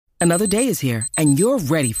Another day is here, and you're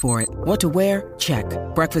ready for it. What to wear? Check.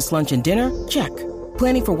 Breakfast, lunch, and dinner? Check.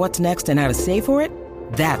 Planning for what's next and how to save for it?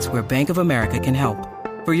 That's where Bank of America can help.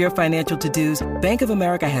 For your financial to-dos, Bank of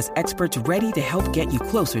America has experts ready to help get you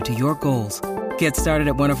closer to your goals. Get started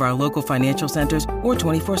at one of our local financial centers or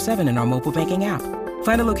 24/7 in our mobile banking app.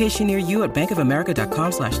 Find a location near you at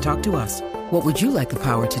bankofamerica.com/talktous. What would you like the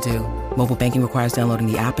power to do? Mobile banking requires downloading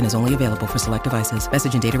the app and is only available for select devices.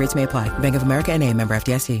 Message and data rates may apply. Bank of America N.A., member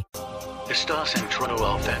FDIC. Estás entrando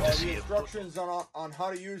al fantasy. Instructions on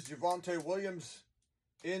how to use Javonte Williams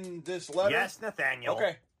in this letter? Yes, Nathaniel.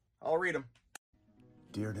 Okay, I'll read them.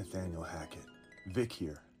 Dear Nathaniel Hackett, Vic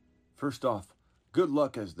here. First off, good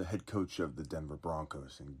luck as the head coach of the Denver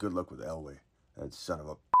Broncos, and good luck with Elway, that son of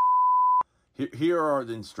a... Here are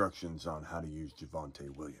the instructions on how to use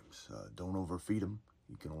Javonte Williams. Don't overfeed him.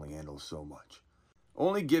 He can only handle so much.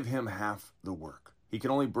 Only give him half the work. He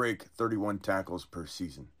can only break 31 tackles per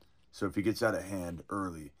season. So if he gets out of hand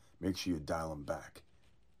early, make sure you dial him back.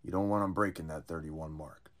 You don't want him breaking that 31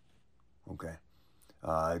 mark. Okay?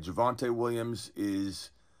 Javonte Williams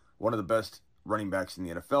is one of the best running backs in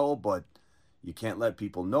the NFL, but you can't let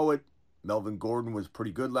people know it. Melvin Gordon was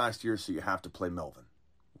pretty good last year, so you have to play Melvin.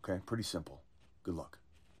 Okay? Pretty simple. Good luck.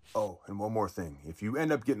 Oh, and one more thing. If you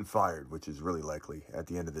end up getting fired, which is really likely at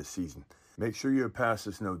the end of this season, make sure you pass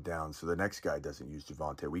this note down so the next guy doesn't use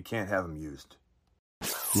Javonte. We can't have him used.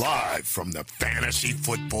 Live from the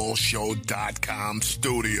FantasyFootballShow.com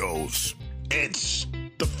studios, it's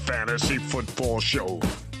the Fantasy Football Show.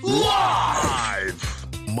 Live!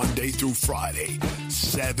 Monday through Friday,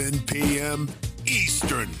 7 p.m.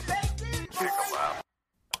 Eastern.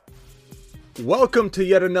 Welcome to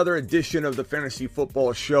yet another edition of the Fantasy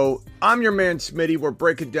Football Show. I'm your man Smitty. We're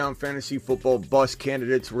breaking down fantasy football bust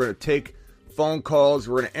candidates. We're going to take phone calls,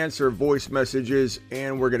 we're going to answer voice messages,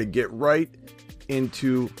 and we're going to get right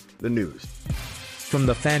into the news. From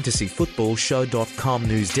the FantasyFootballShow.com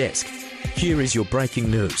news desk, here is your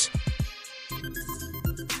breaking news.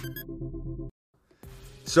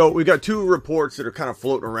 So we got two reports that are kind of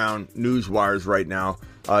floating around news wires right now.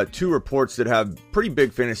 Two reports that have pretty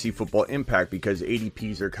big fantasy football impact because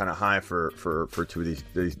ADPs are kind of high for two of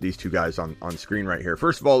these two guys on screen right here.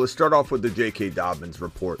 First of all, let's start off with the J.K. Dobbins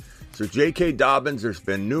report. So J.K. Dobbins, there's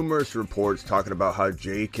been numerous reports talking about how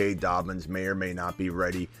J.K. Dobbins may or may not be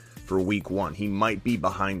ready for week one. He might be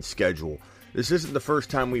behind schedule. This isn't the first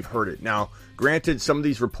time we've heard it. Now, granted, some of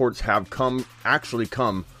these reports have actually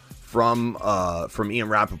come from Ian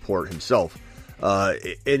Rappaport himself.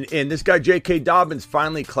 And this guy, J.K. Dobbins,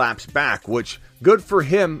 finally claps back, which good for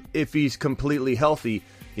him if he's completely healthy.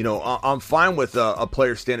 You know, I'm fine with a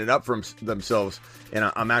player standing up for themselves, and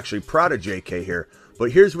I'm actually proud of J.K. here.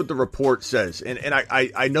 But here's what the report says, and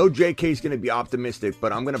I know J.K. is going to be optimistic,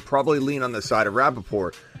 but I'm going to probably lean on the side of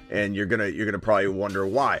Rappaport, and you're gonna probably wonder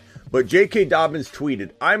why. But J.K. Dobbins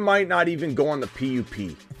tweeted, "I might not even go on the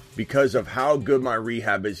PUP because of how good my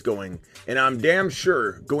rehab is going, and I'm damn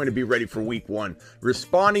sure going to be ready for week one,"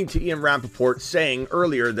 responding to Ian Rappaport saying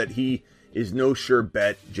earlier that he is no sure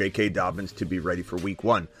bet J.K. Dobbins to be ready for week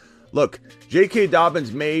one. Look, J.K.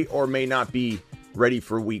 Dobbins may or may not be ready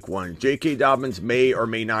for week one. J.K. Dobbins may or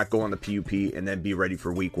may not go on the PUP and then be ready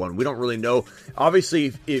for week one. We don't really know.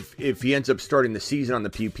 Obviously, if he ends up starting the season on the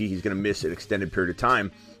PUP, he's going to miss an extended period of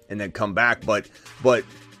time and then come back. But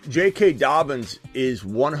J.K. Dobbins is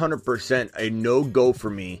 100% a no-go for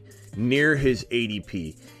me near his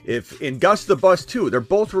ADP. And Gus the Bus too. They're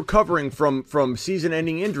both recovering from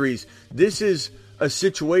season-ending injuries. This is a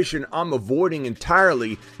situation I'm avoiding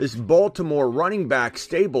entirely. This Baltimore running back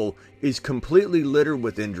stable is completely littered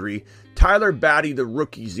with injury. Tyler Batty, the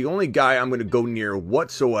rookie, is the only guy I'm going to go near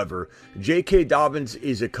whatsoever. J.K. Dobbins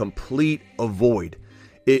is a complete avoid.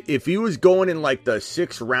 If he was going in like the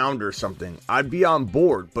 6th round or something, I'd be on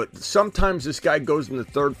board. But sometimes this guy goes in the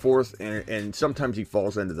 3rd, 4th, and sometimes he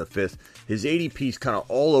falls into the 5th. His ADP is kind of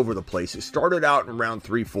all over the place. It started out in round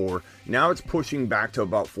 3, 4. Now it's pushing back to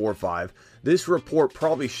about 4 or 5. This report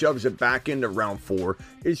probably shoves it back into round 4.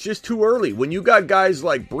 It's just too early. When you got guys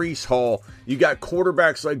like Breece Hall, you got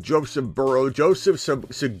quarterbacks like Joseph Burrow,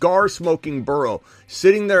 cigar-smoking Burrow,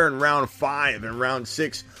 sitting there in round 5 and round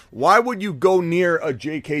 6. Why would you go near a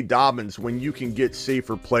J.K. Dobbins when you can get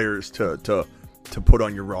safer players to put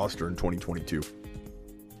on your roster in 2022?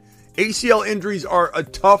 ACL injuries are a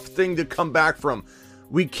tough thing to come back from.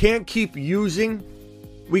 We cannot keep using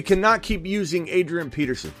Adrian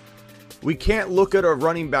Peterson. We can't look at a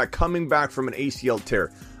running back coming back from an ACL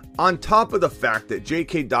tear. On top of the fact that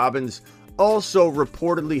J.K. Dobbins also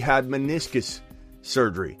reportedly had meniscus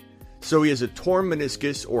surgery. So he has a torn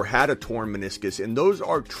meniscus or had a torn meniscus. And those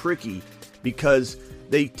are tricky because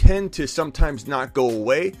they tend to sometimes not go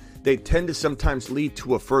away. They tend to sometimes lead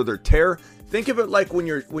to a further tear. Think of it like when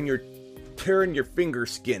you're tearing your finger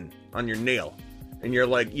skin on your nail, and you're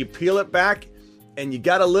like, you peel it back, and you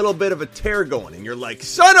got a little bit of a tear going, and you're like,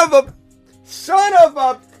 son of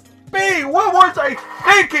a B, what was I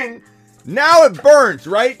thinking? Now it burns,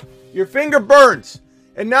 right? Your finger burns,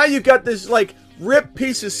 and now you got this like ripped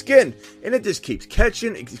piece of skin, and it just keeps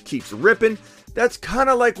catching, it keeps ripping. That's kind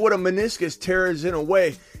of like what a meniscus tear is in a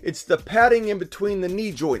way. It's the padding in between the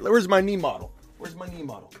knee joint. Where's my knee model?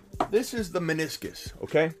 This is the meniscus,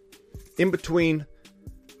 okay? In between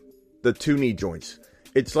the two knee joints.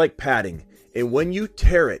 It's like padding. And when you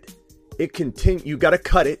tear it, you got to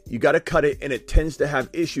cut it, and it tends to have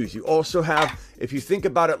issues. You also have, if you think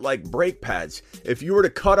about it like brake pads, if you were to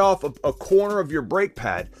cut off a corner of your brake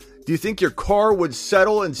pad, do you think your car would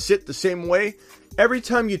settle and sit the same way? Every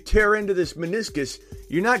time you tear into this meniscus,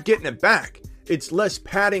 you're not getting it back. It's less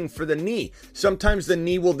padding for the knee. Sometimes the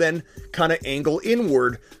knee will then kind of angle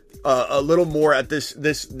inward a little more at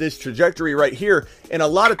this trajectory right here. And a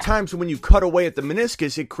lot of times when you cut away at the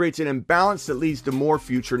meniscus, it creates an imbalance that leads to more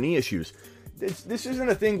future knee issues. This isn't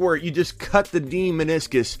a thing where you just cut the knee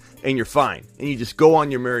meniscus and you're fine and you just go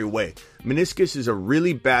on your merry way. Meniscus is a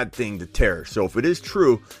really bad thing to tear. So if it is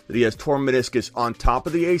true that he has torn meniscus on top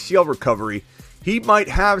of the ACL recovery, he might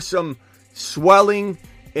have some swelling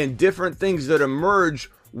and different things that emerge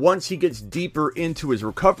once he gets deeper into his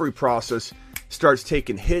recovery process, starts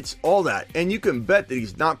taking hits, all that. And you can bet that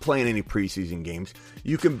he's not playing any preseason games.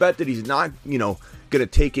 You can bet that he's not, going to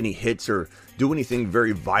take any hits or do anything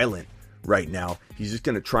very violent right now. He's just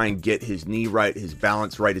going to try and get his knee right, his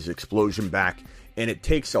balance right, his explosion back. And it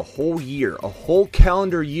takes a whole year, a whole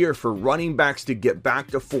calendar year for running backs to get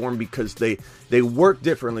back to form because they work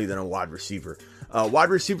differently than a wide receiver. Wide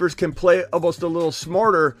receivers can play almost a little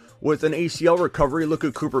smarter with an ACL recovery. Look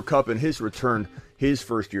at Cooper Kupp and his return his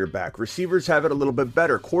first year back. Receivers have it a little bit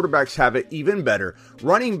better. Quarterbacks have it even better.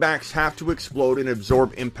 Running backs have to explode and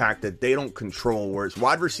absorb impact that they don't control, whereas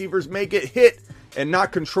wide receivers may get hit and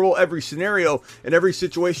not control every scenario and every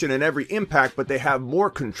situation and every impact, but they have more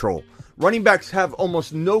control. Running backs have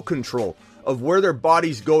almost no control of where their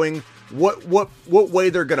body's going, what way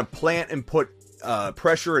they're going to plant and put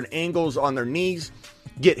pressure and angles on their knees,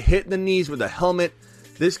 get hit in the knees with a helmet.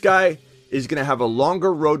 This guy is going to have a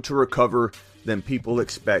longer road to recover than people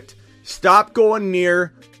expect. Stop going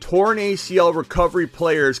near torn ACL recovery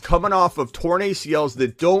players coming off of torn ACLs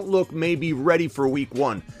that don't look maybe ready for week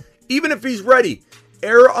one. Even if he's ready,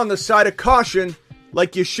 err on the side of caution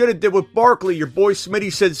like you should have did with Barkley. Your boy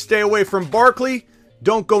Smitty said stay away from Barkley.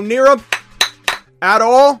 Don't go near him at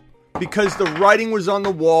all because the writing was on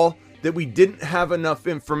the wall that we didn't have enough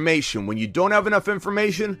information. When you don't have enough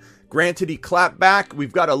information, granted he clapped back,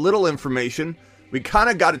 we've got a little information. We kind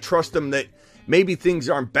of got to trust him that maybe things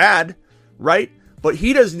aren't bad, right? But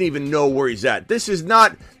he doesn't even know where he's at. This is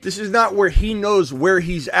not where he knows where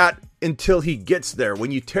he's at until he gets there.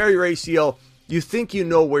 When you tear your ACL, you think you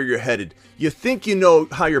know where you're headed. You think you know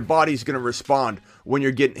how your body's going to respond when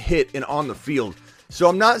you're getting hit and on the field. So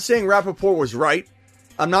I'm not saying Rappaport was right.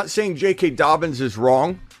 I'm not saying J.K. Dobbins is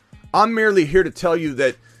wrong. I'm merely here to tell you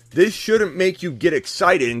that this shouldn't make you get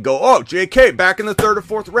excited and go, oh, J.K. back in the third or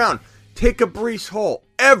fourth round. Take a Breece Hall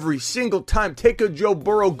every single time. Take a Joe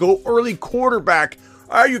Burrow, go early quarterback.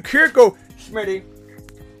 You can't go, Smitty.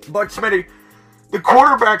 But Smitty, the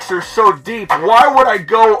quarterbacks are so deep. Why would I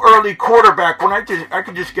go early quarterback when I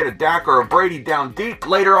could just get a Dak or a Brady down deep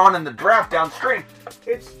later on in the draft downstream?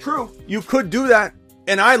 It's true. You could do that.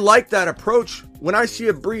 And I like that approach. When I see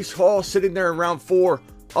a Breece Hall sitting there in round 4,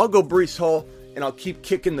 I'll go Breece Hall and I'll keep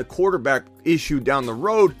kicking the quarterback issue down the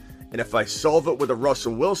road. And if I solve it with a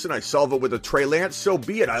Russell Wilson, I solve it with a Trey Lance, so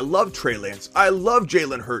be it. I love Trey Lance. I love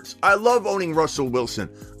Jalen Hurts. I love owning Russell Wilson.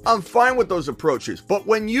 I'm fine with those approaches. But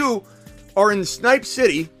when you are in Snipe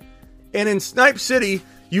City, and in Snipe City,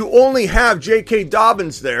 you only have J.K.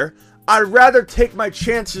 Dobbins there, I'd rather take my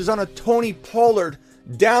chances on a Tony Pollard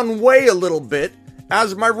down way a little bit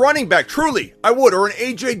as my running back. Truly, I would. Or an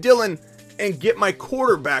A.J. Dillon and get my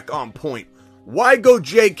quarterback on point. Why go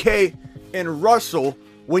J.K. and Russell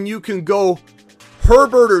when you can go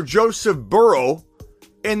Herbert or Joseph Burrow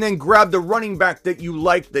and then grab the running back that you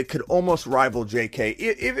like that could almost rival J.K.?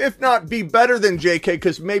 If not be better than J.K.,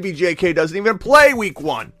 because maybe J.K. doesn't even play week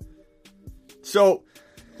 1. So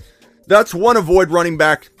that's one avoid running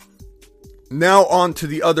back. Now on to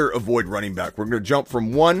the other avoid running back. We're going to jump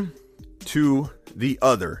from one to the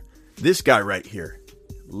other. This guy right here,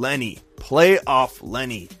 Lenny, playoff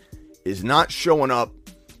Lenny, is not showing up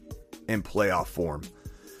in playoff form.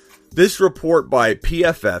 This report by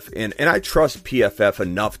PFF, and I trust PFF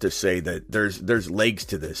enough to say that there's legs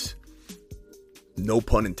to this. No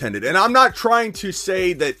pun intended. And I'm not trying to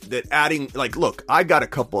say that adding, like, look, I got a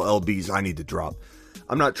couple LBs I need to drop.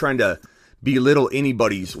 I'm not trying to belittle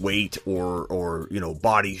anybody's weight or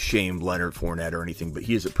body shame Leonard Fournette or anything, but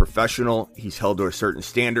he is a professional. He's held to a certain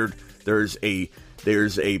standard. There's a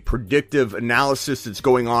predictive analysis that's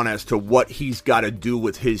going on as to what he's got to do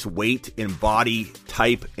with his weight and body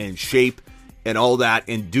type and shape and all that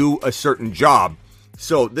and do a certain job.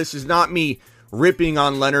 So this is not me ripping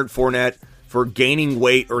on Leonard Fournette for gaining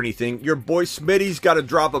weight or anything. Your boy Smitty's got to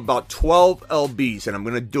drop about 12 LBs, and I'm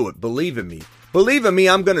going to do it. Believe in me. Believe in me,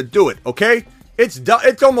 I'm going to do it, okay? It's done.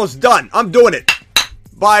 It's almost done. I'm doing it.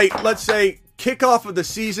 By, let's say, kickoff of the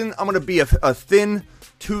season, I'm going to be a thin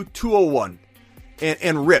 201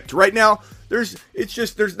 and ripped. Right now, there's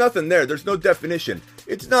nothing there. There's no definition.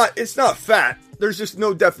 It's not fat. There's just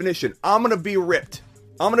no definition. I'm going to be ripped.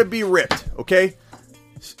 Okay?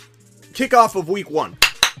 Kickoff of week 1.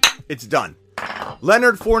 It's done.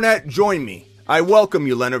 Leonard Fournette, join me. I welcome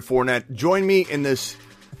you, Leonard Fournette. Join me in this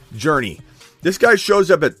journey. This guy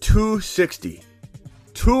shows up at 260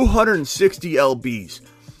 LBs.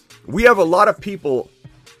 We have a lot of people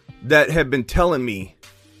that have been telling me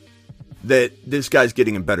that this guy's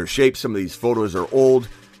getting in better shape. Some of these photos are old.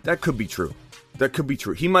 That could be true.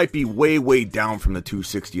 He might be way, way down from the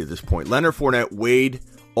 260 at this point. Leonard Fournette weighed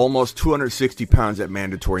almost 260 pounds at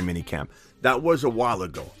mandatory minicamp. That was a while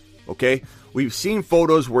ago. Okay? We've seen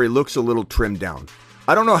photos where he looks a little trimmed down.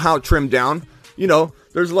 I don't know how trimmed down.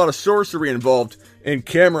 There's a lot of sorcery involved in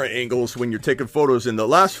camera angles when you're taking photos. In the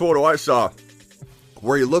last photo I saw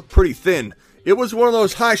where he looked pretty thin, it was one of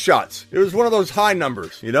those high shots. It was one of those high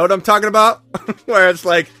numbers. You know what I'm talking about? Where it's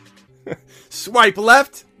like, swipe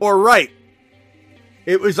left or right.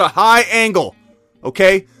 It was a high angle.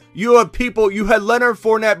 Okay? You had Leonard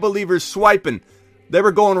Fournette believers swiping. They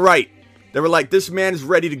were going right. They were like, this man is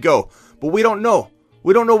ready to go. But we don't know.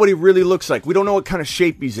 We don't know what he really looks like. We don't know what kind of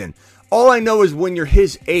shape he's in. All I know is when you're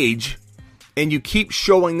his age and you keep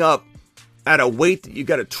showing up at a weight that you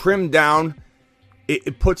got to trim down,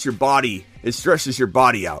 it puts your body, it stresses your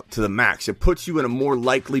body out to the max. It puts you in a more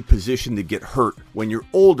likely position to get hurt when you're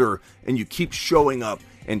older and you keep showing up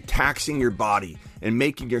and taxing your body and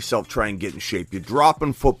making yourself try and get in shape. You're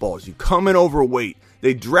dropping footballs. You come in overweight.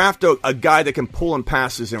 They draft a guy that can pull in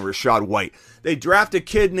passes in Rachaad White. They draft a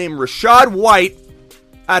kid named Rachaad White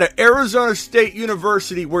out of Arizona State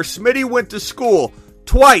University where Smitty went to school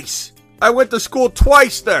twice. I went to school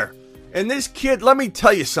twice there. And this kid, let me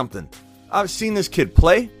tell you something. I've seen this kid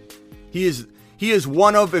play. He is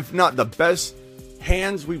one of, if not the best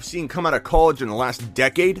hands we've seen come out of college in the last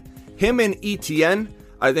decade. Him and Etienne,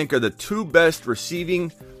 I think, are the two best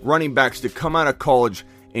receiving running backs to come out of college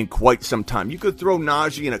in quite some time. You could throw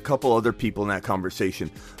Najee and a couple other people in that conversation.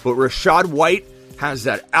 But Rachaad White has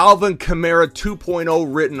that Alvin Kamara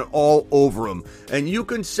 2.0 written all over him. And you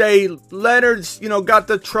can say Leonard's, got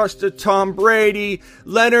the trust of Tom Brady.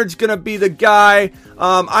 Leonard's going to be the guy.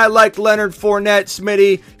 I like Leonard Fournette,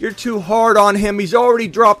 Smitty. You're too hard on him. He's already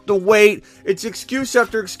dropped the weight. It's excuse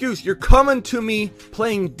after excuse. You're coming to me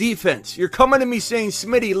playing defense. You're coming to me saying,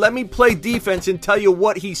 Smitty, let me play defense and tell you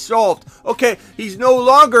what he solved. Okay, he's no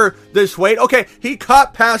longer this weight. Okay, he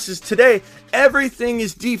caught passes today. Everything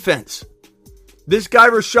is defense. This guy,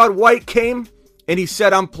 Rachaad White, came and he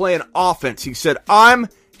said, I'm playing offense. He said, I'm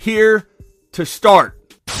here to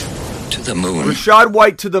start. To the moon. Rachaad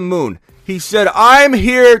White to the moon. He said, I'm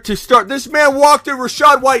here to start. This man walked in,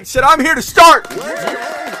 Rachaad White, and said, I'm here to start.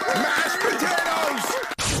 Mashed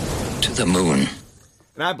potatoes. To the moon.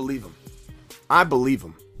 And I believe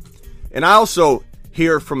him. And I also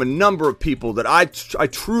hear from a number of people that I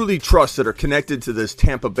truly trust that are connected to this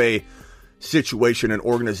Tampa Bay situation and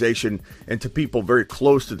organization and to people very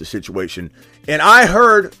close to the situation. And I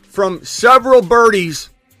heard from several birdies,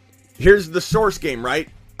 here's the source game, right?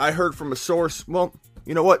 I heard from a source, well,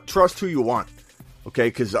 you know what? Trust who you want, okay?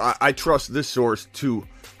 Because I trust this source to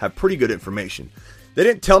have pretty good information. They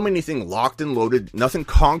didn't tell me anything locked and loaded, nothing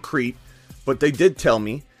concrete, but they did tell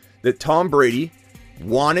me that Tom Brady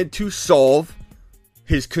wanted to solve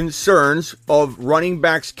his concerns of running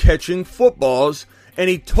backs catching footballs. And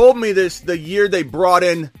he told me this the year they brought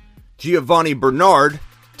in Giovanni Bernard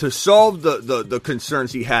to solve the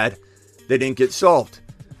concerns he had. They didn't get solved.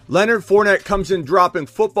 Leonard Fournette comes in dropping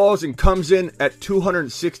footballs and comes in at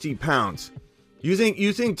 260 pounds. You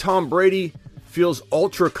think Tom Brady feels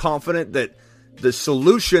ultra confident that the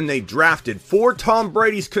solution they drafted for Tom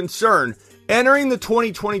Brady's concern entering the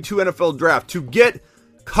 2022 NFL draft to get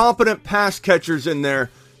competent pass catchers in there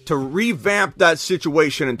to revamp that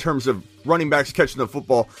situation in terms of running backs catching the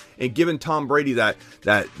football and giving Tom Brady that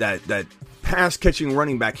pass catching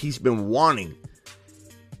running back he's been wanting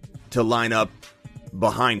to line up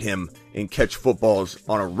behind him and catch footballs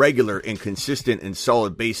on a regular and consistent and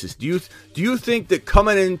solid basis. Do you think that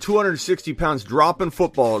coming in 260 pounds, dropping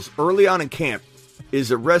footballs early on in camp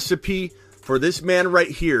is a recipe for this man right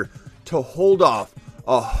here to hold off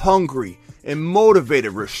a hungry and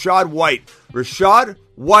motivated Rachaad White? Rachaad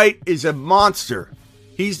White is a monster.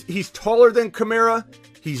 He's taller than Kamara.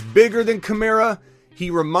 He's bigger than Kamara. He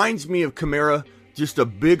reminds me of Kamara, just a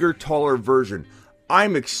bigger, taller version.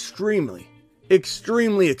 I'm extremely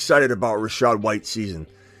excited about Rachaad White's season.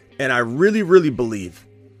 And I really, really believe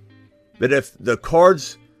that if the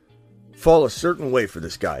cards fall a certain way for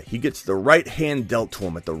this guy, he gets the right hand dealt to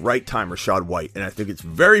him at the right time, Rachaad White. And I think it's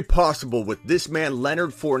very possible with this man,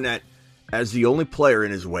 Leonard Fournette, as the only player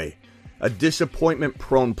in his way. A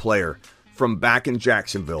disappointment-prone player from back in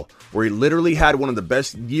Jacksonville, where he literally had one of the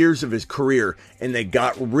best years of his career, and they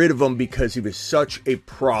got rid of him because he was such a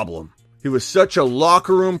problem. He was such a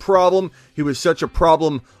locker room problem. He was such a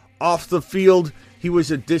problem off the field. He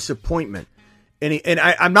was a disappointment. And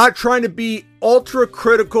I'm not trying to be ultra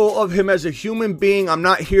critical of him as a human being. I'm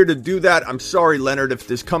not here to do that. I'm sorry, Leonard, if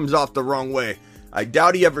this comes off the wrong way. I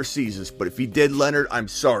doubt he ever sees this, but if he did, Leonard, I'm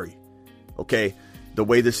sorry. Okay? The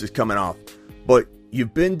way this is coming off. But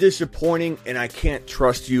you've been disappointing, and I can't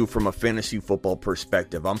trust you from a fantasy football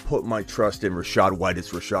perspective. I'm putting my trust in Rachaad White.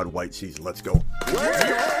 It's Rachaad White season. Let's go. Let's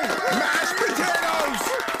go! Mashed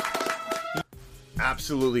potatoes!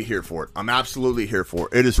 Absolutely here for it. I'm absolutely here for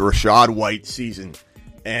it. It is Rachaad White season,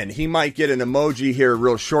 and he might get an emoji here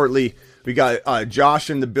real shortly. We got Josh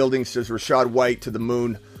in the building, says Rachaad White to the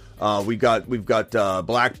moon. We've got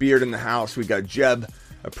Blackbeard in the house. We got Jeb.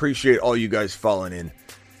 Appreciate all you guys falling in.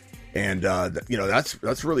 And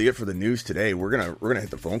that's really it for the news today. We're gonna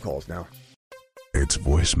hit the phone calls now. It's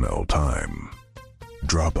voicemail time.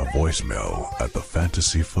 Drop a voicemail at the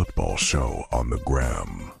Fantasy Football Show on the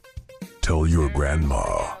gram. Tell your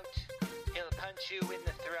grandma. He'll punch you in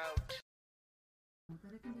the throat.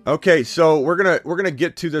 Okay, so we're gonna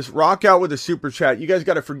get to this. Rock out with a super chat. You guys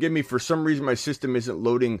got to forgive me, for some reason my system isn't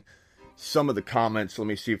loading some of the comments. Let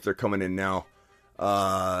me see if they're coming in now.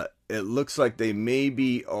 It looks like they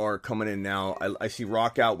maybe are coming in now. I see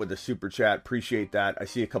Rock out with a super chat. Appreciate that. I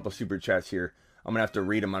see a couple super chats here. I'm gonna have to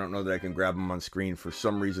read them. I don't know that I can grab them on screen. For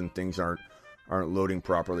some reason, things aren't loading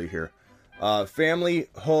properly here. Family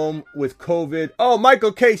home with COVID. Oh,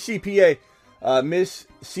 Michael K. CPA. Miss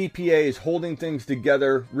CPA is holding things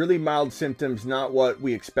together. Really mild symptoms, not what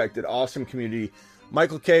we expected. Awesome community.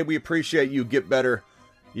 Michael K., we appreciate you. Get better,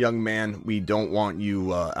 young man. We don't want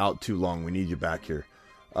you out too long. We need you back here.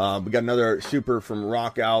 We got another super from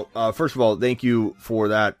Rock Out. First of all, thank you for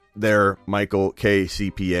that there, Michael K.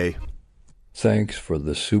 CPA. Thanks for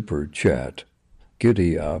the super chat.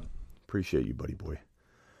 Giddy up. Appreciate you, buddy boy.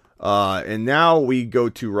 And now we go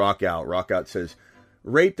to Rock Out. Rock Out says,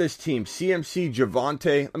 rate this team. CMC,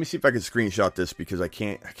 Javonte. Let me see if I can screenshot this because I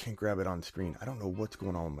can't grab it on screen. I don't know what's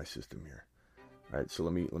going on with my system here. All right, so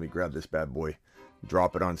let me grab this bad boy,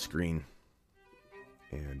 drop it on screen,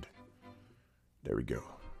 and there we go.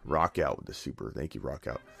 Rock Out with the super. Thank you, Rock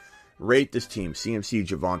Out. Rate this team. CMC,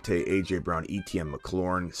 Javonte, AJ Brown, ETN,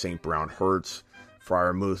 McLaurin, St. Brown, Hurts,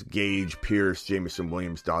 Freiermuth, Gage, Pierce, Jameson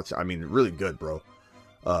Williams, Dotson. I mean, really good, bro.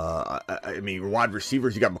 I mean, wide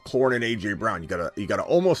receivers, you got McLaurin and AJ Brown. You got a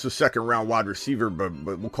almost a second round wide receiver, but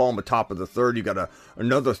we'll call him a top of the third. You got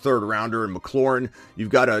another third rounder in McLaurin. You've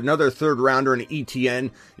got another third rounder in ETN.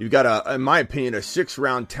 You've got in my opinion, a 6th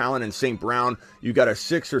round talent in St. Brown. You've got a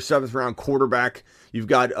 6th or 7th round quarterback. You've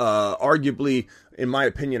got arguably, in my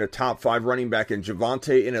opinion, a top 5 running back in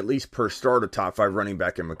Javonte, and at least per start a top 5 running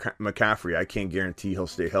back in McCaffrey. I can't guarantee he'll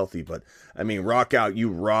stay healthy, but I mean, Rock Out,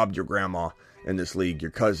 you robbed your grandma in this league,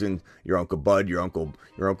 your cousin, your Uncle Bud, your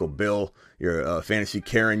Uncle Bill, your Fantasy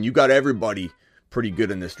Karen. You got everybody pretty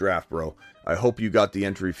good in this draft, bro. I hope you got the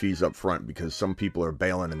entry fees up front because some people are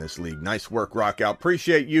bailing in this league. Nice work, Rock Out.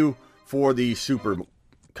 Appreciate you for the super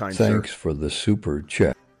kind sir. Thanks for the super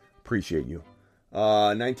chat. Appreciate you.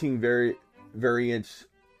 19 variants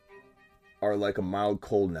are like a mild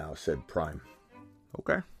cold now, said Prime.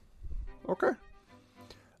 Okay.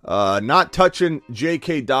 Not touching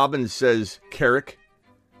J.K. Dobbins, says Carrick.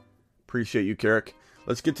 Appreciate you, Carrick.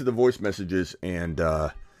 Let's get to the voice messages, and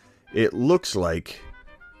it looks like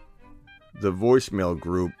the voicemail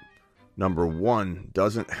group number 1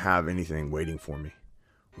 doesn't have anything waiting for me,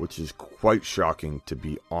 which is quite shocking, to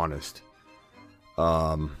be honest.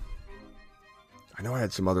 I know I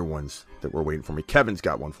had some other ones that were waiting for me. Kevin's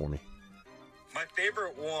got one for me. My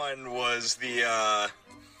favorite one was the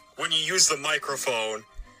when you use the microphone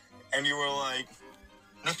and you were like,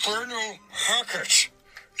 Nathaniel Hackett,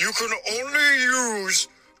 you can only use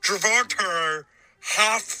Javonte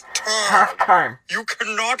half-time. You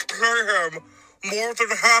cannot play him more than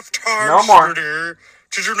half-time, No more. Smitty.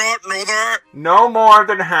 Did you not know that? No more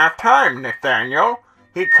than halftime, Nathaniel.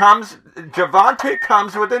 Javonte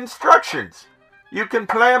comes with instructions. You can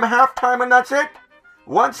play him halftime and that's it.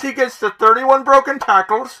 Once he gets to 31 broken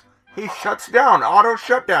tackles, he shuts down. Auto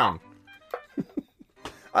shutdown.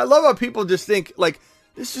 I love how people just think, like,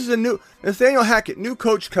 this is a new Nathaniel Hackett, new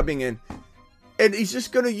coach coming in, and he's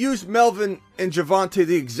just going to use Melvin and Javonte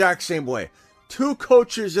the exact same way. 2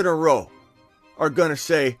 coaches in a row are going to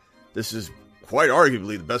say, this is quite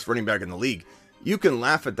arguably the best running back in the league. You can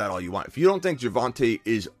laugh at that all you want. If you don't think Javonte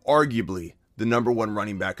is arguably the number 1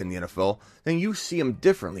 running back in the NFL, then you see him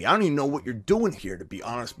differently. I don't even know what you're doing here, to be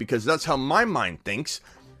honest, because that's how my mind thinks.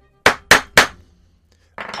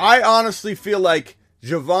 I honestly feel like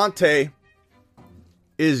Javonte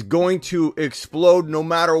is going to explode no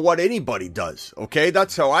matter what anybody does, okay?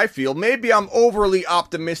 That's how I feel. Maybe I'm overly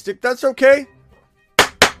optimistic. That's okay.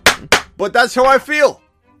 But that's how I feel.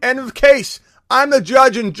 End of case. I'm the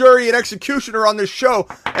judge and jury and executioner on this show,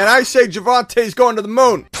 and I say Javonte's going to the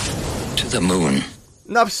moon. To the moon.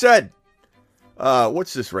 Enough said.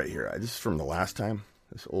 What's this right here? This is from the last time.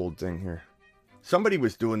 This old thing here. Somebody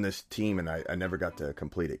was doing this team, and I never got to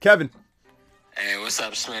complete it. Kevin. Hey, what's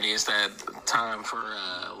up, Smitty? It's that time for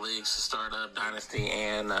leagues to start up, Dynasty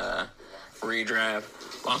and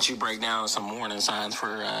redraft. Why don't you break down some warning signs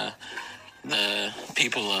for the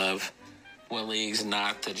people of what leagues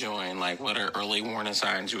not to join? Like, what are early warning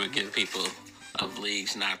signs you would give people of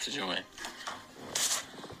leagues not to join?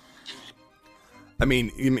 I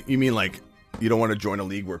mean, you mean like you don't want to join a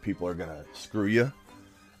league where people are going to screw you?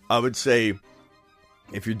 I would say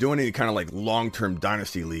if you're doing any kind of like long-term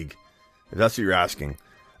dynasty league, if that's what you're asking,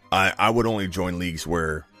 I would only join leagues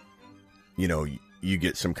where, you know, you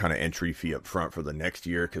get some kind of entry fee up front for the next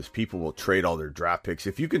year because people will trade all their draft picks.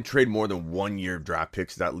 If you can trade more than 1 year of draft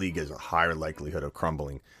picks, that league has a higher likelihood of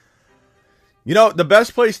crumbling. You know, the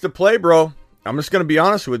best place to play, bro, I'm just going to be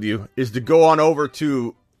honest with you, is to go on over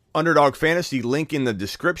to Underdog Fantasy, link in the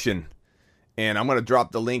description. And I'm going to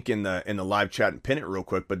drop the link in the live chat and pin it real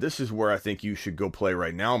quick. But this is where I think you should go play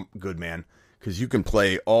right now, good man. Because you can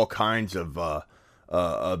play all kinds of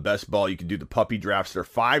best ball. You can do the puppy drafts. They're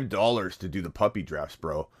 $5 to do the puppy drafts,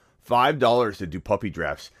 bro. $5 to do puppy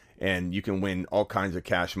drafts. And you can win all kinds of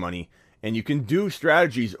cash money. And you can do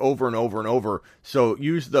strategies over and over and over. So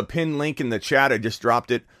use the pin link in the chat. I just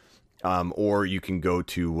dropped it. Or you can go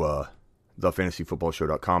to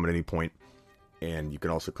thefantasyfootballshow.com at any point. And you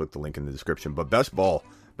can also click the link in the description. But best ball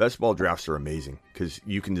drafts are amazing. Because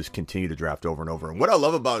you can just continue to draft over and over. And what I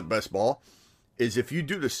love about best ball is if you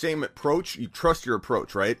do the same approach, you trust your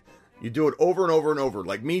approach, right? You do it over and over and over.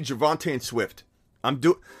 Like me, Javonte, and Swift.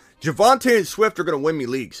 Javonte and Swift are going to win me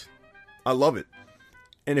leagues. I love it.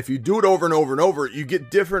 And if you do it over and over and over, you get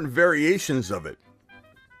different variations of it.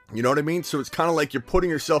 You know what I mean? So it's kind of like you're putting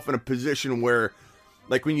yourself in a position where,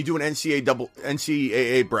 like when you do an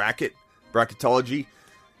NCAA bracketology,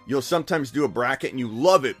 you'll sometimes do a bracket and you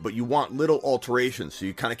love it, but you want little alterations. So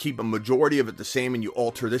you kind of keep a majority of it the same and you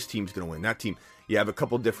alter this team's going to win. That team, you have a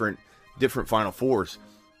couple different Final Fours.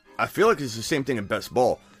 I feel like it's the same thing in best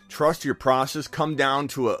ball. Trust your process. Come down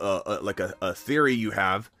to a theory you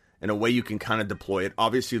have and a way you can kind of deploy it.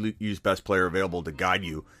 Obviously, use best player available to guide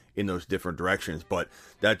you in those different directions. But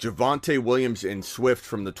that Javonte Williams and Swift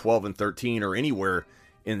from the 12 and 13 or anywhere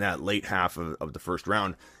in that late half of the first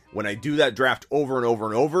round, when I do that draft over and over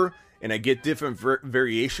and over, and I get different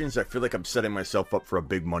variations, I feel like I'm setting myself up for a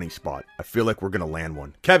big money spot. I feel like we're going to land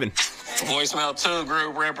one. Kevin. Voicemail 2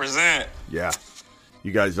 group represent. Yeah,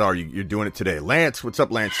 you guys are. You're doing it today. Lance, what's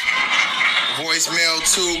up, Lance? Voicemail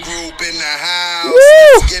 2 group in the house.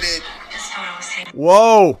 Woo! Let's get it.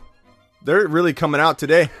 Whoa. They're really coming out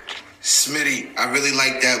today. Smitty, I really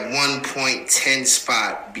like that 1.10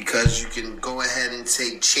 spot because you can go ahead and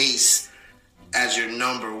take Chase as your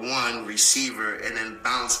number 1 receiver and then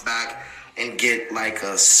bounce back and get like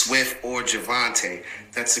a Swift or Javonte.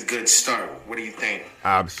 That's a good start. What do you think?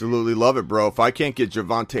 Absolutely love it, bro. If I can't get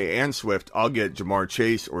Javonte and Swift, I'll get Jamar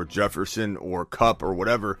Chase or Jefferson or Kupp or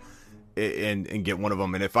whatever and get one of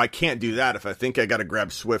them. And if I can't do that, if I think I got to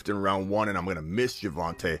grab Swift in round 1 and I'm going to miss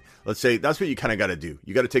Javonte, let's say that's what you kind of got to do.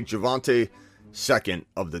 You got to take Javonte second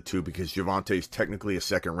of the two because Javonte is technically a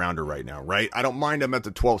second rounder right now, right? I don't mind him at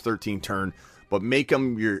the 12-13 turn, but make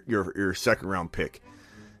him your second round pick.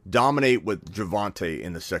 Dominate with Javonte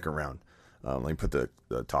in the second round. Let me put the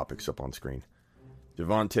topics up on screen.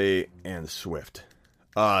 Javonte and Swift.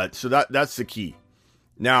 So that's the key.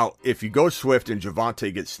 Now, if you go Swift and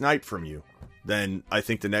Javonte gets sniped from you, then I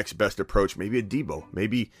think the next best approach, maybe a Debo,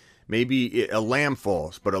 maybe a Lamb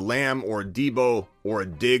falls, but a Lamb or a Debo or a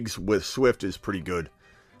Diggs with Swift is pretty good.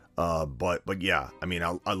 But yeah, I mean,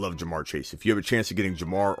 I love Jamar Chase. If you have a chance of getting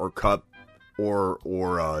Jamar or Kupp or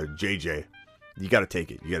JJ, you got to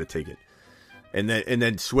take it. You got to take it. And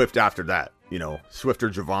then Swift after that, Swift or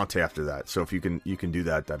Javonte after that. So if you can do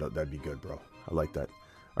that, that'd be good, bro. I like that.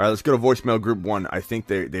 All right, let's go to voicemail group 1. I think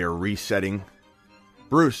they are resetting.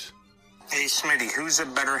 Bruce. Hey, Smitty, who's a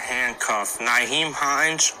better handcuff, Nyheim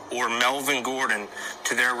Hines or Melvin Gordon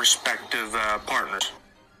to their respective partners?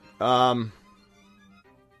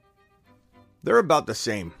 They're about the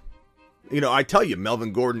same. I tell you,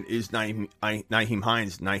 Melvin Gordon is Nyheim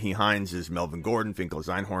Hines. Nyheim Hines is Melvin Gordon. Finkel is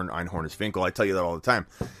Einhorn. Einhorn is Finkel. I tell you that all the time.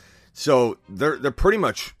 So they're pretty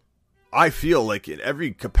much, I feel like in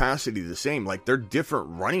every capacity the same. Like they're different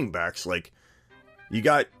running backs. Like you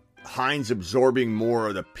got Hines absorbing more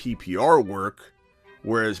of the PPR work,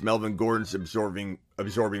 whereas Melvin Gordon's absorbing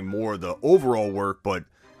more of the overall work, but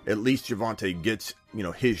at least Javonte gets,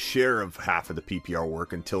 his share of half of the PPR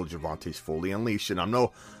work until Javonte's fully unleashed. And I'm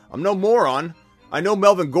no moron. I know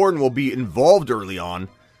Melvin Gordon will be involved early on,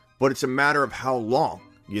 but it's a matter of how long.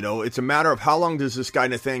 It's a matter of how long does this guy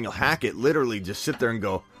Nathaniel Hackett literally just sit there and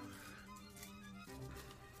go,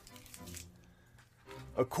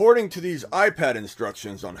 according to these iPad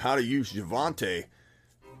instructions on how to use Javonte,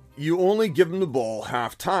 you only give him the ball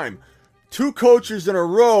half time. 2 coaches in a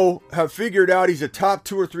row have figured out he's a top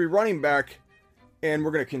 2 or 3 running back, and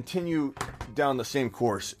we're going to continue down the same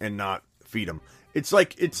course and not feed him. It's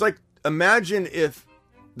like imagine if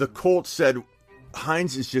the Colts said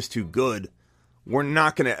Hines is just too good. We're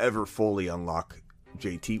not going to ever fully unlock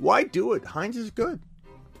JT. Why do it? Hines is good.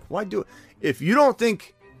 Why do it? If you don't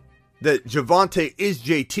think that Javonte is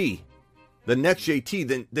JT, the next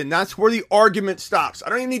JT, then that's where the argument stops. I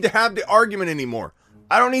don't even need to have the argument anymore.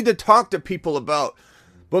 I don't need to talk to people about,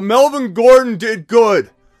 but Melvin Gordon did good.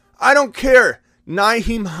 I don't care.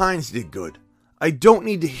 Nyheim Hines did good. I don't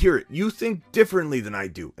need to hear it. You think differently than I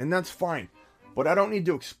do, and that's fine. But I don't need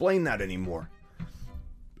to explain that anymore.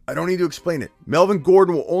 I don't need to explain it. Melvin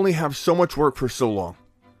Gordon will only have so much work for so long.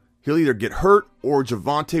 He'll either get hurt or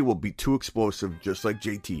Javonte will be too explosive, just like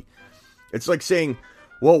JT. It's like saying,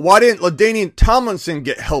 well, why didn't LaDainian Tomlinson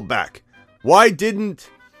get held back? Why didn't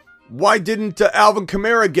Alvin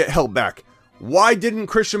Kamara get held back? Why didn't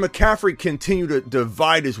Christian McCaffrey continue to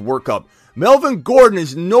divide his work up? Melvin Gordon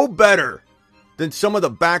is no better than some of the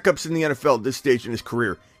backups in the NFL at this stage in his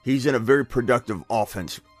career. He's in a very productive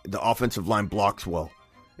offense. The offensive line blocks well.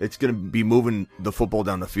 It's going to be moving the football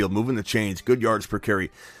down the field, moving the chains, good yards per carry.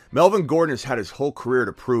 Melvin Gordon has had his whole career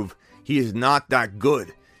to prove he is not that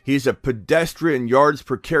good. He's a pedestrian yards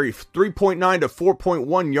per carry, 3.9 to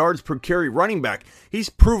 4.1 yards per carry running back. He's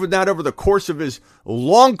proven that over the course of his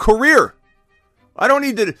long career. I don't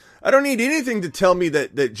need anything to tell me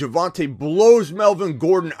that Javonte blows Melvin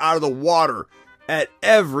Gordon out of the water at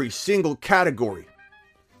every single category.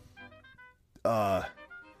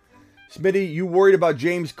 Smitty, you worried about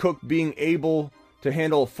James Cook being able to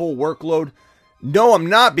handle a full workload? No, I'm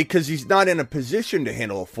not, because he's not in a position to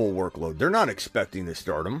handle a full workload. They're not expecting to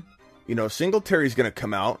start him. Singletary's going to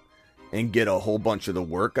come out and get a whole bunch of the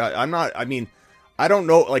work. I don't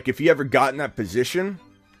know, like, if he ever got in that position,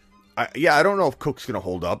 I don't know if Cook's going to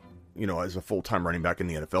hold up, as a full-time running back in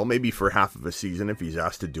the NFL. Maybe for half of a season if he's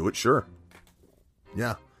asked to do it, sure.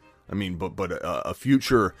 Yeah. But a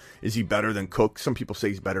future, is he better than Cook? Some people say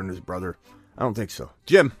he's better than his brother. I don't think so.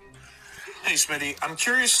 Jim. Hey, Smitty, I'm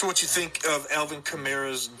curious to what you think of Alvin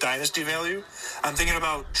Kamara's dynasty value. I'm thinking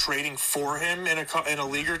about trading for him in a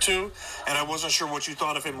league or two, and I wasn't sure what you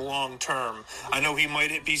thought of him long term. I know he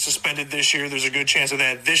might be suspended this year. There's a good chance of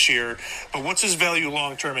that this year. But what's his value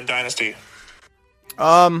long term in dynasty?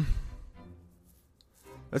 That's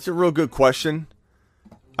a real good question.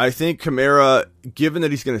 I think Kamara, given that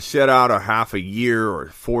he's going to sit out a half a year or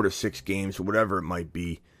 4 to 6 games or whatever it might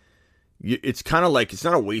be, it's kind of like it's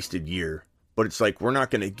not a wasted year. But it's like we're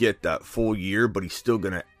not going to get that full year, but he's still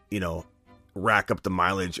going to, rack up the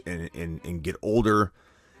mileage and get older.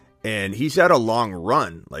 And he's had a long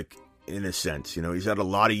run, like, in a sense. He's had a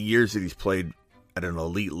lot of years that he's played at an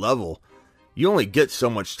elite level. You only get so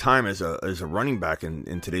much time as a running back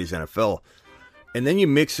in today's NFL. And then you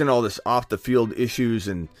mix in all this off-the-field issues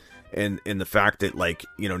and the fact that, like,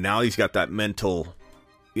 now he's got that mental...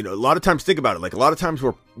 a lot of times, think about it, like a lot of times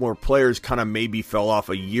where players kind of maybe fell off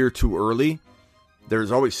a year too early,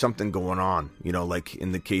 there's always something going on, you know, like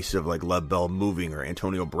in the case of like Lev Bell moving or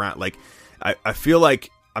Antonio Brown. Like, I feel like,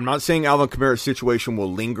 I'm not saying Alvin Kamara's situation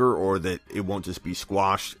will linger or that it won't just be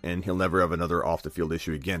squashed and he'll never have another off the field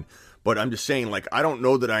issue again. But I'm just saying, like, I don't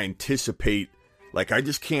know that I anticipate, like, I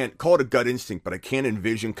just can't call it a gut instinct, but I can't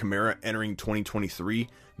envision Kamara entering 2023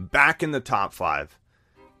 back in the top 5,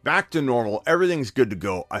 back to normal. Everything's good to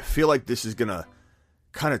go. I feel like this is going to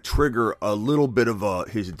kind of trigger a little bit of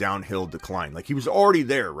his downhill decline. Like, he was already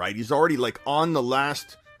there, right? He's already like on the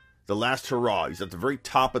last hurrah. He's at the very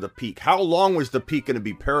top of the peak. How long was the peak going to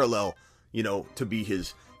be parallel, you know, to be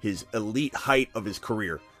his elite height of his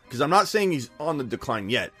career? Because I'm not saying he's on the decline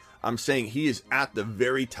yet. I'm saying he is at the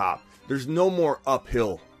very top. There's no more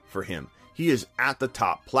uphill for him. He is at the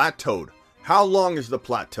top, plateaued. How long is the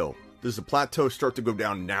plateau? Does the plateau start to go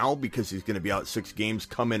down now because he's going to be out 6 games,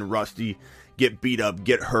 come in rusty, get beat up,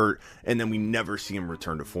 get hurt, and then we never see him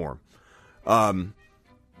return to form?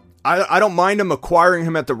 I don't mind him acquiring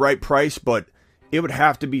him at the right price, but it would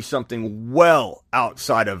have to be something well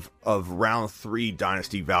outside of round 3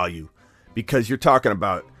 dynasty value, because you're talking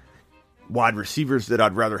about wide receivers that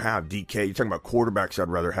I'd rather have. DK, you're talking about quarterbacks I'd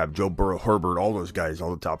rather have. Joe Burrow, Herbert, all those guys,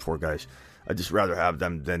 all the top 4 guys. I'd just rather have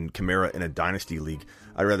them than Kamara in a dynasty league.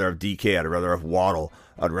 I'd rather have DK. I'd rather have Waddle.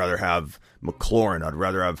 I'd rather have McLaurin. I'd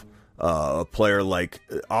rather have a player like,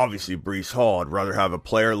 obviously, Breece Hall. I'd rather have a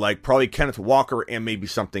player like probably Kenneth Walker and maybe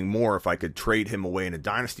something more. If I could trade him away in a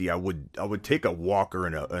dynasty, I would take a Walker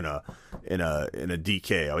in a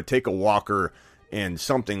DK. I would take a Walker and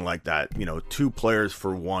something like that. You know, 2 players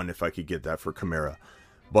for 1 if I could get that for Kamara.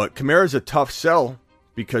 But Kamara's a tough sell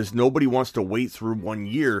because nobody wants to wait through 1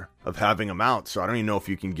 year of having him out. So I don't even know if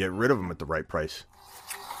you can get rid of him at the right price.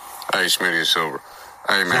 Hey, Smitty Silver.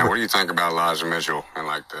 Hey, man, what do you think about Elijah Mitchell in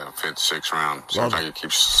like the 5th, 6th round? Seems like he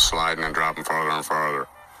keeps sliding and dropping farther and farther.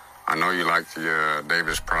 I know you like the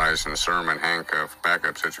Davis Price and Sermon handcuff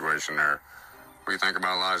backup situation there. What do you think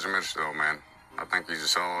about Elijah Mitchell, though, man? I think he's a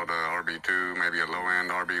solid RB2, maybe a low-end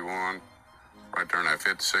RB1, right there in that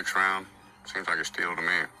 5th, 6th round. Seems like a steal to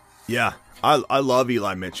me. Yeah, I love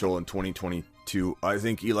Eli Mitchell in 2022. I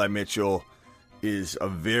think Eli Mitchell is a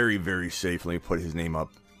very, very safe, let me put his name up,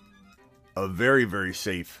 a very, very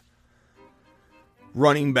safe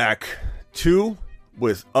running back 2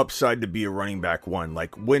 with upside to be a running back 1.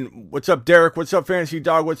 Like, what's up, Derek? What's up, Fantasy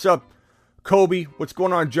Dog? What's up, Kobe? What's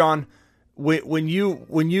going on, John? When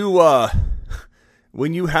you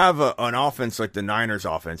have an offense like the Niners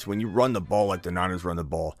offense, when you run the ball like the Niners run the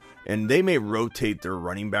ball, and they may rotate their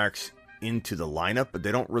running backs into the lineup, but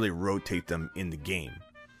they don't really rotate them in the game.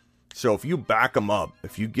 So if you back them up,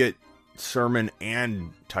 if you get Sermon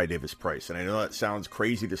and Ty Davis Price, and I know that sounds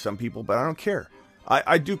crazy to some people, but I don't care.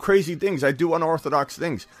 I do crazy things. I do unorthodox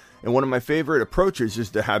things. And one of my favorite approaches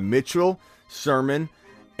is to have Mitchell, Sermon,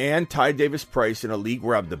 and Ty Davis Price in a league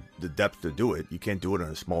where I have the depth to do it. You can't do it on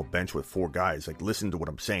a small bench with 4 guys. Like, listen to what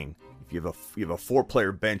I'm saying. If you have a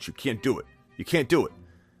 4-player bench, you can't do it. You can't do it.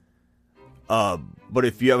 But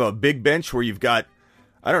if you have a big bench where you've got,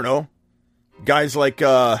 I don't know, guys like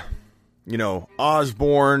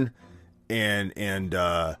Osborne and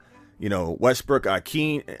Westbrook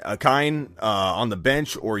Akine on the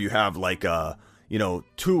bench, or you have like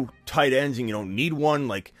 2 tight ends and you don't need one,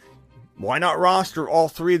 like, why not roster all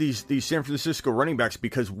 3 of these San Francisco running backs?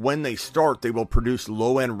 Because when they start, they will produce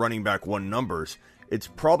low-end running back 1 numbers. It's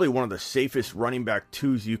probably one of the safest running back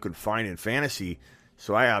 2s you could find in fantasy,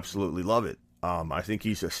 so I absolutely love it. I think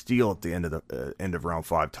he's a steal at the end of round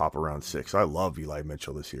 5, top of round 6. I love Eli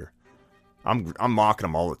Mitchell this year. I'm mocking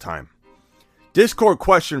him all the time. Discord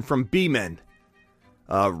question from B-Men.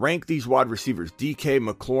 Rank these wide receivers: DK,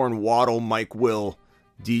 McLaurin, Waddle, Mike Will,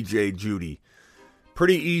 DJ, Judy.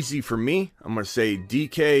 Pretty easy for me. I'm going to say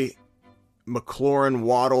DK, McLaurin,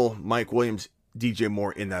 Waddle, Mike Williams, DJ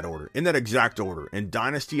Moore in that order. In that exact order. In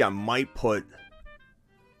Dynasty, I might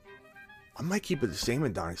keep it the same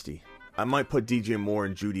in Dynasty. I might put DJ Moore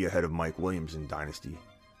and Judy ahead of Mike Williams in Dynasty.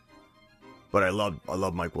 But I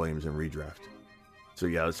love Mike Williams in redraft. So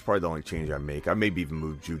yeah, that's probably the only change I make. I maybe even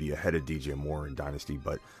move Judy ahead of DJ Moore in Dynasty,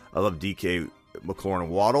 but I love DK, McLaurin,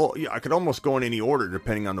 and Waddle. Yeah, I could almost go in any order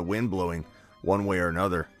depending on the wind blowing one way or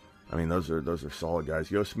another. I mean, those are solid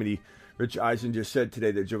guys. Yo, Smitty, Rich Eisen just said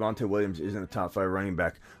today that Javonte Williams isn't a top 5 running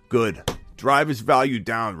back. Good. Drive his value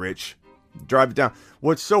down, Rich. Drive it down.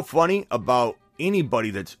 What's so funny about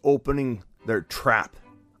anybody that's opening their trap,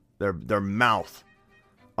 their mouth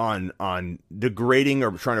on degrading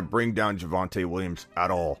or trying to bring down Javonte Williams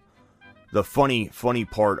at all, the funny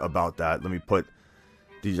part about that, let me put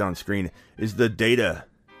these on screen, is the data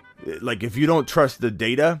Like, if you don't trust the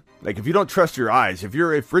data, like if you don't trust your eyes,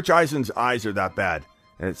 if Rich Eisen's eyes are that bad,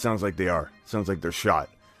 and it sounds like they are, sounds like they're shot,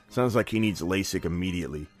 sounds like he needs LASIK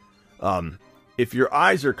immediately. If your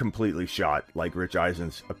eyes are completely shot, like Rich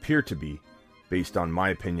Eisen's appear to be, based on my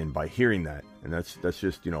opinion by hearing that, and that's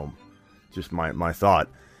just, just my thought.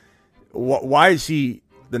 Why is he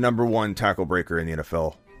the number one tackle breaker in the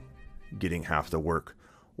NFL, getting half the work?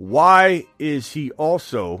 Why is he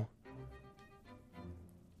also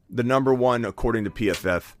the number one, according to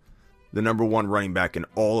PFF, the number one running back in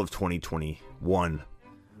all of 2021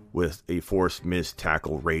 with a forced missed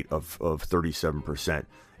tackle rate of 37%?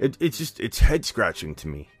 It's head scratching to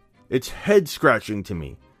me. It's head scratching to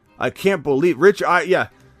me. I can't believe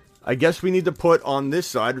I guess we need to put on this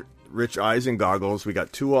side Rich Eisen goggles. We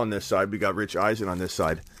got two on this side. We got Rich Eisen on this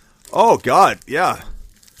side. Oh God, yeah.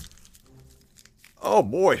 Oh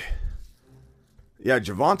boy. Yeah,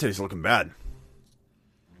 Javonte's looking bad.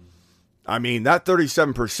 I mean, that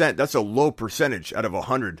 37%, that's a low percentage out of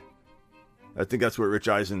 100. I think that's what Rich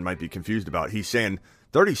Eisen might be confused about. He's saying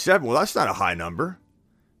 37, well, that's not a high number.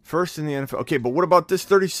 First in the NFL. Okay, but what about this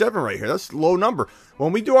 37 right here? That's a low number.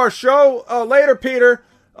 When we do our show later, Peter,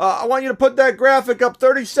 I want you to put that graphic up.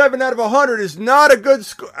 37 out of 100 is not a good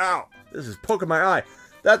score. Ow, this is poking my eye.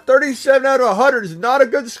 That 37 out of 100 is not a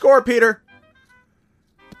good score, Peter.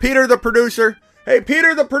 Peter, the producer. Hey,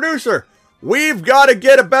 Peter, the producer. We've got to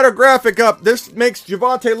get a better graphic up. This makes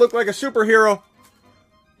Javonte look like a superhero.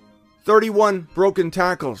 31 broken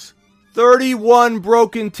tackles. 31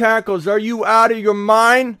 broken tackles. Are you out of your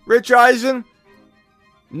mind, Rich Eisen?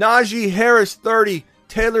 Najee Harris, 30.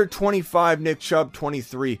 Taylor, 25. Nick Chubb,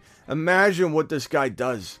 23. Imagine what this guy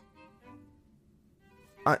does.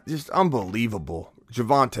 Just unbelievable.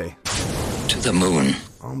 Javonte. To the moon.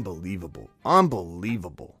 Unbelievable.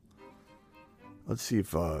 Unbelievable. Let's see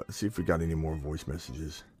if we got any more voice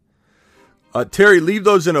messages. Terry, leave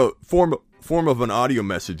those in a form of an audio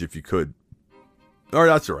message if you could. All right,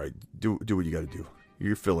 that's all right. Do what you got to do.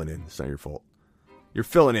 You're filling in. It's not your fault. You're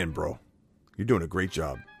filling in, bro. You're doing a great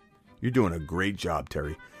job. You're doing a great job,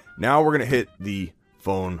 Terry. Now we're gonna hit the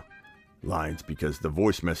phone lines because the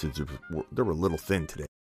voice messages they were a little thin today.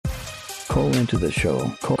 Call into the show.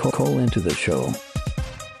 Call into the show.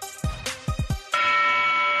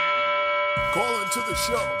 Call into the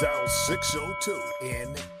show. Dial 602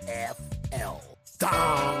 NFL.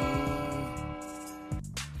 Dong.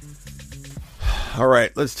 All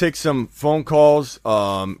right, let's take some phone calls.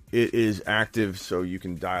 It is active, so you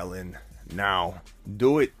can dial in now.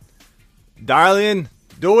 Do it. Dial in.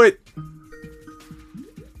 Do it.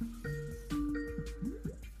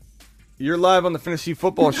 You're live on the Fantasy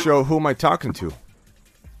Football Show. Who am I talking to?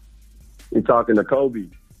 You're talking to Kobe.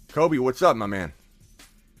 Kobe, what's up, my man?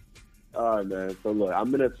 All right, man. So look,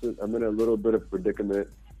 I'm in a little bit of predicament.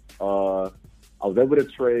 I was able to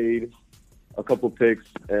trade a couple picks,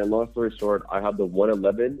 and long story short, I have the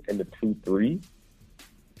 111 and the 2-3.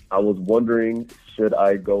 I was wondering, should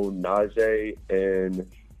I go Najee and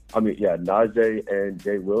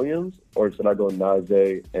Jay Williams, or should I go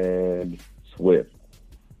Najee and Swift?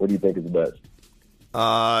 What do you think is the best?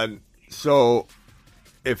 So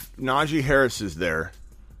if Najee Harris is there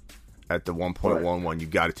at the 1.11, you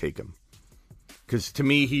got to take him. Because to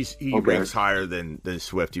me, he ranks higher than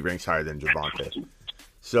Swift. He ranks higher than Javonte.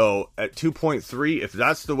 So at 2.3, if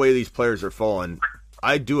that's the way these players are falling,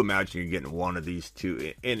 I do imagine you're getting one of these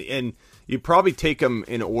two. And you probably take them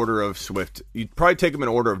in order of Swift. You'd probably take them in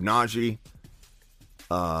order of Najee,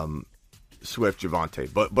 Swift,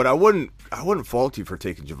 Javonte. But I wouldn't fault you for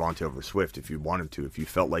taking Javonte over Swift if you wanted to. If you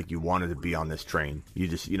felt like you wanted to be on this train, you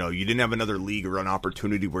just you didn't have another league or an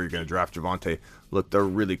opportunity where you're going to draft Javonte. Look, they're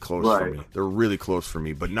really close for me. They're really close for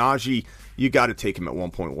me. But Najee, you got to take him at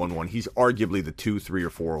 1.11. He's arguably the 2, 3, or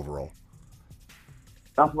 4 overall.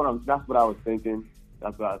 That's what I was thinking.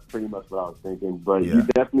 That's pretty much what I was thinking. But you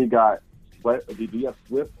definitely got. Do you have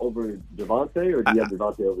Swift over Javonte, or do you have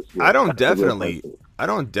Javonte over Swift? I don't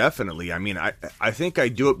definitely. I mean, I think I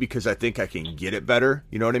do it because I think I can get it better.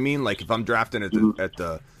 You know what I mean? Like if I'm drafting at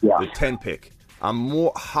the 10 pick, I'm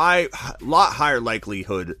lot higher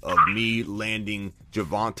likelihood of me landing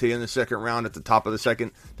Javonte in the second round at the top of the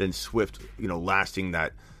second than Swift, lasting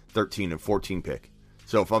that 13 and 14 pick.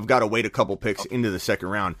 So if I've got to wait a couple picks into the second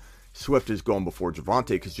round, Swift is going before Javonte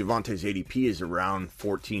because Javonte's ADP is around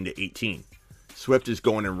 14 to 18. Swift is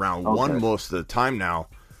going in round 1 most of the time now,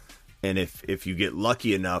 and if you get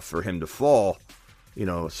lucky enough for him to fall,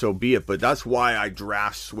 so be it. But that's why I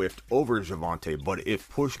draft Swift over Javonte. But if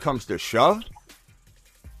push comes to shove,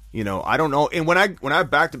 I don't know. And when I have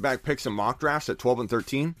back-to-back picks and mock drafts at 12 and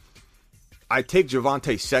 13, I take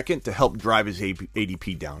Javonte second to help drive his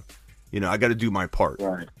ADP down. I got to do my part.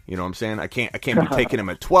 Right. You know what I'm saying? I can't be taking him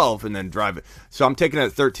at 12 and then drive it. So I'm taking it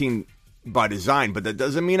at 13 by design, but that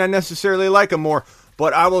doesn't mean I necessarily like him more.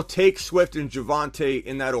 But I will take Swift and Javonte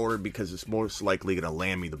in that order because it's most likely going to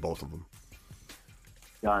land me the both of them.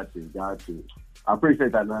 Got you. I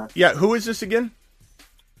appreciate that, man. Yeah, who is this again?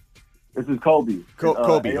 This is Kobe.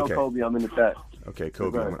 Kobe, Ayo, okay. Kobe, I'm in the chat. Okay,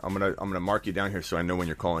 Kobe. Okay. I'm gonna mark you down here so I know when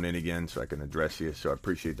you're calling in again, so I can address you. So I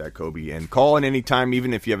appreciate that, Kobe. And call in anytime,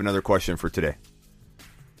 even if you have another question for today.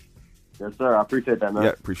 Yes, sir. I appreciate that, man. Yeah,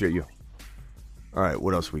 appreciate you. All right,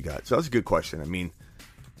 what else we got? So that's a good question. I mean,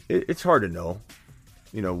 it's hard to know,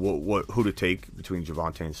 who to take between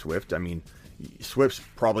Javonte and Swift. I mean, Swift's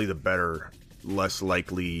probably the better, less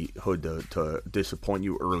likelihood to disappoint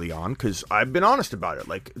you early on because I've been honest about it.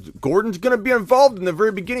 Like, Gordon's going to be involved in the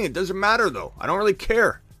very beginning. It doesn't matter, though. I don't really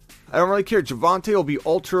care. Javonte will be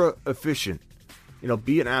ultra efficient.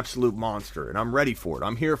 Be an absolute monster, and I'm ready for it.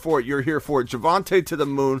 I'm here for it. You're here for it. Javonte to the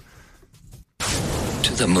moon.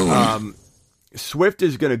 To the moon. Swift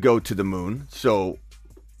is going to go to the moon, so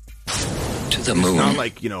to the moon. It's not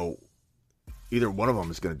like, either one of them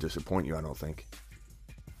is going to disappoint you, I don't think.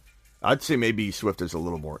 I'd say maybe Swift has a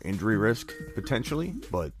little more injury risk, potentially,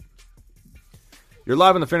 but you're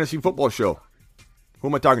live on the Fantasy Football Show. Who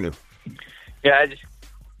am I talking to? Yeah,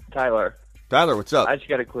 Tyler. Tyler, what's up? I just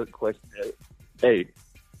got a quick question. Hey,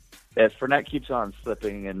 if Fournette keeps on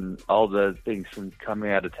slipping and all the things from coming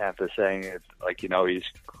out of Tampa saying it's like, he's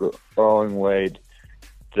throwing weight,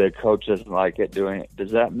 the coach doesn't like it doing it,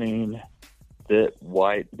 does that mean that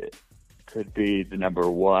White could be the number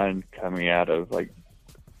one coming out of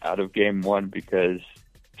game one because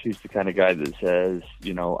he's the kind of guy that says,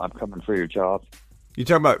 I'm coming for your job? You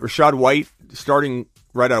talking about Rachaad White starting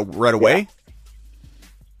right away?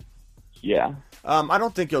 Yeah. I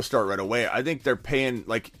don't think he'll start right away. I think they're paying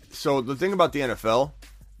so the thing about the NFL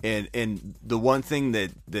and the one thing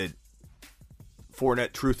that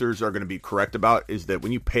Fournette truthers are going to be correct about is that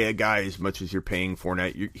when you pay a guy as much as you're paying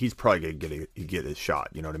Fournette, he's probably going to get his shot.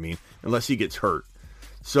 You know what I mean? Unless he gets hurt.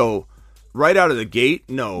 So right out of the gate,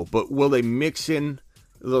 no. But will they mix in?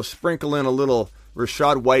 They'll sprinkle in a little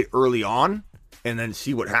Rachaad White early on, and then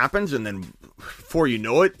see what happens. And then before you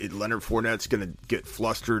know it, Leonard Fournette's going to get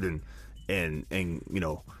flustered and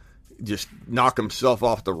just knock himself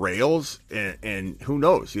off the rails. And who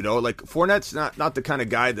knows? Fournette's not the kind of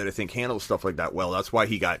guy that I think handles stuff like that well. That's why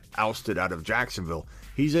he got ousted out of Jacksonville.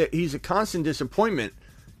 He's a constant disappointment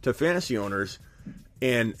to fantasy owners.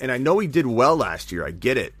 And I know he did well last year. I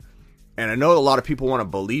get it. And I know a lot of people want to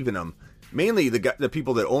believe in him. Mainly the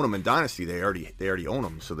people that own him in Dynasty, they already own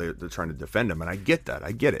him, so they're trying to defend him. And I get that.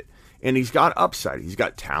 I get it. And he's got upside. He's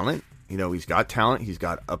got talent. He's got talent. He's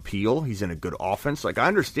got appeal. He's in a good offense. I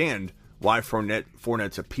understand why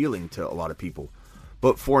Fournette's appealing to a lot of people.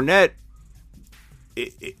 But Fournette,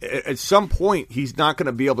 at some point, he's not going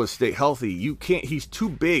to be able to stay healthy. He's too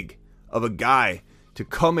big of a guy to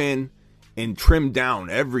come in and trim down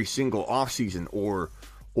every single offseason or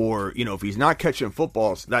if he's not catching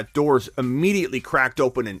footballs, that door's immediately cracked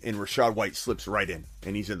open and Rachaad White slips right in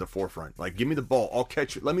and he's in the forefront. Give me the ball. I'll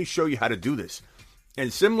catch it. Let me show you how to do this.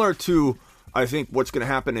 And similar to, I think, what's going to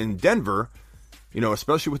happen in Denver,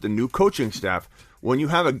 especially with the new coaching staff, when you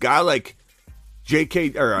have a guy like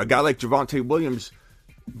Javonte Williams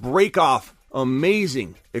break off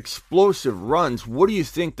amazing, explosive runs, what do you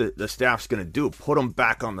think the staff's going to do? Put him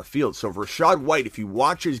back on the field. So Rachaad White, if you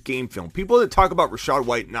watch his game film, people that talk about Rachaad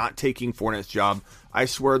White not taking Fournette's job, I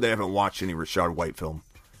swear they haven't watched any Rachaad White film.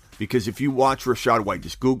 Because if you watch Rachaad White,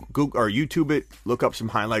 just Google or YouTube it, look up some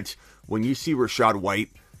highlights. When you see Rachaad White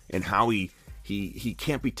and how he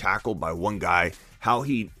can't be tackled by one guy, how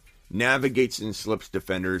he navigates and slips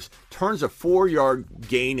defenders, turns a 4-yard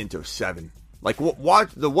gain into 7. The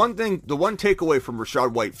one takeaway from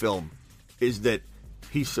Rachaad White film is that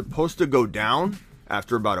he's supposed to go down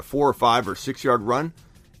after about a 4 or 5 or 6 yard run,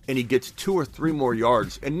 and he gets 2 or 3 more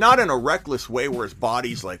yards, and not in a reckless way where his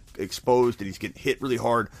body's exposed and he's getting hit really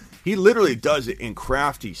hard. He literally does it in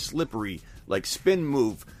crafty, slippery, spin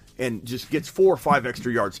move, and just gets 4 or 5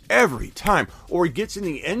 extra yards every time. Or he gets in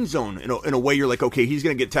the end zone in a way you're like, okay, he's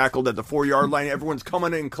going to get tackled at the 4-yard line. Everyone's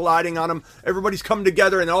coming and colliding on him. Everybody's coming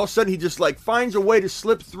together, and all of a sudden he just finds a way to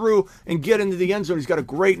slip through and get into the end zone. He's got a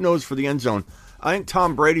great nose for the end zone. I think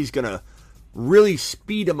Tom Brady's going to really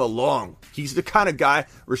speed him along. He's the kind of guy,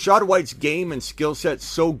 Rachaad White's game and skill set's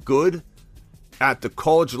so good at the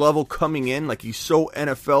college level coming in. He's so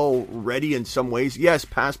NFL ready in some ways. Yes,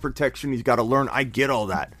 pass protection, he's got to learn. I get all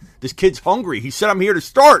that. This kid's hungry. He said, I'm here to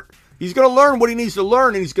start. He's going to learn what he needs to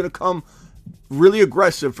learn, and he's going to come really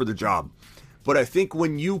aggressive for the job. But I think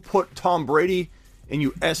when you put Tom Brady and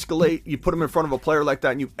you escalate, you put him in front of a player like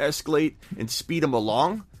that and you escalate and speed him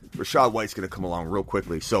along, Rachaad White's going to come along real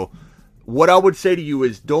quickly. So what I would say to you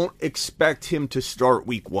is don't expect him to start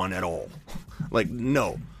week 1 at all. Like,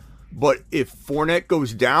 no. But if Fournette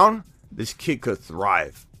goes down, this kid could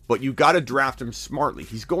thrive. But you got to draft him smartly.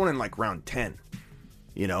 He's going in like round 10.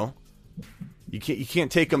 You know? You can't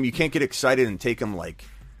take him, you can't get excited and take him like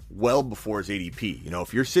well before his ADP. You know,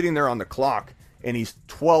 if you're sitting there on the clock and he's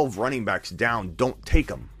 12 running backs down, don't take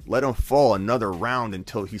him. Let him fall another round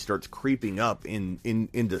until he starts creeping up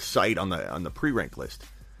into sight on the pre-rank list.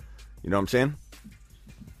 You know what I'm saying?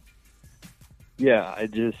 Yeah,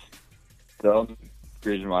 the only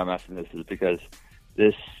reason why I'm asking this is because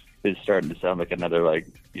this is starting to sound like another, like,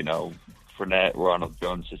 you know, Fournette, Ronald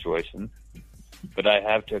Jones situation. But I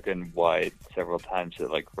have taken White several times at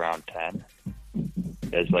like round 10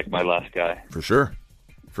 as like my last guy. For sure.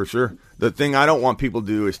 The thing I don't want people to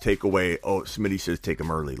do is take away, Smitty says take him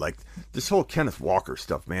early. Like this whole Kenneth Walker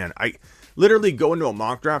stuff, man. I literally go into a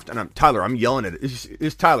mock draft and I'm yelling at it.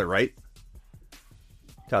 It's Tyler, right?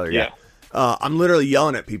 Tyler, yeah. I'm literally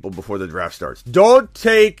yelling at people before the draft starts. Don't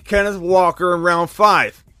take Kenneth Walker in round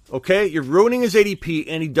 5. Okay? You're ruining his ADP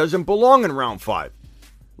and he doesn't belong in round 5.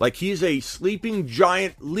 Like, he's a sleeping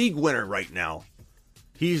giant league winner right now.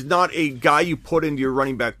 He's not a guy you put into your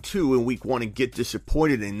running back 2 in week 1 and get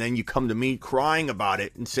disappointed, and then you come to me crying about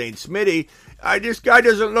it and saying, Smitty, this guy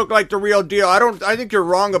doesn't look like the real deal. I think you're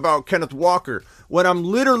wrong about Kenneth Walker. When I'm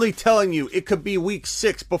literally telling you it could be week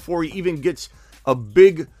 6 before he even gets a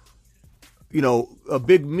big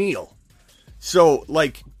meal. So,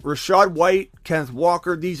 like, Rachaad White, Kenneth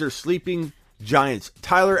Walker, these are sleeping giants.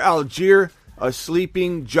 Tyler Algier, a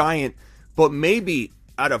sleeping giant, but maybe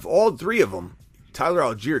out of all 3 of them, Tyler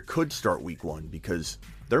Algier could start week 1 because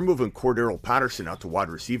they're moving Cordero Patterson out to wide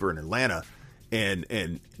receiver in Atlanta,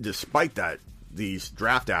 and despite that, these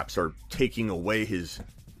draft apps are taking away his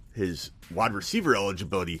wide receiver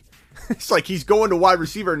eligibility. It's like he's going to wide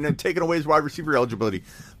receiver and then taking away his wide receiver eligibility.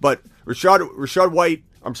 But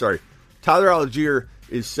Tyler Algier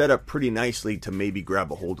is set up pretty nicely to maybe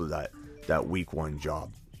grab a hold of that week 1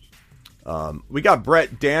 job. We got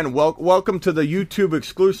Brett. Dan, welcome to the YouTube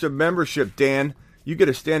exclusive membership, Dan. You get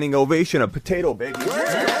a standing ovation, a potato, baby.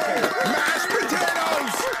 Mashed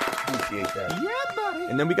potatoes! Appreciate that. Yeah, buddy.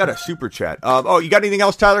 And then we got a super chat. You got anything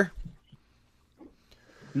else, Tyler?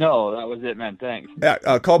 No, that was it, man. Thanks.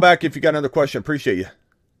 Yeah, call back if you got another question. Appreciate you.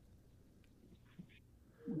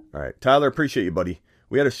 All right, Tyler, appreciate you, buddy.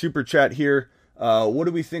 We had a super chat here. What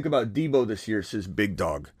do we think about Debo this year, says Big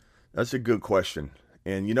Dog? That's a good question.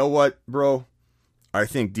 And you know what, bro? I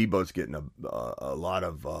think Debo's getting a lot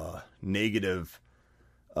of negative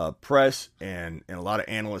press, and a lot of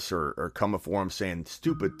analysts are coming for him saying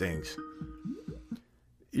stupid things.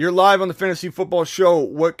 You're live on the Fantasy Football Show.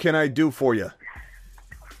 What can I do for you?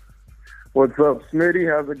 What's up, Smitty?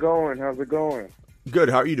 How's it going? Good.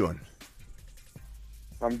 How are you doing?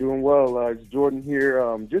 I'm doing well. It's Jordan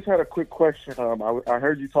here. Just had a quick question. I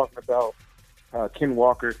heard you talking about Ken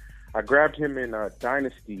Walker. I grabbed him in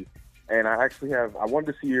Dynasty, and I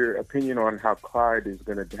wanted to see your opinion on how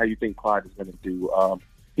you think Clyde is gonna do.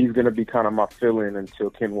 He's gonna be kind of my fill-in until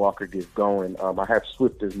Ken Walker gets going. I have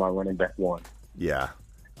Swift as my running back 1. Yeah,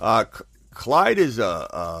 Clyde is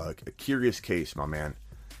a curious case, my man.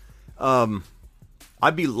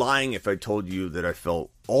 I'd be lying if I told you that I felt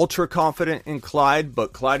ultra confident in Clyde,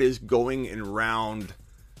 but Clyde is going in round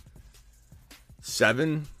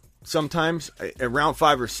 7 sometimes. At round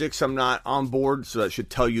 5 or 6, I'm not on board, so that should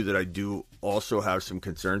tell you that I do also have some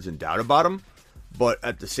concerns and doubt about him. But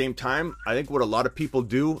at the same time, I think what a lot of people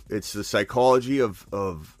do, it's the psychology of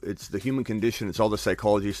it's the human condition. It's all the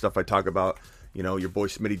psychology stuff I talk about. You know, your boy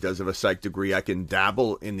Smitty does have a psych degree. I can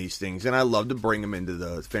dabble in these things, and I love to bring them into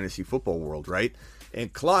the fantasy football world, right?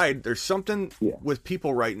 And Clyde, there's something with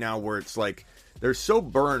people right now where it's like they're so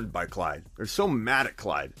burned by Clyde. They're so mad at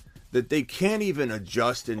Clyde that they can't even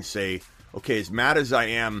adjust and say, okay, as mad as I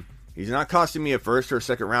am, he's not costing me a first or a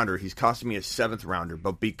second rounder. He's costing me a 7th rounder.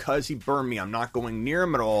 But because he burned me, I'm not going near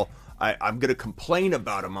him at all. I'm going to complain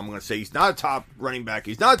about him. I'm going to say he's not a top running back.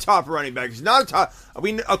 He's not a top running back. He's not a top. I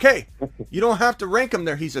mean, okay, you don't have to rank him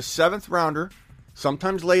there. He's a 7th rounder,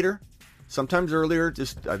 sometimes later, sometimes earlier.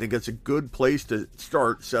 I think that's a good place to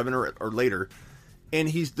start, 7 or later. And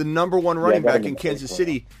he's the number 1 running back in Kansas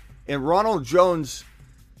City. And Ronald Jones,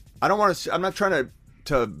 I'm not trying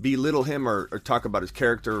to belittle him or talk about his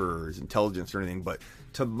character or his intelligence or anything, but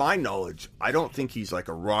to my knowledge, I don't think he's like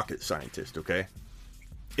a rocket scientist, okay?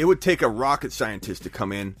 It would take a rocket scientist to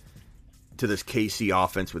come in to this KC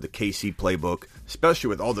offense with the KC playbook, especially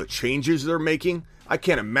with all the changes they're making. I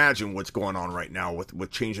can't imagine what's going on right now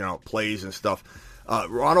with changing out plays and stuff.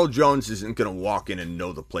 Ronald Jones isn't going to walk in and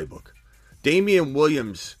know the playbook. Damian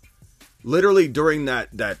Williams, literally during that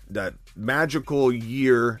magical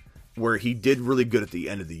year where he did really good at the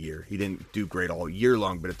end of the year. He didn't do great all year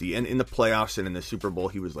long, but at the end, in the playoffs and in the Super Bowl,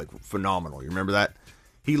 he was like phenomenal. You remember that?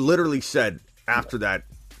 He literally said after that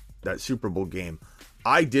Super Bowl game,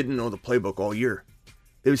 I didn't know the playbook all year.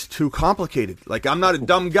 It was too complicated. Like, I'm not a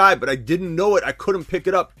dumb guy, but I didn't know it. I couldn't pick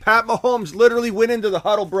it up. Pat Mahomes literally went into the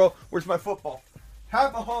huddle, bro. Where's my football?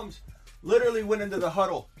 Pat Mahomes literally went into the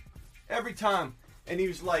huddle every time, and he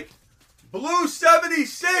was like, Blue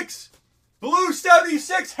 76! Blue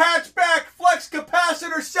 76, hatchback, flex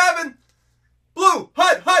capacitor 7. Blue,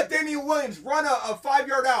 hut, Damian Williams, run a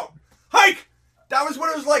 5-yard out. Hike! That was what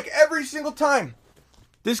it was like every single time.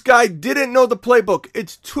 This guy didn't know the playbook.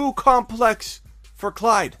 It's too complex for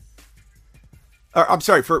Clyde. I'm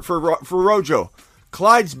sorry, for Rojo.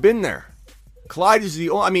 Clyde's been there. Clyde is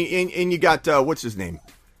the only, I mean, and you got, what's his name?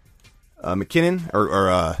 McKinnon?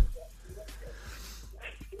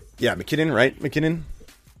 Yeah, McKinnon, right? McKinnon?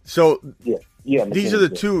 So, yeah, these are the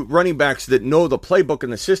two running backs that know the playbook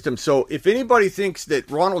and the system. So, if anybody thinks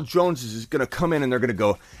that Ronald Jones is going to come in and they're going to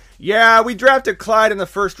go, yeah, we drafted Clyde in the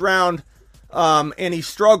first round, and he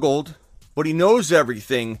struggled, but he knows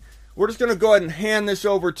everything. We're just going to go ahead and hand this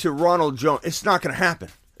over to Ronald Jones. It's not going to happen.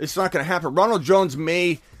 It's not going to happen. Ronald Jones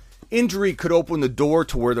injury could open the door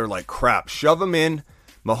to where they're like, crap, shove him in.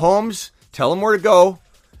 Mahomes, tell him where to go,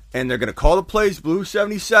 and they're going to call the plays, Blue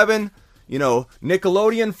 77,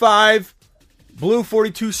 Nickelodeon 5, Blue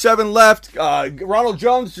 42-7 left, Ronald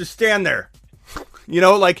Jones, just stand there.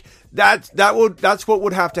 That's what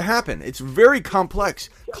would have to happen. It's very complex.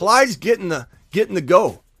 Clyde's getting the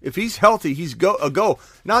go. If he's healthy, he's a go.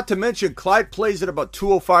 Not to mention, Clyde plays at about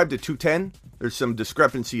 205 to 210. There's some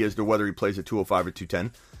discrepancy as to whether he plays at 205 or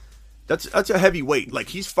 210. That's a heavy weight. Like,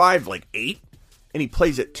 he's 5'8", and he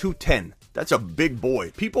plays at 210. That's a big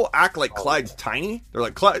boy. People act like Clyde's tiny. They're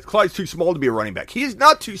like, Clyde's too small to be a running back. He is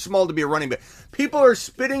not too small to be a running back. People are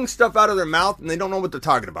spitting stuff out of their mouth, and they don't know what they're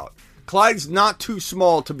talking about. Clyde's not too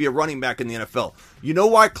small to be a running back in the NFL. You know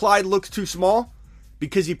why Clyde looks too small?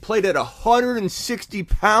 Because he played at 160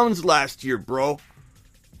 pounds last year, bro.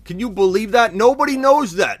 Can you believe that? Nobody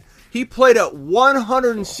knows that. He played at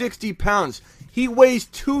 160 pounds. He weighs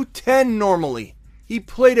 210 normally. He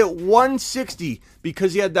played at 160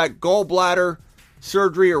 because he had that gallbladder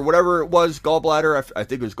surgery or whatever it was. Gallbladder. I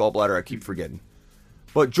think it was gallbladder. I keep forgetting.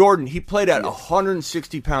 But Jordan, he played at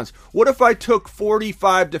 160 pounds. What if I took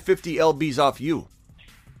 45 to 50 lbs off you?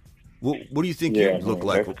 What do you think you look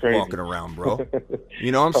like walking around, bro?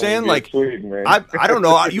 You know what I'm saying? Like, sweet, I don't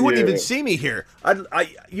know. You wouldn't even see me here.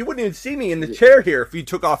 You wouldn't even see me in the chair here if you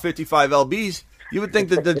took off 55 lbs. You would think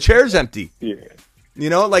that the chair's empty. Yeah.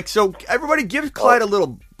 So everybody give Clyde a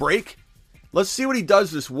little break. Let's see what he does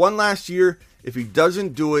this one last year. If he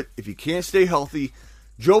doesn't do it, if he can't stay healthy,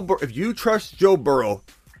 if you trust Joe Burrow,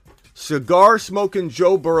 cigar-smoking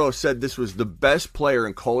Joe Burrow said this was the best player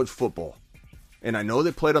in college football. And I know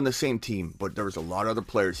they played on the same team, but there was a lot of other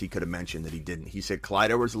players he could have mentioned that he didn't. He said Clyde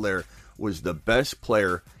Edwards-Helaire was the best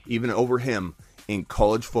player, even over him, in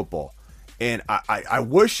college football. And I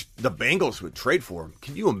wish the Bengals would trade for him.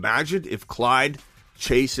 Can you imagine if Clyde,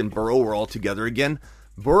 Chase, and Burrow were all together again?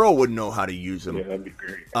 Burrow would know how to use him. Yeah, that'd be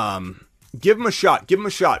great. Give him a shot. Give him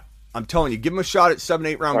a shot. I'm telling you, give him a shot at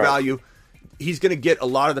 7-8 round value. He's going to get a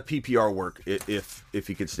lot of the PPR work if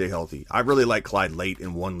he could stay healthy. I really like Clyde late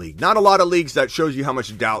in one league. Not a lot of leagues. That shows you how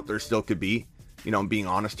much doubt there still could be. I'm being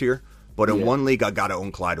honest here. But in one league, I got to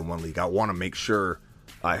own Clyde in one league. I want to make sure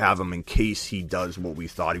I have him in case he does what we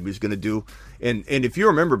thought he was going to do. And if you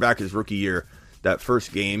remember back his rookie year, that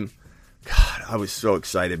first game, God, I was so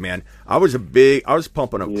excited, man. I was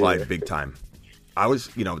pumping up Clyde big time.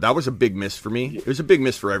 That was a big miss for me. It was a big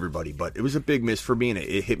miss for everybody, but it was a big miss for me, and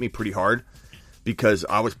it hit me pretty hard because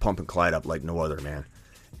I was pumping Clyde up like no other, man.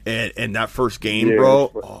 And that first game,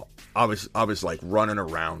 bro, I was like running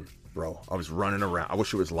around, bro. I was running around. I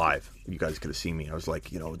wish it was live. You guys could have seen me. I was like,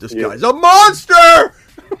 this guy's a monster!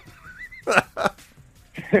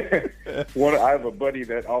 I have a buddy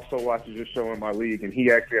that also watches your show in my league, and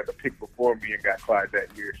he actually had the pick before me and got Clyde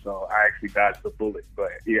that year, so I actually dodged the bullet. But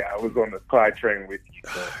yeah, I was on the Clyde train with you.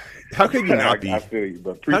 So. How could you not be? I feel you,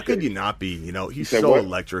 but how could you not be? He's so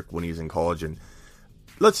electric when he's in college, and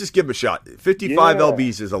let's just give him a shot. 55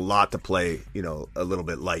 lbs is a lot to play. A little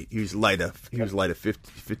bit light. He was light of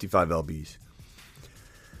 55 lbs.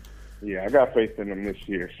 Yeah, I got faith in him this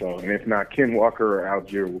year. So, and if not, Ken Walker or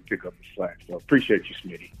Algier will pick up the slack. So, appreciate you,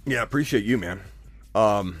 Smitty. Yeah, appreciate you, man.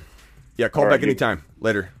 Yeah, call All back right, anytime.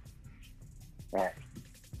 Later. All right.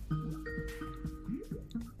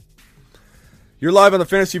 You're live on the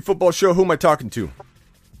Fantasy Football Show. Who am I talking to?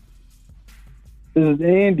 This is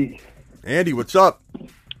Andy. Andy, what's up?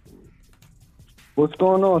 What's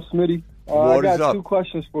going on, Smitty? I What is got up? 2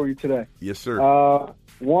 questions for you today. Yes, sir.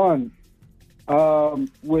 One,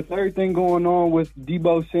 with everything going on with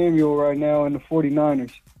Deebo Samuel right now in the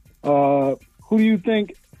 49ers, who do you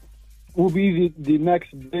think will be the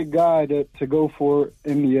next big guy to go for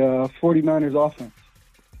in the 49ers offense?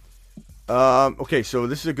 Okay, so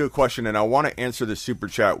this is a good question, and I want to answer the super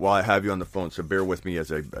chat while I have you on the phone. So bear with me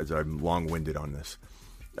as I'm long-winded on this.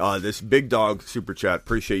 This Big Dog super chat.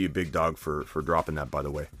 Appreciate you, Big Dog, for dropping that. By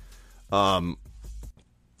the way,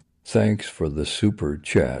 Thanks for the super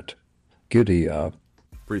chat. Giddy up.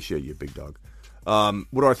 Appreciate you, Big Dog.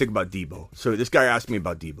 What do I think about Deebo? So this guy asked me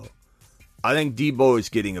about Deebo. I think Deebo is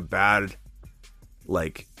getting a bad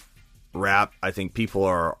rap. I think people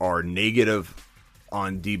are negative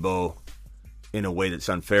on Deebo in a way that's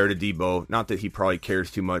unfair to Deebo. Not that he probably cares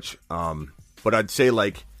too much, but I'd say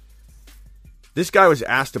this guy was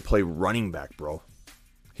asked to play running back, bro.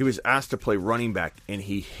 He was asked to play running back, and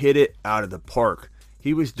he hit it out of the park.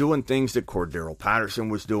 He was doing things that Cordero Patterson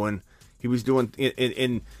was doing. He was doing,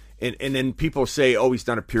 and then people say, oh, he's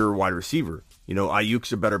not a pure wide receiver.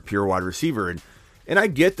 Ayuk's a better pure wide receiver. And I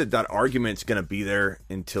get that argument's going to be there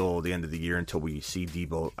until the end of the year, until we see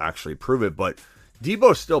Deebo actually prove it. But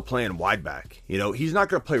Deebo's still playing wide back. He's not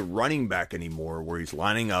going to play running back anymore, where he's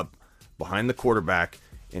lining up behind the quarterback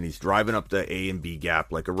and he's driving up the A and B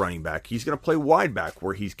gap like a running back. He's going to play wide back,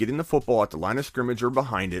 where he's getting the football at the line of scrimmage or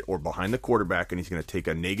behind it or behind the quarterback, and he's going to take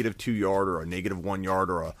a -2 yard or a -1 yard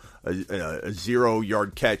or a 0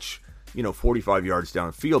 yard catch, 45 yards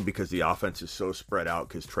downfield, because the offense is so spread out,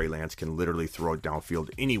 because Trey Lance can literally throw it downfield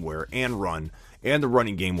anywhere and run, and the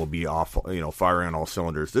running game will be off, firing on all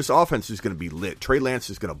cylinders. This offense is going to be lit. Trey Lance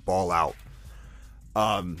is going to ball out.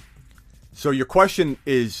 So your question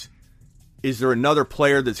is there another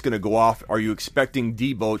player that's going to go off? Are you expecting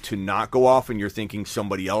Deebo to not go off, and you're thinking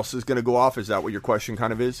somebody else is going to go off? Is that what your question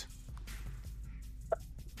kind of is?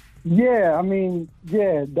 Yeah,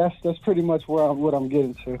 that's pretty much what I'm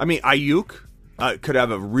getting to. Ayuk could have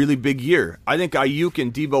a really big year. I think Ayuk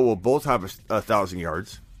and Deebo will both have 1,000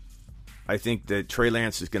 yards. I think that Trey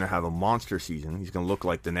Lance is going to have a monster season. He's going to look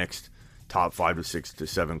like the next top 5 to 6 to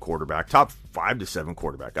 7 quarterback. Top 5 to 7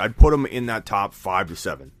 quarterback. I'd put him in that top 5 to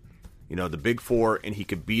 7. The big 4, and he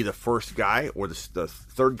could be the first guy or the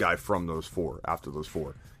third guy from those 4, after those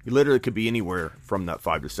 4. He literally could be anywhere from that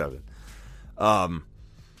 5 to 7.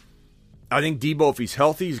 I think Deebo, if he's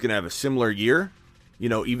healthy, he's going to have a similar year.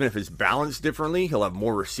 Even if it's balanced differently, he'll have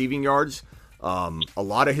more receiving yards. A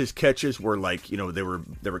lot of his catches were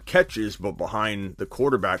they were catches, but behind the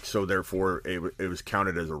quarterback, so therefore it was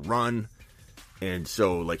counted as a run. And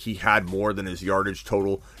so he had more than his yardage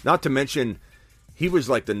total. Not to mention, he was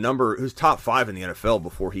he was top 5 in the NFL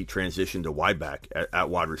before he transitioned to wide back at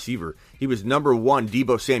wide receiver. He was number 1,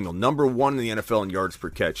 Deebo Samuel, number 1 in the NFL in yards per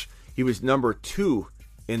catch. He was number 2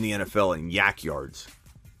 in the NFL in yak yards.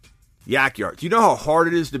 Yak yards. You know how hard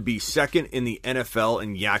it is to be second in the NFL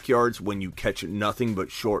in yak yards when you catch nothing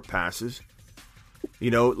but short passes?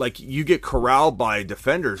 You get corralled by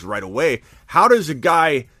defenders right away. How is a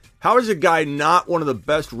guy not one of the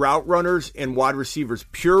best route runners and wide receivers,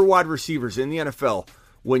 pure wide receivers in the NFL,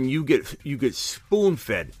 when you get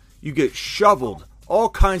spoon-fed, you get shoveled all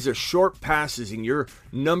kinds of short passes, and you're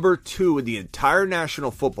number 2 in the entire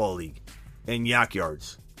National Football League in yak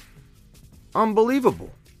yards?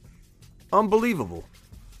 Unbelievable. So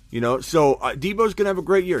Deebo's going to have a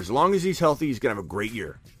great year. As long as he's healthy, he's going to have a great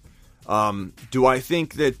year. Do I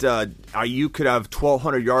think that Ayuk could have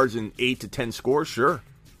 1,200 yards and 8 to 10 scores? Sure.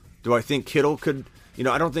 Do I think Kittle could?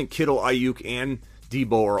 I don't think Kittle, Ayuk, and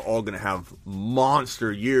Deebo are all going to have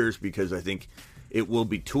monster years, because I think it will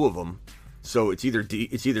be 2 of them. So it's either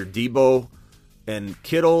Deebo and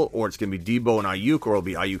Kittle, or it's going to be Deebo and Ayuk, or it'll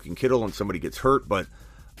be Ayuk and Kittle and somebody gets hurt. But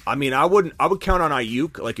I would count on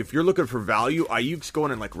Ayuk. If you're looking for value, Ayuk's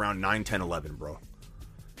going in round 9, 10, 11, bro.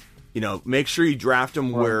 Make sure you draft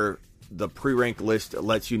him where the pre-ranked list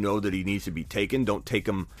lets you know that he needs to be taken. Don't take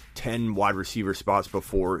him 10 wide receiver spots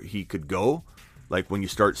before he could go. When you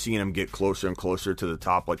start seeing him get closer and closer to the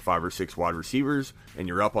top, 5 or 6 wide receivers, and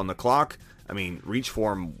you're up on the clock, reach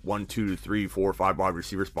for him 1, 2, 3, 4, 5 wide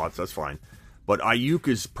receiver spots. That's fine. But Ayuk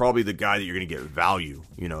is probably the guy that you're going to get value.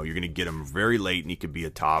 You're going to get him very late, and he could be a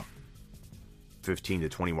top 15 to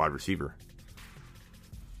 20 wide receiver.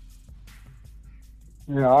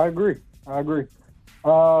 Yeah, I agree.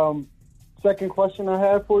 Second question I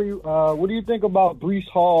have for you: what do you think about Breece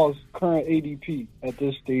Hall's current ADP at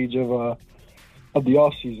this stage of the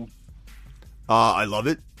offseason? I love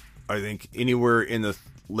it. I think anywhere in the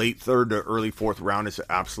late third to early fourth round is an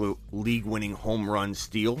absolute league-winning home run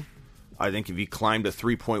steal. I think if he climbed to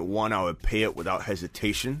 3.1, I would pay it without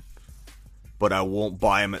hesitation. But I won't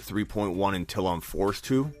buy him at 3.1 until I'm forced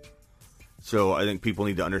to. So I think people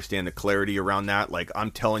need to understand the clarity around that. Like,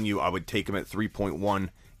 I'm telling you, I would take him at 3.1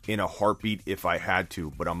 in a heartbeat if I had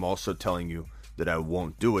to. But I'm also telling you that I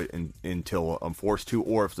won't do it until I'm forced to,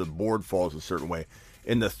 or if the board falls a certain way.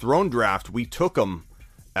 In the throne draft, we took him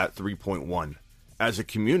at 3.1 as a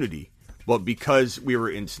community. But because we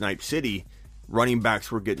were in Snipe City, running backs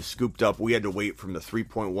were getting scooped up. We had to wait from the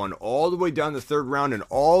 3.1 all the way down the third round and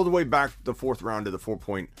all the way back the fourth round to the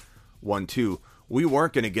 4.12. We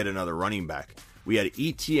weren't going to get another running back. We had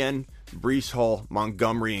Etienne, Breece Hall,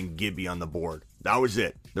 Montgomery, and Gibby on the board. That was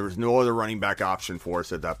it. There was no other running back option for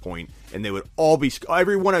us at that point, and they would all be,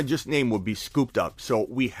 every one I just named would be scooped up. So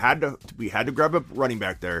we had to grab a running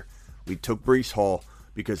back there. We took Breece Hall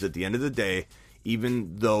because at the end of the day,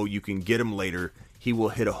 even though you can get him later, he will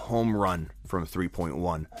hit a home run from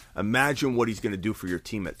 3.1. Imagine what he's going to do for your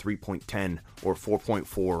team at 3.10 or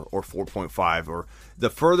 4.4 or 4.5. Or the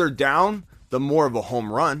further down, the more of a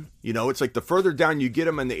home run. You know, it's like the further down you get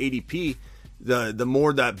him in the ADP, the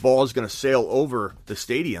more that ball is going to sail over the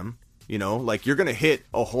stadium. You know, like you're going to hit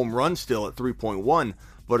a home run still at 3.1,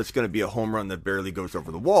 but it's going to be a home run that barely goes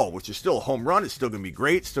over the wall, which is still a home run. It's still going to be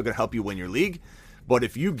great. It's still going to help you win your league. But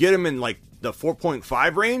if you get him in like the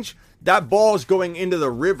 4.5 range, that ball is going into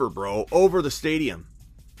the river, bro, over the stadium.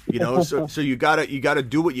 You know, so you gotta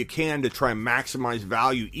do what you can to try and maximize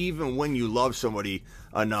value, even when you love somebody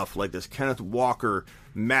enough, like this Kenneth Walker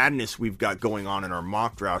madness we've got going on in our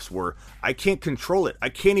mock drafts, where I can't control it. I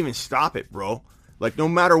can't even stop it, bro. Like, no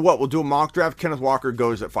matter what, we'll do a mock draft. Kenneth Walker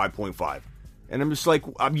goes at 5.5, and I'm just like,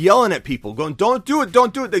 I'm yelling at people, going, "Don't do it,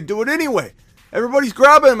 don't do it." They do it anyway. Everybody's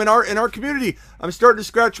grabbing them in our community. I'm starting to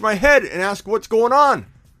scratch my head and ask what's going on.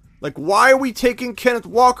 Like, why are we taking Kenneth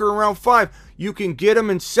Walker around 5? You can get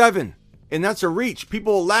him in 7, and that's a reach.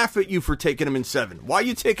 People will laugh at you for taking him in 7. Why are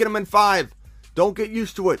you taking him in 5? Don't get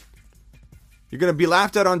used to it. You're going to be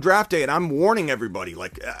laughed at on draft day, and I'm warning everybody.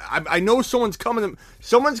 Like, I know someone's going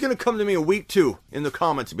to come to me a week 2 in the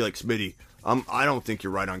comments and be like, "Smitty, I don't think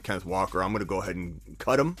you're right on Kenneth Walker. I'm going to go ahead and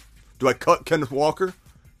cut him." Do I cut Kenneth Walker?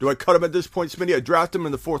 Do I cut him at this point, Smitty? I draft him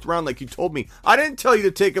in the 4th round like you told me. I didn't tell you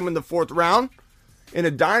to take him in the 4th round. In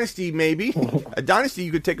a dynasty, maybe. A dynasty,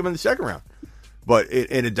 you could take him in the 2nd round. But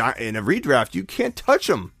in a redraft, you can't touch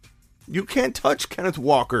him. You can't touch Kenneth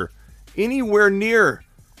Walker anywhere near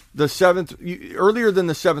the 7th, earlier than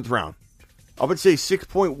the 7th round. I would say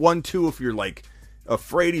 6.12 if you're like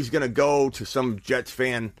afraid he's going to go to some Jets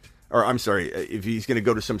fan, or I'm sorry, if he's going to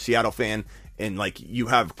go to some Seattle fan, and like you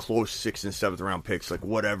have close 6th and 7th round picks, like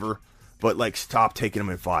whatever. But like, stop taking him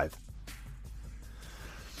in 5.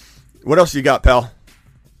 What else you got, pal?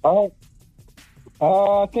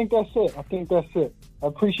 I think that's it. I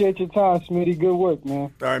appreciate your time, Smitty. Good work,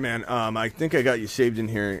 man. All right, man. I think I got you saved in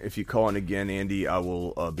here. If you call in again, Andy, I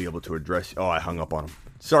will be able to address. Oh, I hung up on him.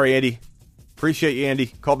 Sorry, Andy. Appreciate you, Andy.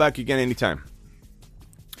 Call back again anytime.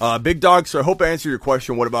 Big Dog, so I hope I answered your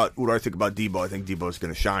question. What do I think about Debo? I think Debo's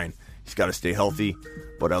going to shine. He's got to stay healthy,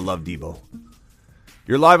 but I love Debo.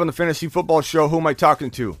 You're live on the Fantasy Football Show. Who am I talking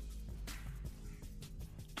to?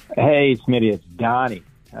 Hey, Smitty, it's Donnie.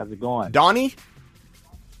 How's it going? Donnie?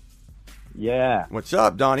 Yeah. What's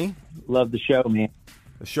up, Donnie? Love the show, man.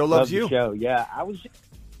 The show loves you. The show. Yeah, I was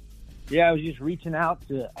just reaching out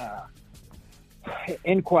to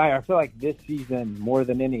inquire. I feel like this season, more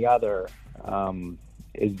than any other,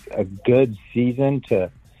 is a good season to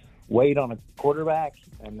wait on a quarterback.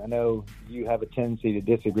 And I know you have a tendency to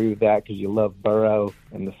disagree with that because you love Burrow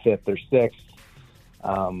in the 5th or 6th.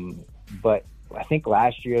 But I think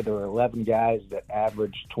last year there were 11 guys that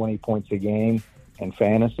averaged 20 points a game in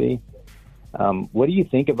fantasy. What do you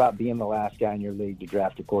think about being the last guy in your league to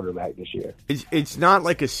draft a quarterback this year? It's not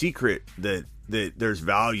like a secret that there's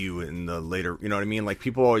value in the later, you know what I mean? Like,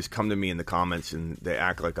 people always come to me in the comments and they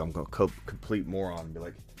act like I'm a complete moron and be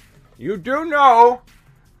like, "You do know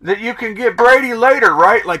that you can get Brady later,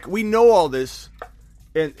 right?" Like, we know all this,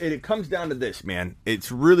 and it comes down to this, man. It's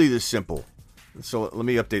really this simple. So let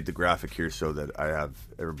me update the graphic here so that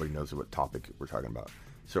everybody knows what topic we're talking about.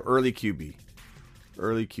 So early QB.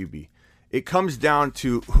 It comes down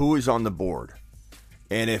to who is on the board.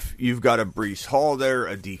 And if you've got a Breece Hall there,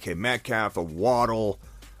 a DK Metcalf, a Waddle,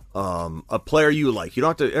 a player you like. You don't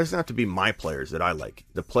have to. It doesn't have to be my players that I like.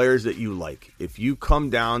 The players that you like. If you come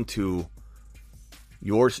down to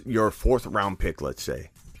your 4th round pick, let's say,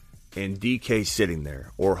 and DK sitting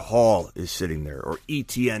there, or Hall is sitting there, or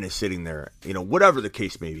ETN is sitting there, whatever the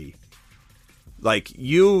case may be, like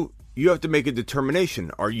you have to make a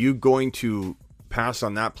determination. Are you going to pass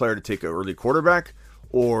on that player to take an early quarterback,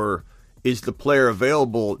 or is the player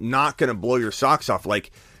available not going to blow your socks off?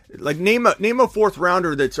 Like name a 4th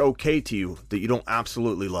rounder that's okay to you that you don't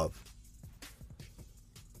absolutely love.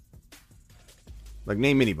 Like,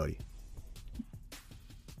 name anybody.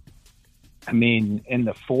 I mean, in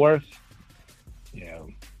the 4th,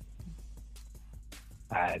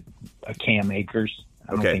 a Cam Akers.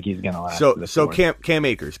 I don't think he's going to last. So Cam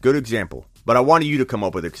Akers, good example. But I wanted you to come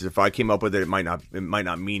up with it, because if I came up with it, it might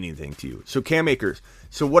not mean anything to you. So Cam Akers.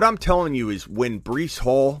 So what I'm telling you is, when Breece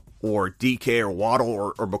Hall or DK or Waddle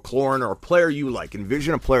or McLaurin or a player you like,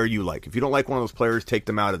 envision a player you like. If you don't like one of those players, take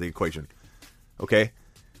them out of the equation. Okay?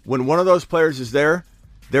 When one of those players is there,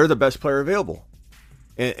 they're the best player available.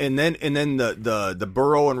 And then the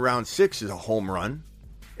Burrow in round 6 is a home run.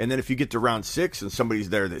 And then if you get to round 6 and somebody's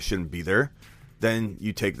there that shouldn't be there, then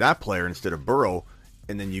you take that player instead of Burrow,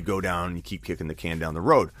 and then you go down and you keep kicking the can down the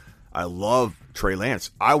road. I love Trey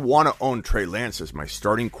Lance. I want to own Trey Lance as my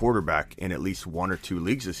starting quarterback in at least 1 or 2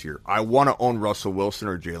 leagues this year. I want to own Russell Wilson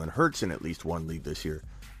or Jalen Hurts in at least 1 league this year.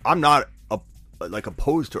 I'm not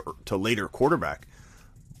opposed to later quarterback,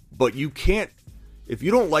 but you can't, if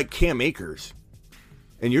you don't like Cam Akers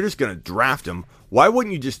and you're just going to draft him, why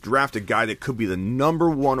wouldn't you just draft a guy that could be the number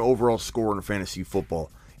 1 overall scorer in fantasy football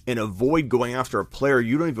and avoid going after a player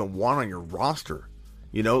you don't even want on your roster?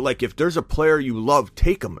 Like, if there's a player you love,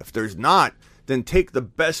 take him. If there's not, then take the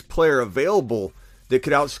best player available that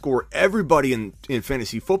could outscore everybody in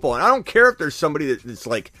fantasy football. And I don't care if there's somebody that's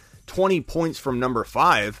like 20 points from number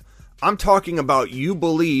 5. I'm talking about, you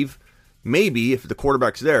believe, maybe, if the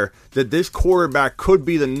quarterback's there, that this quarterback could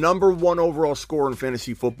be the number 1 overall scorer in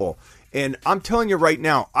fantasy football. And I'm telling you right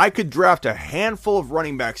now, I could draft a handful of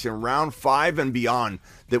running backs in round 5 and beyond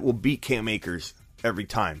that will beat Cam Akers every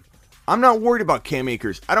time. I'm not worried about Cam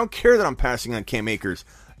Akers. I don't care that I'm passing on Cam Akers.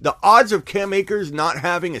 The odds of Cam Akers not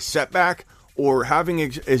having a setback or having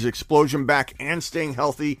his explosion back and staying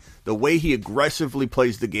healthy, the way he aggressively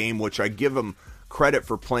plays the game, which I give him credit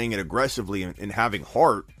for playing it aggressively and having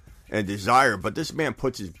heart and desire, but this man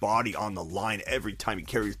puts his body on the line every time he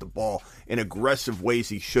carries the ball in aggressive ways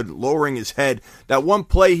he should, lowering his head. That one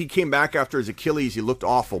play he came back after his Achilles, he looked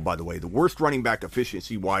awful, by the way. The worst running back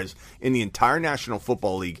efficiency-wise in the entire National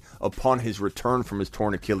Football League upon his return from his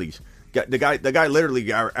torn Achilles. The guy literally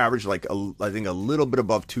averaged I think a little bit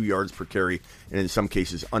above 2 yards per carry, and in some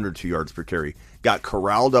cases under 2 yards per carry. Got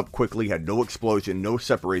corralled up quickly, had no explosion, no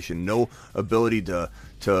separation, no ability to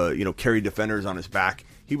carry defenders on his back.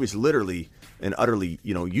 He was literally and utterly,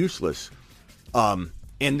 useless. And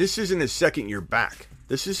this isn't his second year back.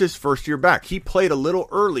 This is his first year back. He played a little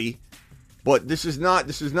early, but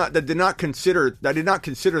I did not consider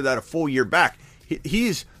that a full year back.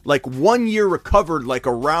 He's like 1 year recovered, like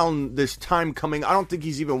around this time coming. I don't think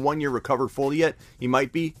he's even 1 year recovered fully yet. He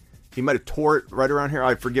might be. He might have tore it right around here.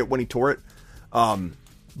 I forget when he tore it.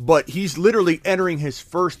 But he's literally entering his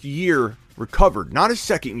first year recovered, not his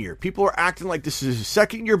second year. People are acting like this is his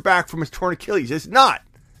second year back from his torn Achilles. It's not.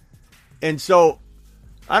 And so,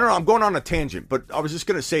 I don't know, I'm going on a tangent, but I was just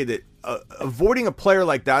going to say that avoiding a player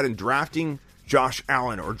like that and drafting Josh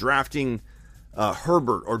Allen or drafting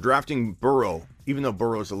Herbert or drafting Burrow, even though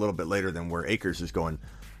Burrow is a little bit later than where Akers is going,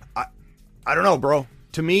 I don't know, bro.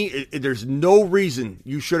 To me, there's no reason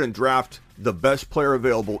you shouldn't draft the best player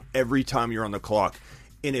available every time you're on the clock.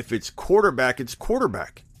 And if it's quarterback, it's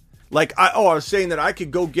quarterback. Like, I was saying that I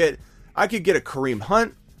could get a Kareem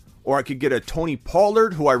Hunt, or I could get a Tony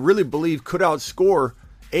Pollard, who I really believe could outscore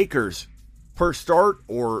Akers per start,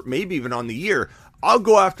 or maybe even on the year. I'll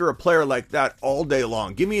go after a player like that all day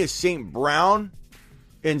long. Give me a St. Brown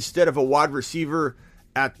instead of a wide receiver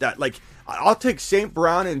at that. Like, I'll take St.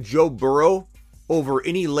 Brown and Joe Burrow over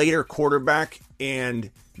any later quarterback and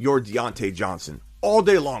your Deontay Johnson all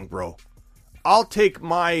day long, bro. I'll take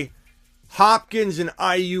my Hopkins and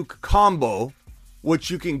Ayuk combo, which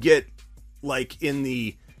you can get like in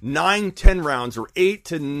the 9-10 rounds or 8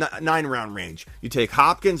 to 9 round range. You take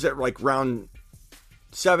Hopkins at like round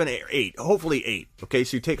 7 or 8, hopefully 8. Okay,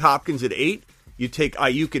 so you take Hopkins at 8, you take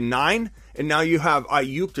Ayuk in 9, and now you have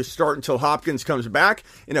Ayuk to start until Hopkins comes back.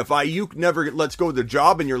 And if Ayuk never lets go of the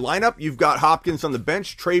job in your lineup, you've got Hopkins on the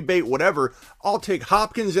bench, trade bait, whatever. I'll take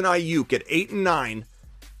Hopkins and Ayuk at 8 and 9,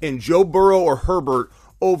 and Joe Burrow or Herbert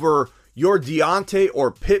over your Deontay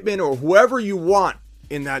or Pittman or whoever you want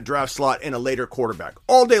in that draft slot and a later quarterback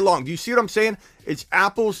all day long. Do you see what I'm saying? It's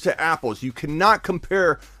apples to apples. You cannot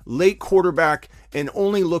compare late quarterback and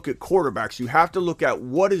only look at quarterbacks. You have to look at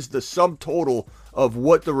what is the subtotal of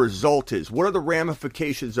what the result is. What are the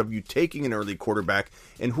ramifications of you taking an early quarterback,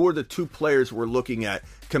 and who are the two players we're looking at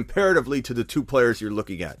comparatively to the two players you're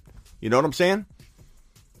looking at? You know what I'm saying?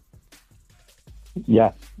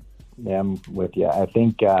 Yeah, I'm with you. I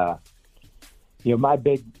think, my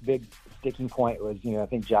big sticking point was, I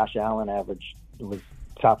think Josh Allen was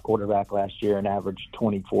top quarterback last year and averaged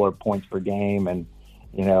 24 points per game. And,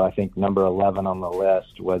 I think number 11 on the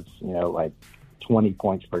list was, like 20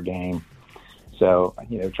 points per game. So,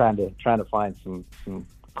 trying to find some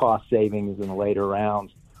cost savings in the later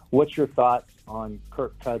rounds. What's your thoughts on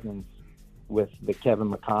Kirk Cousins with the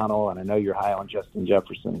Kevin McConnell? And I know you're high on Justin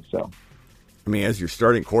Jefferson. So, I mean, as your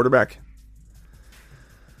starting quarterback,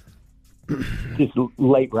 just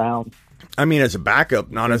late rounds. I mean, as a backup,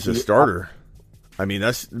 not as a starter. I mean,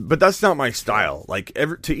 that's not my style. Like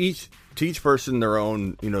to each person their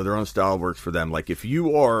own, their own style works for them. Like if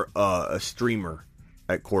you are a streamer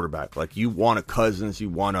at quarterback, like you want a Cousins, you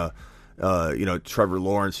want a Trevor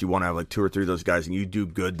Lawrence, you want to have like 2 or 3 of those guys, and you do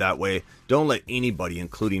good that way. Don't let anybody,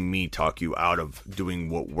 including me, talk you out of doing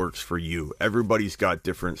what works for you. Everybody's got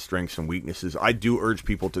different strengths and weaknesses. I do urge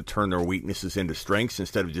people to turn their weaknesses into strengths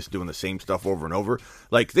instead of just doing the same stuff over and over.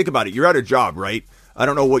 Like, think about it. You're at a job, right? I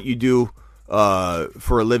don't know what you do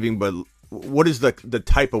for a living, but what is the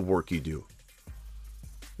type of work you do,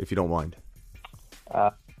 if you don't mind?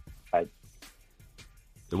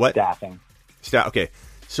 What? Staffing. Okay.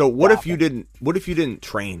 So what if you didn't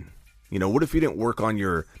train? What if you didn't work on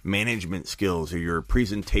your management skills or your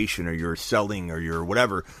presentation or your selling or your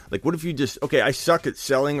whatever? Like, what if you just, I suck at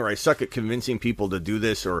selling, or I suck at convincing people to do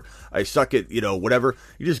this, or I suck at, whatever.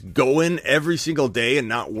 You just go in every single day and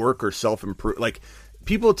not work or self-improve. Like,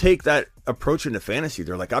 people take that approach into fantasy.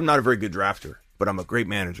 They're like, I'm not a very good drafter, but I'm a great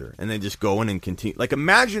manager. And they just go in and continue. Like,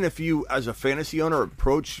 imagine if you, as a fantasy owner,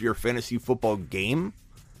 approach your fantasy football game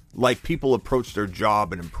like people approach their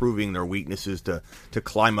job and improving their weaknesses to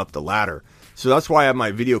climb up the ladder. So that's why I have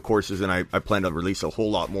my video courses, and I plan to release a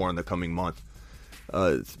whole lot more in the coming month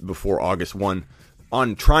before August 1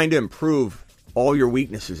 on trying to improve all your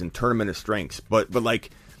weaknesses and turn them into strengths. But like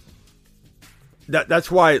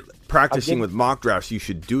that's why practicing with mock drafts, you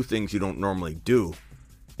should do things you don't normally do.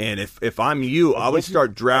 And if I'm you, I would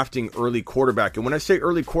start drafting early quarterback. And when I say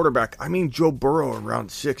early quarterback, I mean Joe Burrow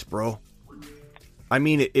around 6, bro. I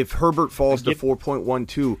mean, if Herbert falls to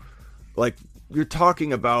 4.12, like, you're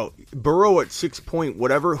talking about Burrow at 6 point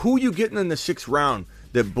whatever. Who are you getting in the 6th round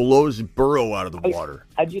that blows Burrow out of the water?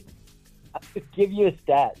 I'll just give you a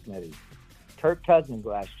stat, Smitty. Kirk Cousins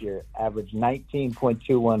last year averaged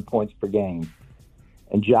 19.21 points per game,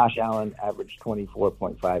 and Josh Allen averaged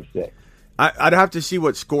 24.56. I'd have to see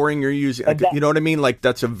what scoring you're using. You know what I mean? Like,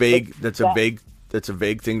 that's a vague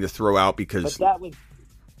thing to throw out because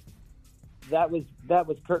that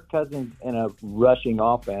was Kirk Cousins in a rushing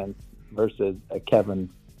offense versus a Kevin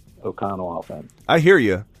O'Connell offense. I hear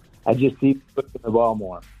you. I just see pushing the ball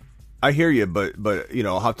more. I hear you, but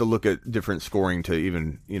I'll have to look at different scoring to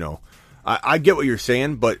even I get what you're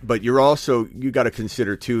saying, but you're also, you got to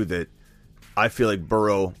consider too that I feel like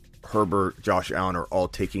Burrow, Herbert, Josh Allen are all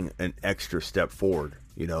taking an extra step forward.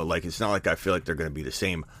 Like, it's not like I feel like they're going to be the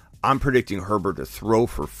same. I'm predicting Herbert to throw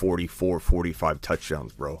for 44, 45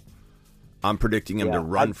 touchdowns, bro. I'm predicting him to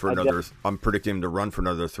run for another. I'm predicting him to run for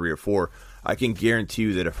another 3 or 4. I can guarantee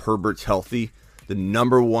you that if Herbert's healthy, the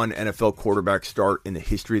number 1 NFL quarterback start in the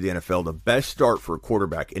history of the NFL, the best start for a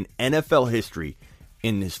quarterback in NFL history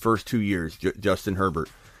in his first 2 years, Justin Herbert.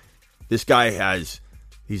 This guy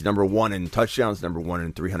he's number 1 in touchdowns, number 1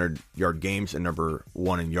 in 300-yard games, and number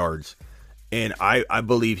 1 in yards. And I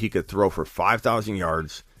believe he could throw for 5,000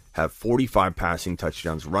 yards, have 45 passing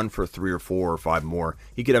touchdowns, run for 3 or 4 or 5 more.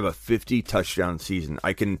 He could have a 50 touchdown season.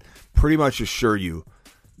 I can pretty much assure you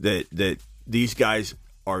that these guys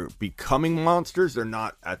are becoming monsters. They're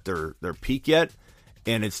not at their peak yet,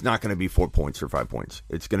 and it's not going to be 4 points or 5 points.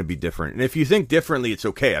 It's going to be different. And if you think differently, it's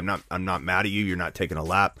okay. I'm not mad at you. You're not taking a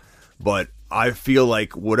lap. But I feel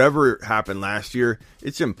like whatever happened last year,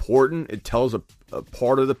 it's important. It tells a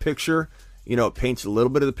part of the picture. It paints a little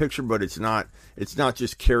bit of the picture, but it's not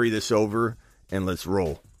just carry this over and let's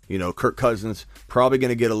roll. Kirk Cousins probably going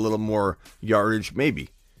to get a little more yardage, maybe.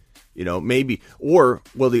 Or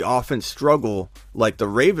will the offense struggle like the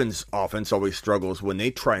Ravens offense always struggles when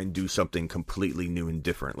they try and do something completely new and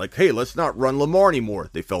different? Like, hey, let's not run Lamar anymore.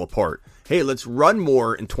 They fell apart. Hey, let's run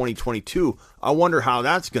more in 2022. I wonder how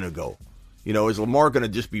that's going to go. Is Lamar going to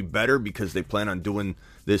just be better because they plan on doing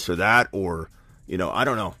this or that? Or, I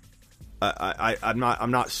don't know.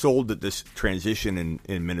 I'm not sold that this transition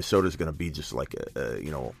in Minnesota is going to be just like a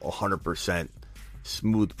 100%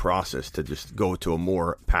 smooth process to just go to a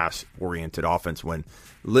more pass-oriented offense when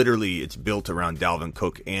literally it's built around Dalvin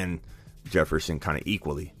Cook and Jefferson kind of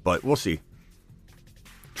equally. But we'll see.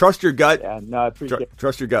 Trust your gut. Yeah, no, I appreciate it.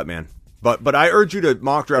 Trust your gut, man. But I urge you to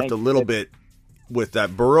mock draft a little bit with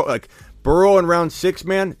that Burrow. Like Burrow in round 6,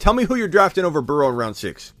 man. Tell me who you're drafting over Burrow in round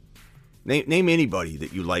 6. Name anybody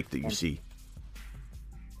that you like that you see.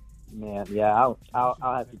 Man, yeah, I'll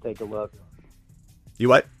have to take a look. You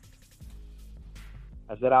what?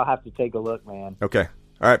 I said I'll have to take a look, man. Okay.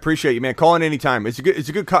 All right. Appreciate you, man. Call in anytime. It's a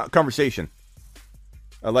good conversation.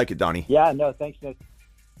 I like it, Donnie. Yeah. No. Thanks, Nick.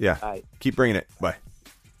 Yeah. All right. Keep bringing it. Bye.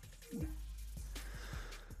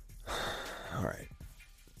 All right.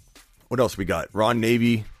 What else we got? Ron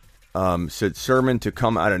Navy said Sermon to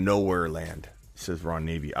come out of nowhere land. Says Ron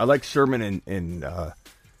Navy. I like Sermon and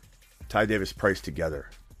Ty Davis Price together.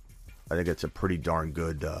 I think it's a pretty darn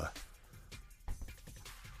good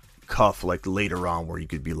cuff, like later on, where you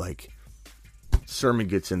could be like, Sermon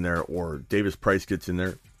gets in there or Davis Price gets in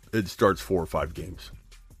there. It starts 4 or 5 games.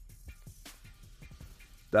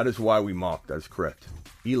 That is why we mock. That is correct.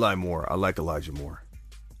 Eli Moore. I like Elijah Moore.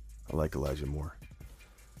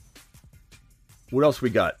 What else we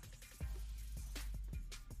got?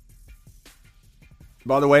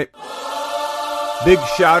 By the way, big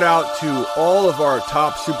shout out to all of our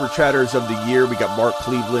top super chatters of the year. We got Mark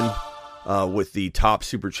Cleveland with the top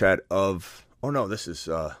super chat of. Oh no, this is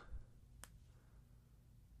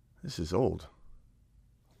old.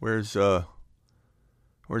 Where's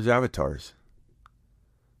Avatars?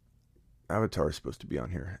 Avatar is supposed to be on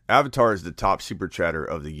here. Avatar is the top super chatter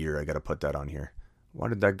of the year. I got to put that on here. Why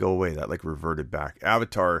did that go away? That like reverted back.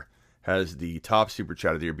 Avatar has the top super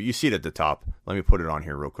chat of the year, but you see it at the top. Let me put it on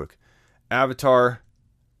here real quick. Avatar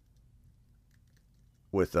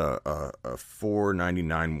with a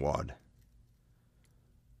 499 wad.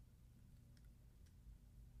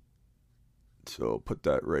 So put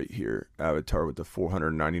that right here. Avatar with the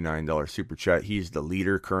 $499 super chat. He's the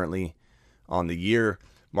leader currently on the year.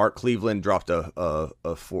 Mark Cleveland dropped a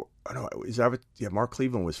 4. I don't know. Is that? Yeah, Mark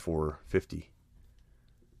Cleveland was 450.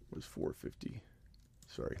 Was 450.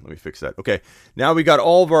 Sorry, let me fix that. Okay, now we got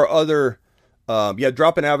all of our other.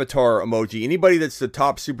 Drop an avatar emoji. Anybody that's the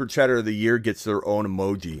top super chatter of the year gets their own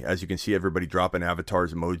emoji. As you can see, everybody dropping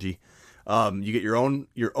avatars emoji. You get your own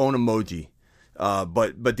emoji.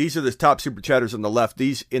 But these are the top super chatters on the left.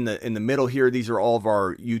 These in the middle here, these are all of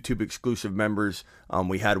our YouTube exclusive members.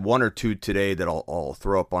 We had 1 or 2 today that I'll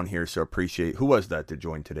throw up on here, so appreciate. Who was that to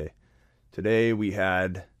join today? Today we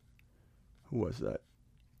had, who was that?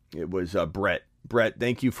 It was Brett. Brett,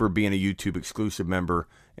 thank you for being a YouTube exclusive member,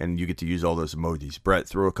 and you get to use all those emojis. Brett,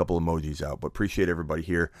 throw a couple emojis out, but appreciate everybody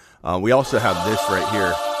here. We also have this right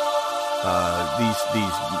here.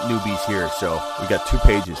 These newbies here. So we got 2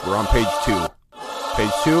 pages. We're on page 2.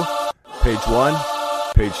 Page 2, page 1,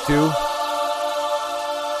 page 2.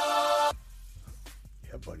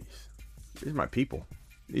 Yeah, buddies. These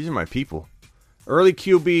are my people. Early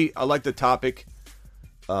QB, I like the topic.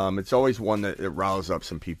 It's always one that riles up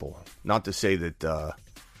some people. Not to say that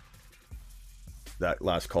that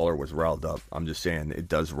last caller was riled up. I'm just saying it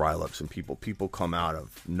does rile up some people. People come out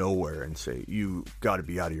of nowhere and say, you got to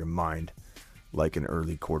be out of your mind, like an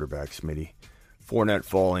early quarterback, Smitty. Fournette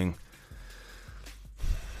falling.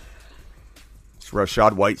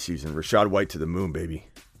 Rashad White season. Rashad White to the moon, baby.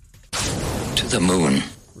 To the moon.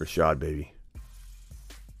 Rashad, baby.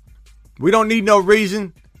 We don't need no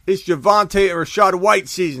reason. It's Javonte and Rashad White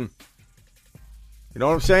season. You know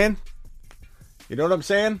what I'm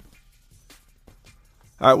saying?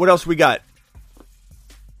 All right, what else we got?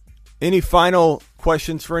 Any final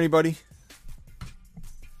questions for anybody?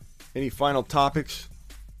 Any final topics?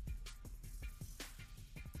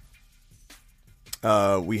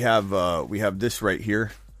 We have this right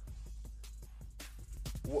here.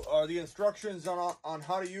 Are the instructions on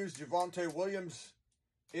how to use Javonte Williams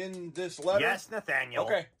in this letter? Yes, Nathaniel.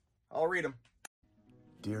 Okay, I'll read them.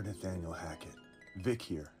 Dear Nathaniel Hackett, Vic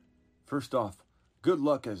here. First off, good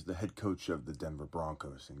luck as the head coach of the Denver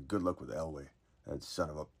Broncos, and good luck with Elway, that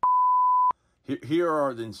son of a. Here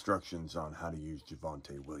are the instructions on how to use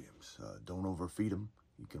Javonte Williams. Don't overfeed him.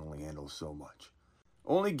 He can only handle so much.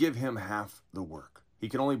 Only give him half the work. He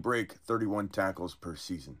can only break 31 tackles per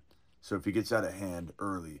season. So if he gets out of hand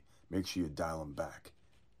early, make sure you dial him back.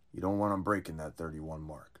 You don't want him breaking that 31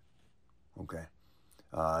 mark. Okay?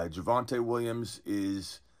 Javonte Williams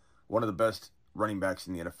is one of the best running backs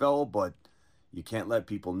in the NFL, but you can't let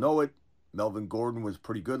people know it. Melvin Gordon was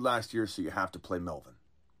pretty good last year, so you have to play Melvin.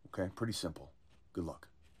 Okay? Pretty simple. Good luck.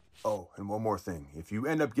 Oh, and one more thing. If you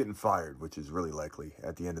end up getting fired, which is really likely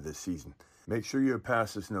at the end of this season, make sure you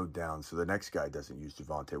pass this note down so the next guy doesn't use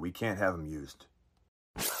Javonte. We can't have him used.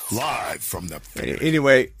 Live from the...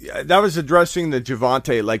 Anyway, that was addressing the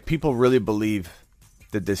Javonte. Like, people really believe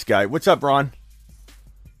that this guy... What's up, Ron?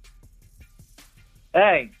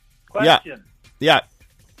 Hey, question. Yeah.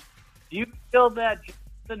 Do you feel that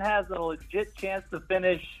Jefferson has a legit chance to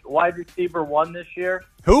finish wide receiver 1 this year?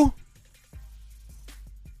 Who?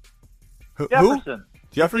 Jefferson.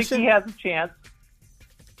 Jefferson? Do you think he has a chance?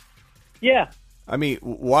 Yeah. I mean,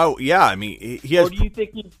 wow. Yeah, I mean, he has... Or do you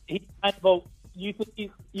think he's kind of a... You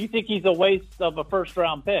think he's a waste of a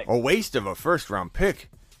first-round pick? A waste of a first-round pick?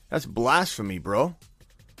 That's blasphemy, bro.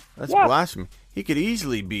 That's blasphemy. He could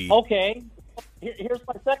easily be... Okay. Here's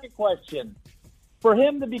my second question. For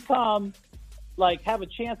him to become, have a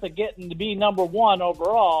chance of getting to be number 1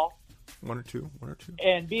 overall... One or two.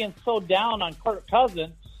 And being so down on Kirk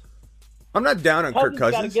Cousins... I'm not down on Kirk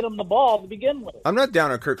Cousins. Got to get him the ball to begin with. I'm not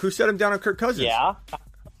down on Kirk. Who said I'm down on Kirk Cousins? Yeah.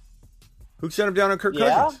 Who said I'm down on Kirk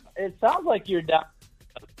Cousins? Yeah, it sounds like you're down.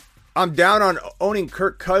 I'm down on owning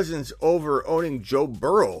Kirk Cousins over owning Joe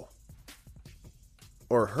Burrow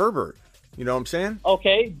or Herbert. You know what I'm saying?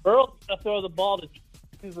 Okay, Burrow's going to throw the ball to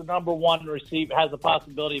he's the number 1 receiver, has a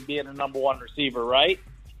possibility of being a number 1 receiver, right?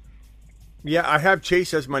 Yeah, I have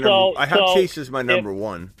Chase as my Chase as my number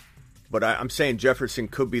 1. But I'm saying Jefferson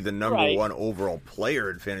could be the number 1 overall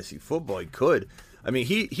player in fantasy football. He could. I mean,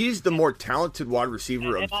 he's the more talented wide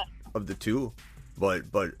receiver of the two. But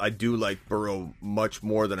I do like Burrow much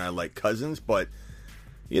more than I like Cousins. But,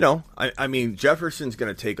 I mean, Jefferson's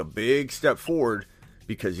going to take a big step forward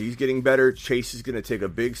because he's getting better. Chase is going to take a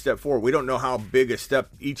big step forward. We don't know how big a step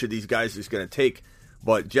each of these guys is going to take.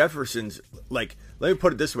 But Jefferson's, let me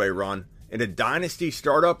put it this way, Ron. In a dynasty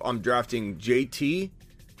startup, I'm drafting JT,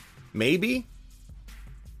 maybe.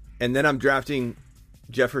 And then I'm drafting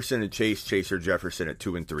Jefferson and Chase or Jefferson at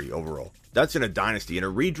 2 and 3 overall. That's in a dynasty. In a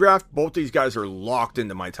redraft, both these guys are locked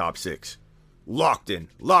into my top 6. Locked and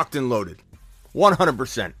loaded.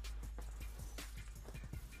 100%.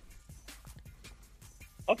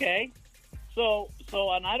 Okay. So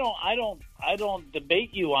and I don't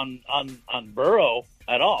debate you on Burrow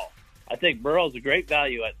at all. I think Burrow's a great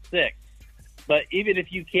value at 6. But even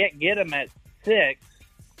if you can't get him at 6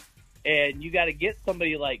 and you got to get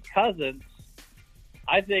somebody like Cousins,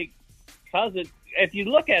 I think Cousins, if you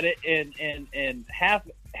look at it in half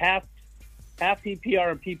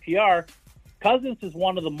PPR and PPR, Cousins is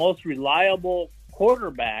one of the most reliable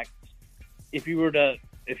quarterbacks. If you were to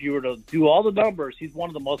do all the numbers, he's one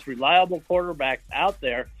of the most reliable quarterbacks out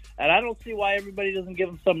there, and I don't see why everybody doesn't give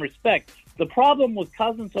him some respect. The problem with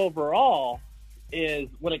Cousins overall is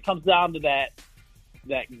when it comes down to that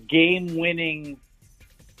game-winning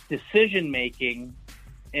decision-making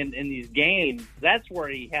in these games, that's where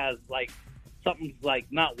he has something's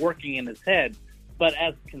not working in his head. But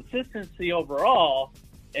as consistency overall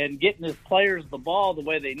and getting his players the ball the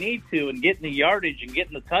way they need to and getting the yardage and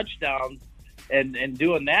getting the touchdowns and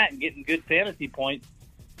doing that and getting good fantasy points,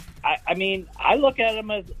 I mean, I look at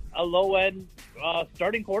him as a low-end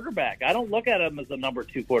starting quarterback. I don't look at him as a number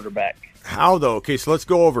 2 quarterback. How, though? Okay, so let's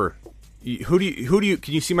go over. Who do you?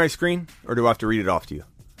 Can you see my screen, or do I have to read it off to you?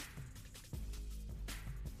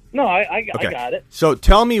 No, I got it. So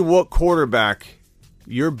tell me what quarterback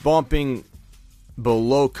you're bumping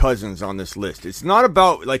below Cousins on this list. It's not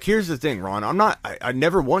about, here's the thing, Ron. I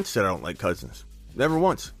never once said I don't like Cousins. Never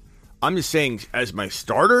once. I'm just saying as my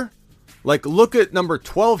starter, look at number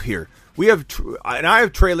 12 here. We have, and I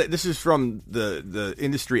have Trey. This is from the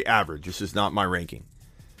industry average. This is not my ranking.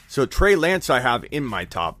 So Trey Lance I have in my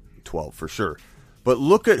top 12 for sure. But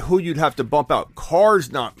look at who you'd have to bump out.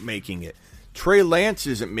 Carr's not making it. Trey Lance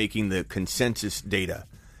isn't making the consensus data.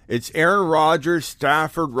 It's Aaron Rodgers,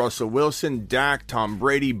 Stafford, Russell Wilson, Dak, Tom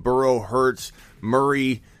Brady, Burrow, Hurts,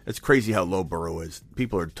 Murray. It's crazy how low Burrow is.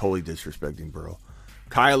 People are totally disrespecting Burrow.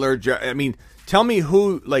 Kyler, I mean, tell me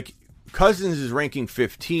who, Cousins is ranking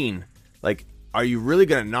 15. Are you really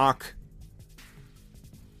going to knock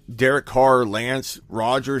Derek Carr, Lance,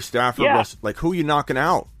 Rodgers, Stafford, Russell? Who are you knocking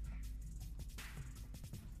out?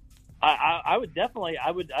 I would definitely,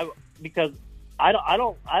 because I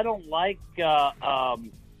don't like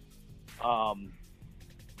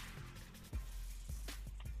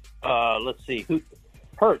let's see,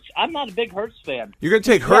 Hurts. I'm not a big Hurts fan. You're going to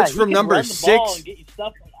take Hurts from number 6?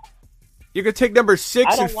 You're going to take number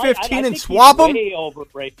 6 and 15 and swap them? Way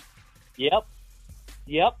overrated. Yep.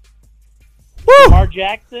 Woo! Lamar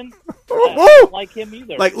Jackson. I don't like him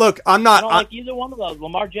either. Look, I'm not. I don't like either one of those.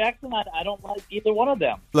 Lamar Jackson. I don't like either one of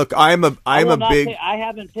them. Look, I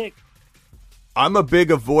haven't picked. I'm a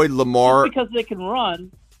big avoid Lamar. Just because they can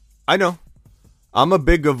run. I know. I'm a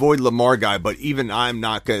big avoid Lamar guy, but even I'm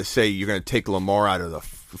not going to say you're going to take Lamar out of the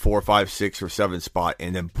 4, 5, 6, or 7 spot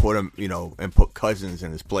and then put him, and put Cousins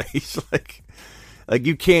in his place. like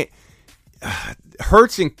you can't.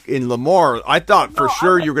 Hurts in Lamar, I thought for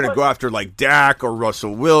sure you were going to go after like Dak or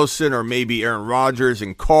Russell Wilson or maybe Aaron Rodgers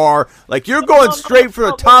and Carr. Like you're going straight for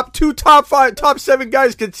the top 2, top 5, top 7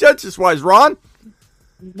 guys consensus wise, Ron.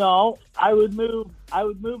 No, I would move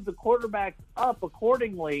the quarterback up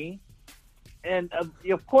accordingly, and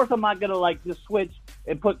of course I'm not going to just switch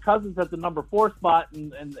and put Cousins at the number 4 spot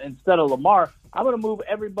and instead of Lamar. I'm going to move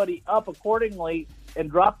everybody up accordingly and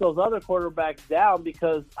drop those other quarterbacks down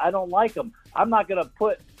because I don't like them. I'm not going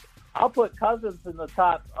to I'll put Cousins in the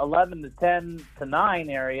top 11 to 10 to 9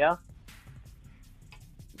 area.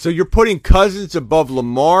 So you're putting Cousins above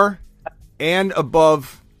Lamar and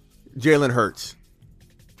above Jalen Hurts.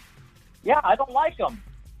 Yeah, I don't like them.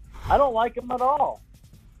 I don't like them at all.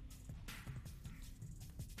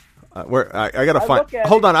 I gotta find.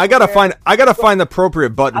 Hold on, I gotta find the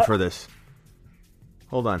appropriate button for this.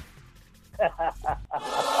 Hold on.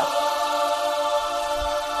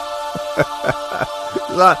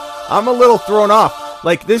 I'm a little thrown off.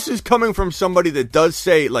 Like, this is coming from somebody that does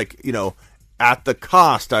say, at the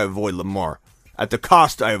cost I avoid Lamar. At the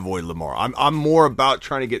cost I avoid Lamar. I'm more about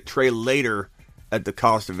trying to get Trey later at the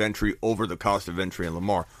cost of entry over the cost of entry in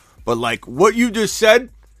Lamar. But what you just said,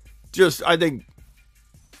 I think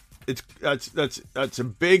that's a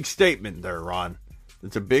big statement there, Ron.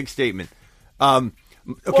 It's a big statement.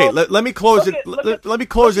 Okay, let me close it. Let me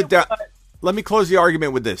close it down. Let me close the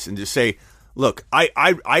argument with this and just say, look,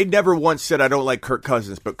 I never once said I don't like Kirk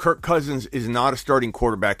Cousins, but Kirk Cousins is not a starting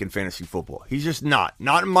quarterback in fantasy football. He's just not.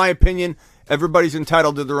 Not in my opinion. Everybody's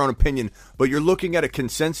entitled to their own opinion, but you're looking at a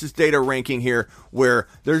consensus data ranking here where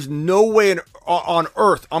there's no way on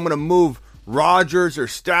earth I'm going to move Rodgers or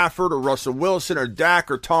Stafford or Russell Wilson or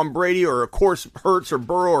Dak or Tom Brady or, of course, Hurts or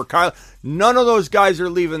Burrow or Kyle. None of those guys are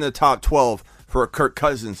leaving the top 12 for a Kirk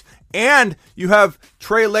Cousins. And you have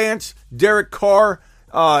Trey Lance, Derek Carr,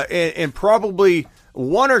 and probably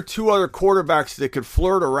 1 or 2 other quarterbacks that could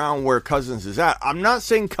flirt around where Cousins is at. I'm not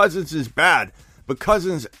saying Cousins is bad, but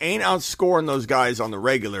Cousins ain't outscoring those guys on the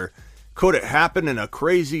regular. Could it happen in a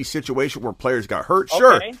crazy situation where players got hurt?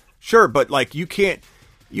 Sure, but you can't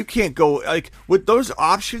go with those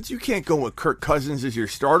options. You can't go with Kirk Cousins as your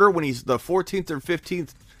starter when he's the 14th or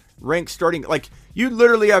 15th ranked starting. You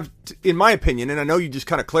literally have, in my opinion, and I know you just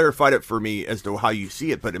kind of clarified it for me as to how you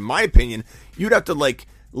see it, but in my opinion, you'd have to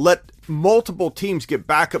let multiple teams get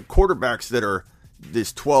backup quarterbacks that are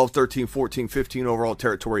this 12, 13, 14, 15 overall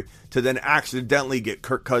territory to then accidentally get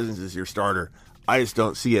Kirk Cousins as your starter. I just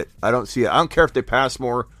don't see it. I don't see it. I don't care if they pass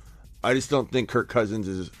more. I just don't think Kirk Cousins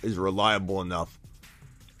is reliable enough.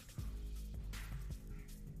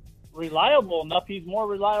 Reliable enough? He's more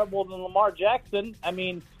reliable than Lamar Jackson. I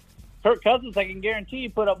mean, Kirk Cousins, I can guarantee you,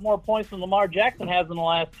 put up more points than Lamar Jackson has in the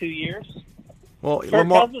last 2 years. Well, Kirk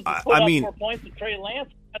Lamar, Cousins has put up more points than Trey Lance.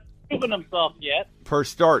 Hasn't proven himself yet. Per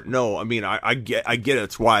start, no. I mean, I get it.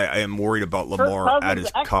 That's why I am worried about Lamar at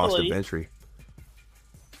his cost of entry.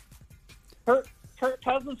 Kirk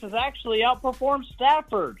Cousins has actually outperformed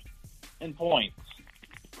Stafford in points.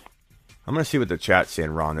 I'm going to see what the chat's saying,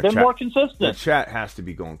 Ron. They're more consistent. The chat has to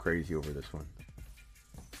be going crazy over this one.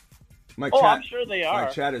 I'm sure they are.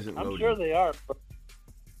 My chat isn't loading. I'm sure they are.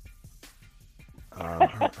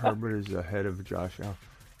 Herbert is ahead of Josh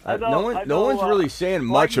Allen. No one's really saying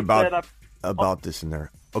much about this in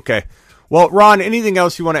there. Okay. Well, Ron, anything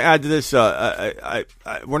else you want to add to this?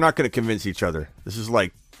 We're not going to convince each other. This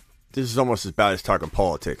is almost as bad as talking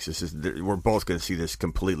politics. We're both going to see this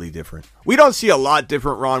completely different. We don't see a lot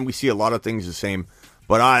different, Ron. We see a lot of things the same.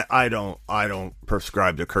 But I don't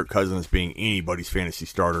prescribe to Kirk Cousins being anybody's fantasy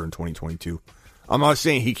starter in 2022. I'm not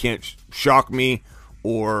saying he can't shock me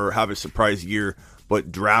or have a surprise year,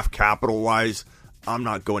 but draft capital-wise, I'm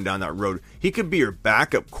not going down that road. He could be your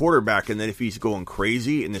backup quarterback, and then if he's going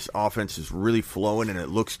crazy and this offense is really flowing and it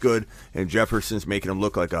looks good and Jefferson's making him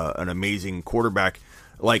look like an amazing quarterback,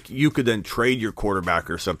 you could then trade your quarterback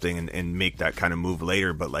or something and make that kind of move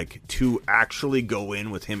later. But to actually go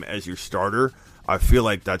in with him as your starter, I feel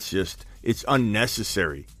like it's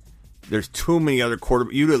unnecessary. There's too many other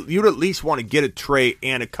quarterbacks. You'd at least want to get a Trey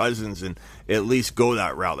and a Cousins and at least go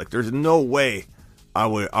that route. There's no way I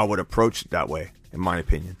would approach it that way, in my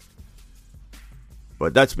opinion.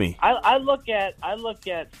 But that's me. I look at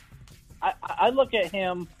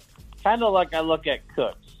him kind of like I look at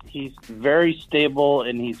Cooks. He's very stable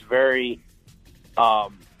and he's very, Right.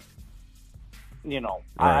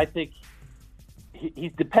 I think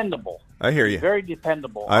he's dependable. I hear you. He's very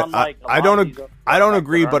dependable. I don't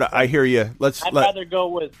agree, but I hear you. I'd rather go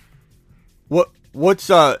with what's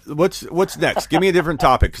next? Give me a different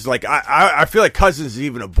topic, because like I feel like Cousins is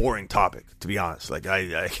even a boring topic, to be honest. Like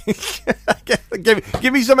I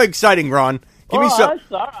give me something exciting, Ron. Give me some.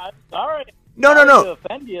 I'm sorry. No. To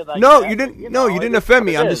offend you like no, that, you didn't. you No, know, you didn't it offend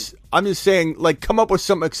me. is. I'm just saying, like, come up with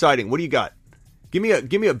something exciting. What do you got? Give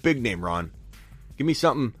me a big name, Ron. Give me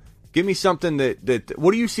something. Give me something that.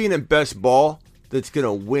 What are you seeing in best ball that's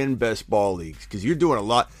gonna win best ball leagues? Because you're doing a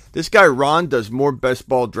lot. This guy Ron does more best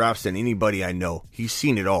ball drafts than anybody I know. He's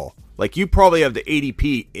seen it all. Like, you probably have the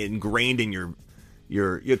ADP ingrained in your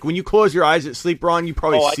when you close your eyes at sleep, Ron. You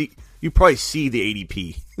probably see the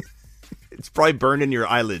ADP. It's probably burned in your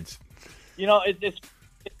eyelids. You know, it's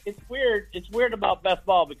weird. It's weird about best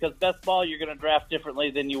ball, because best ball you're going to draft differently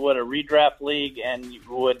than you would a redraft league and you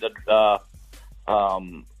would a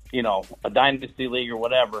dynasty league or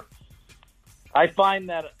whatever. I find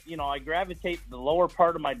that, I gravitate the lower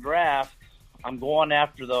part of my draft. I'm going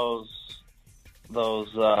after those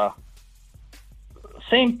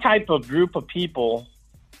same type of group of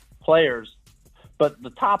players, but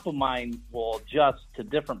the top of mine will adjust to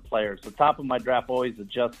different players. The top of my draft always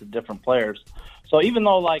adjusts to different players. So even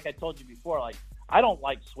though, like I told you before, like, I don't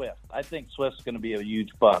like Swift. I think Swift's going to be a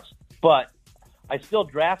huge bust. But I still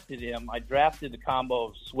drafted him. I drafted the combo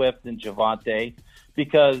of Swift and Javonte,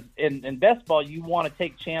 because in best ball, you want to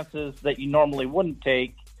take chances that you normally wouldn't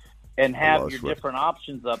take and have your Swift. different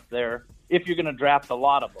options up there if you're going to draft a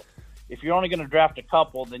lot of them. If you're only going to draft a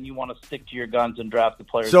couple, then you want to stick to your guns and draft the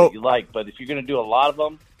players that you like. But if you're going to do a lot of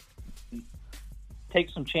them, take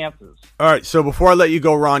some chances. All right, so before I let you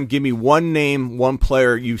go, Ron, give me one name, one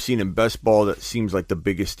player you've seen in best ball that seems like the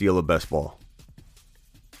biggest steal of best ball.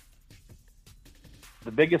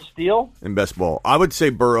 The biggest steal in best ball, I would say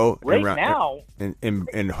Burrow right now, and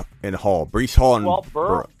Hall, Breece Hall, and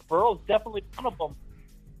Burrow. Burrow's definitely one of them.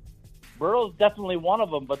 Burrow's definitely one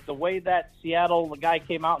of them. But the way that the guy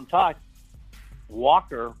came out and talked,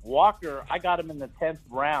 Walker, I got him in the 10th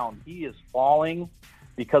round. He is falling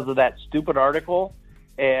because of that stupid article,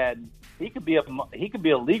 and he could be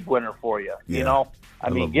a league winner for you. Yeah, you know, I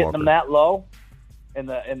mean, getting him that low in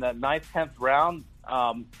the 9th, 10th round.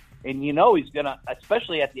 And he's gonna,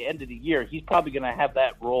 especially at the end of the year, he's probably gonna have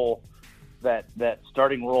that role, that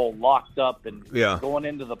starting role locked up, and going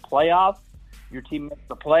into the playoffs. Your team makes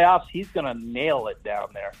the playoffs, he's gonna nail it down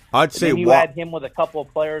there. I'd say you add him with a couple of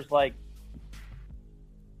players like,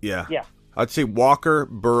 I'd say Walker,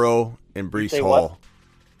 Burrow, and Breece Hall.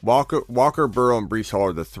 Walker, Burrow, and Breece Hall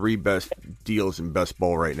are the three best deals in best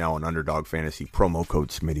ball right now in Underdog Fantasy. Promo code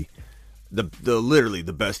Smitty. The literally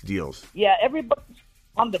the best deals. Yeah, everybody's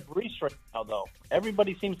on the Breece right now, though.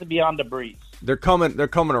 Everybody seems to be on the Breece. They're coming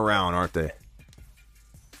around, aren't they?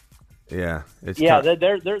 Yeah, they're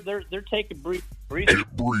taking Breece.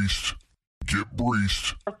 Get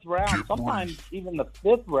breaced. Fourth round, sometimes even the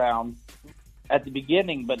 5th round at the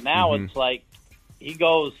beginning, but now it's like he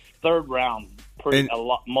goes 3rd round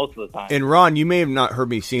most of the time. And Ron, you may have not heard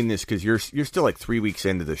me saying this because you're still like 3 weeks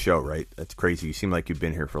into the show, right? That's crazy. You seem like you've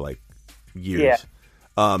been here for like years.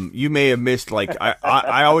 Yeah. You may have missed, like,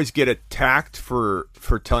 I always get attacked for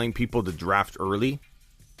telling people to draft early,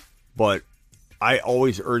 but I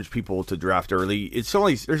always urge people to draft early. There's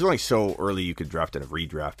only so early you could draft in a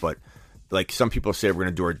redraft, but like some people say, we're going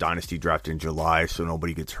to do our dynasty draft in July so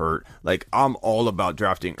nobody gets hurt. Like, I'm all about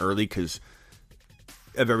drafting early because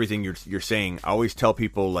of everything you're saying. I always tell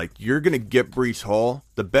people, like, you're going to get Breece Hall.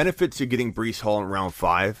 The benefits of getting Breece Hall in round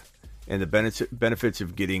 5 and the benefits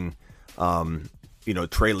of getting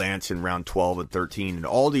Trey Lance in round 12 and 13 and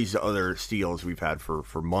all these other steals we've had for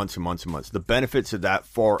months and months and months. The benefits of that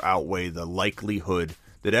far outweigh the likelihood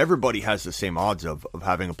that everybody has the same odds of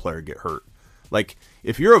having a player get hurt. Like,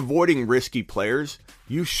 if you're avoiding risky players,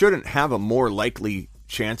 you shouldn't have a more likely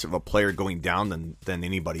chance of a player going down than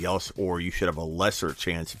anybody else, or you should have a lesser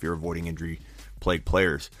chance if you're avoiding injury-plagued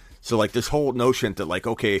players. So, like, this whole notion that, like,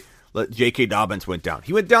 okay, J.K. Dobbins went down.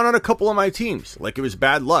 He went down on a couple of my teams. Like, it was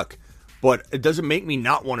bad luck. But it doesn't make me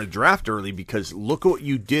not want to draft early, because look at what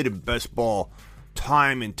you did in best ball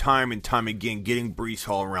time and time and time again, getting Breece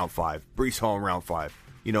Hall in round 5. Breece Hall in round 5.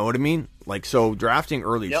 You know what I mean? Like, so drafting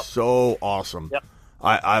early is so awesome. Yep.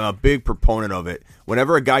 I'm a big proponent of it.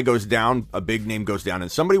 Whenever a guy goes down, a big name goes down,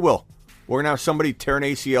 and somebody will. We're going to have somebody tear an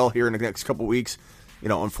ACL here in the next couple weeks.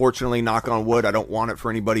 Unfortunately, knock on wood, I don't want it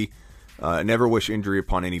for anybody. Never wish injury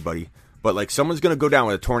upon anybody. But, like, someone's going to go down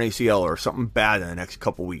with a torn ACL or something bad in the next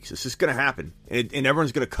couple weeks. It's just going to happen. And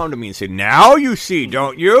everyone's going to come to me and say, now you see,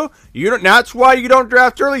 don't you? That's why you don't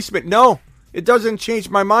draft early, Smith. No, it doesn't change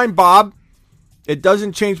my mind, Bob. It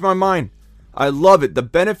doesn't change my mind. I love it. The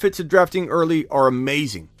benefits of drafting early are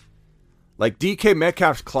amazing. Like DK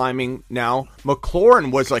Metcalf's climbing now.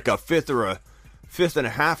 McLaurin was like a fifth and a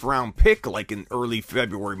half round pick like in early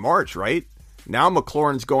February, March, right? Now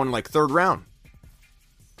McLaurin's going like third round.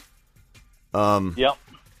 Yep.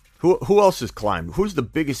 Who else has climbed? Who's the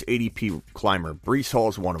biggest ADP climber? Breece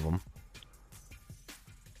Hall's one of them.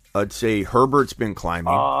 I'd say Herbert's been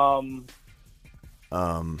climbing.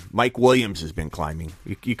 Mike Williams has been climbing.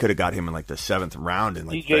 You could have got him in like the 7th round in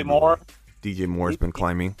like DJ Moore. DJ Moore's been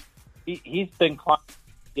climbing. He's been climbing.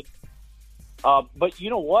 But you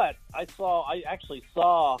know what? I actually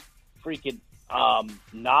saw freaking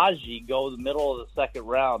Najee go the middle of the 2nd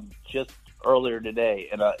round just earlier today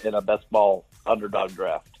in a best ball underdog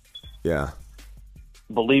draft. Yeah.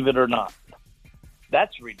 Believe it or not.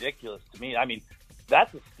 That's ridiculous to me. I mean,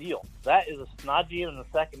 that's a steal. That is a Najee in the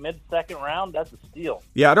mid-second round. That's a steal.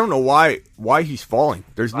 Yeah, I don't know why he's falling.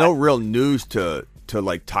 There's no real news to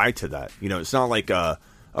like tie to that. You know, it's not like a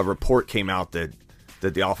report came out that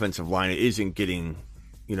the offensive line isn't getting,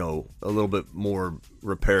 you know, a little bit more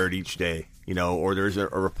repaired each day, you know, or there's a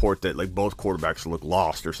report that like both quarterbacks look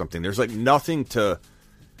lost or something. There's like nothing to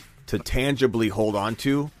tangibly hold on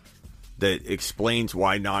to that explains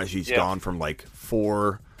why Najee's gone from like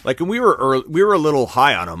 4. Like, and we were a little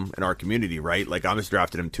high on him in our community, right? Like, I was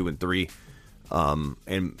drafted him 2 and 3,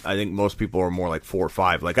 and I think most people are more like 4 or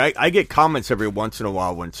 5. Like, I get comments every once in a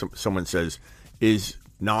while when someone says, "Is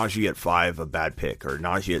Najee at 5 a bad pick?" or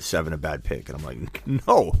 "Najee at 7 a bad pick?" And I'm like,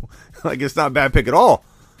 no, like it's not a bad pick at all.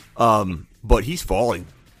 But he's falling,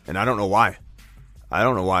 and I don't know why. I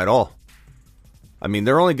don't know why at all. I mean,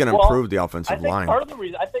 they're only going to improve the offensive line. Part of the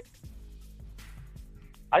reason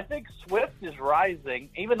I think Swift is rising,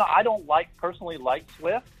 even though I don't personally like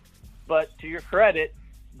Swift, but to your credit,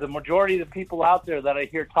 the majority of the people out there that I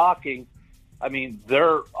hear talking, I mean, there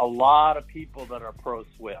are a lot of people that are pro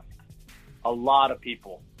Swift. A lot of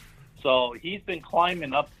people. So he's been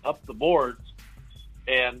climbing up the boards,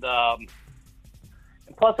 and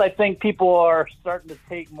plus I think people are starting to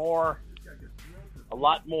take a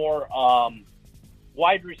lot more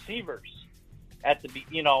wide receivers at the,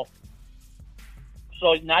 you know.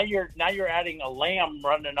 So now you're adding a Lamb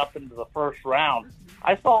running up into the 1st round.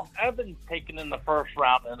 I saw Evans taken in the 1st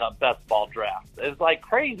round in a best ball draft. It's like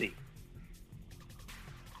crazy.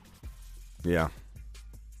 Yeah.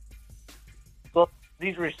 So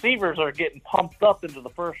these receivers are getting pumped up into the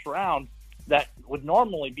 1st round that would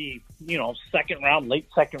normally be, you know, 2nd round, late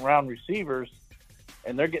 2nd round receivers,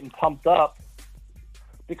 and they're getting pumped up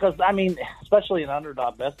because, I mean, especially in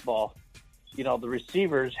underdog best ball, you know, the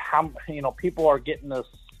receivers, people are getting this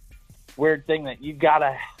weird thing that you got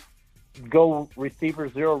to go receiver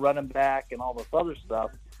 0 running back and all this other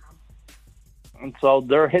stuff. And so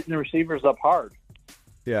they're hitting the receivers up hard.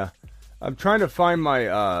 Yeah. I'm trying to find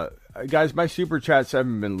my guys, my super chats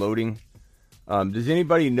haven't been loading. Does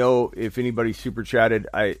anybody know if anybody super chatted?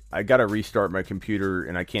 I got to restart my computer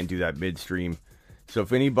and I can't do that midstream. So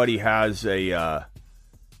if anybody has a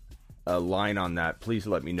line on that, please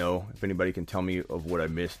let me know. If anybody can tell me of what I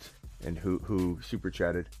missed and who super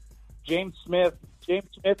chatted. James Smith did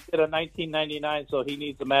a 1999, so he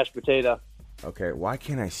needs a mashed potato. Okay, why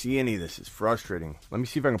can't I see any of this? It's frustrating. Let me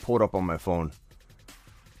see if I can pull it up on my phone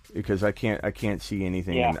because I can't see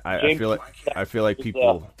anything. Yeah, and I feel like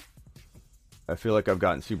people. I feel like I've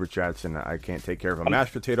gotten super chats and I can't take care of a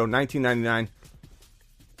mashed potato. 1999.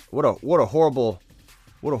 What a horrible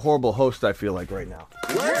host I feel like right now.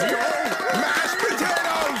 Let's go, mashed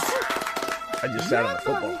potatoes! I just sat on the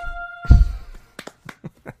football.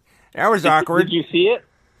 That was awkward. Did you see it?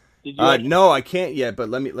 Did you no, I can't yet. But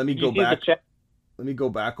let me go back. Let me go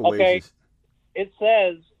back a ways. Okay. It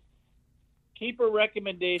says keeper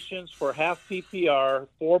recommendations for half PPR,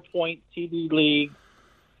 4-point TD league,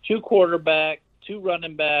 2 quarterback, 2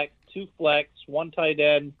 running back, 2 flex, 1 tight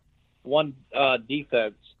end, 1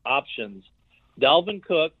 defense options. Dalvin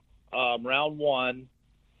Cook, round 1.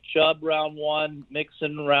 Chubb, round 1.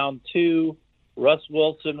 Mixon, round 2. Russ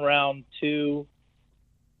Wilson, round 2.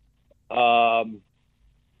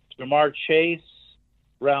 Jamar Chase,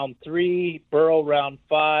 round 3. Burrow, round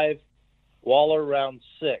 5. Waller, round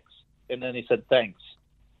 6. And then he said, thanks.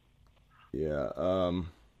 Yeah,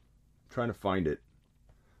 trying to find it.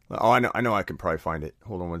 Oh, I know I can probably find it.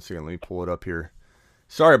 Hold on one second. Let me pull it up here.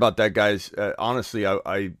 Sorry about that, guys. Honestly,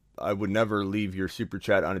 I would never leave your super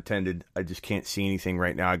chat unattended. I just can't see anything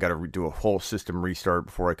right now. I got to do a whole system restart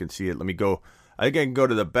before I can see it. Let me go. I think I can go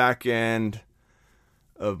to the back end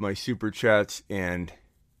of my super chats and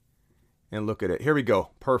look at it. Here we go.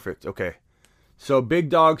 Perfect. Okay. So Big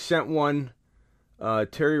Dog sent one.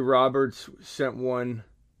 Terry Roberts sent one.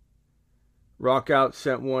 Rockout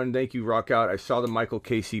sent one. Thank you, Rockout. I saw the Michael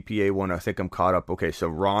KCPA one. I think I'm caught up. Okay, so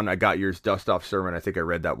Ron, I got yours. Dust off sermon. I think I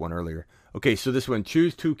read that one earlier. Okay, so this one.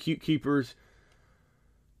 Choose two keepers.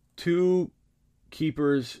 2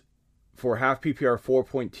 keepers for half PPR,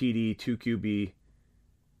 4-point TD, 2 QB.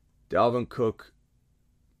 Dalvin Cook,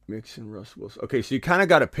 Mixon, Russ Wilson. Okay, so you kind of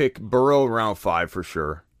got to pick Burrow round 5 for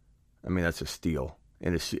sure. I mean, that's a steal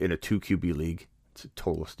in a 2 QB league. It's a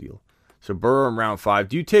total steal. So Burrow in round 5.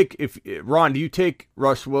 Do you take Ron? Do you take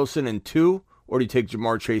Russ Wilson in 2, or do you take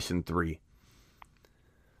Jamar Chase in 3?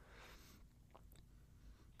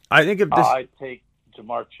 I think if this, I'd take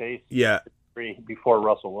Jamar Chase. Yeah. 3 before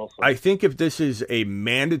Russell Wilson. I think if this is a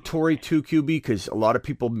mandatory 2 QB, because a lot of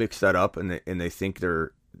people mix that up and they think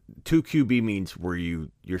they're 2 QB means where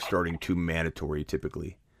you're starting 2 mandatory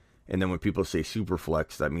typically. And then when people say super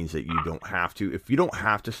flex, that means that you don't have to. If you don't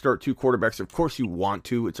have to start 2 quarterbacks, of course you want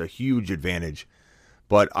to. It's a huge advantage.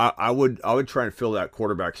 But I would try and fill that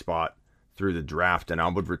quarterback spot through the draft, and I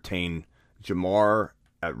would retain Jamar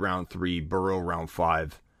at round 3, Burrow round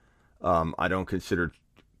 5. I don't consider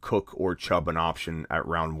Cook or Chubb an option at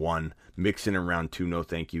round 1. Mixon in round 2, no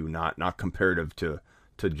thank you. Not comparative to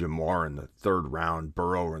Jamar in the 3rd round.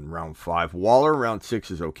 Burrow in round 5. Waller round 6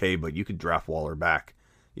 is okay, but you could draft Waller back.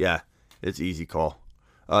 Yeah, it's easy call.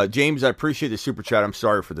 James, I appreciate the super chat. I'm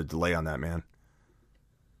sorry for the delay on that, man.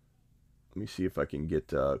 Let me see if I can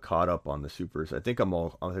get caught up on the supers. I think I'm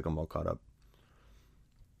all caught up.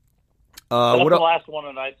 That's the last one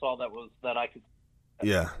that I saw that I could.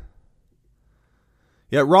 Yeah.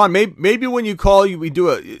 Yeah, Ron. Maybe when you call, we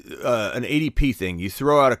do an ADP thing. You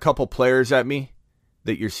throw out a couple players at me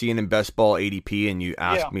that you're seeing in best ball ADP, and you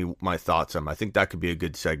ask me my thoughts on them. I think that could be a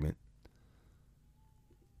good segment.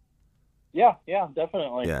 Yeah,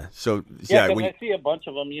 definitely. Yeah, so I see a bunch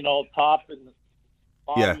of them, top and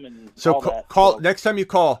bottom and so all that. Call next time you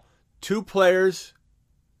call 2 players,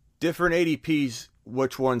 different ADPs.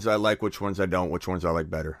 Which ones I like, which ones I don't, which ones I like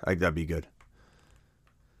better. I think that'd be good.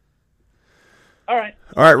 All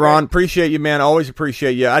right, Ron. Appreciate you, man. Always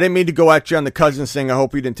appreciate you. I didn't mean to go at you on the Cousins thing. I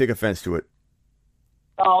hope you didn't take offense to it.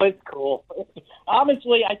 Oh, it's cool.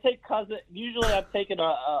 Honestly, I take Cousins. Usually, I've taken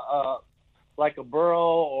a like a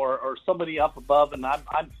Burrow or somebody up above, and I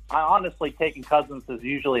honestly taking Cousins as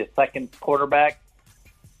usually a second quarterback.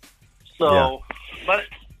 So, But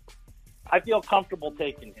I feel comfortable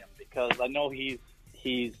taking him because I know he's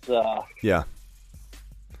safe.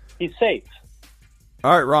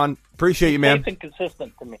 All right, Ron. Appreciate you, man. Safe and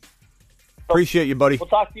consistent to me. So, appreciate you, buddy. We'll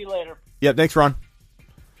talk to you later. Yeah, thanks, Ron.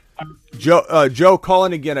 Joe, call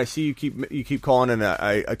in again. I see you keep calling, and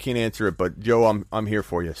I can't answer it. But Joe, I'm here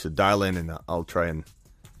for you. So dial in, and I'll try and.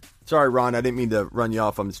 Sorry, Ron. I didn't mean to run you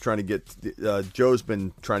off. I'm just trying to get. Joe's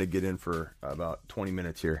been trying to get in for about 20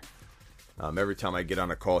 minutes here. Every time I get on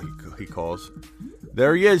a call, he calls.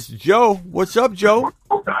 There he is, Joe. What's up, Joe?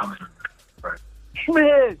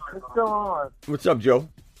 Schmidt, what's going on? What's up, Joe?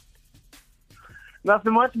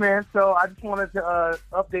 Nothing much, man. So I just wanted to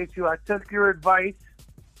update you. I took your advice,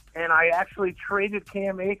 and I actually traded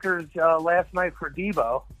Cam Akers last night for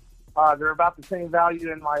Debo. They're about the same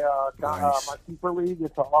value in my my keeper league.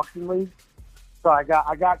 It's an auction league. So I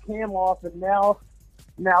got Cam off, and now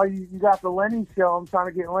you got the Lenny show. I'm trying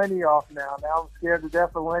to get Lenny off now. Now I'm scared to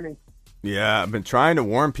death of Lenny. Yeah, I've been trying to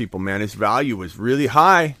warn people, man. His value was really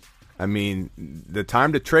high. I mean, the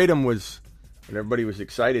time to trade him was when everybody was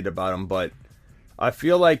excited about him, but I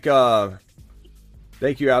feel like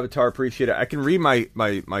thank you, Avatar. Appreciate it. I can read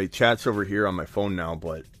my chats over here on my phone now,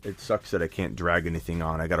 but it sucks that I can't drag anything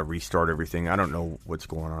on. I got to restart everything. I don't know what's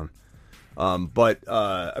going on. But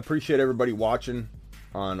I appreciate everybody watching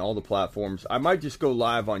on all the platforms. I might just go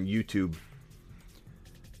live on YouTube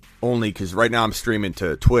only because right now I'm streaming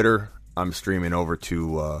to Twitter. I'm streaming over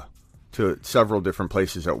to several different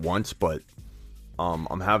places at once, but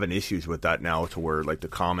I'm having issues with that now to where like the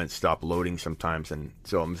comments stop loading sometimes, and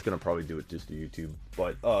so I'm just gonna probably do it just to YouTube.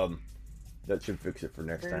 But that should fix it for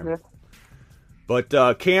next time.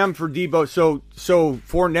 But Cam for Debo. So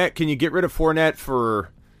Fournette, can you get rid of Fournette for?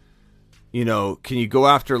 Can you go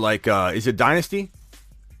after like is it Dynasty?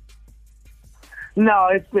 No,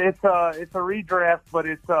 it's a redraft, but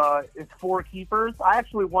it's 4 keepers. I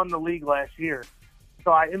actually won the league last year.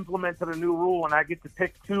 So I implemented a new rule, and I get to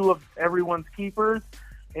pick 2 of everyone's keepers,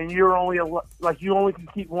 and you only can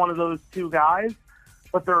keep one of those 2 guys.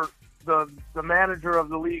 But the manager of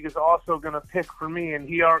the league is also going to pick for me, and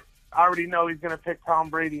I already know he's going to pick Tom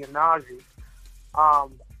Brady and Najee.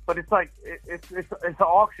 But it's like it's an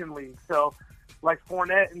auction league, so like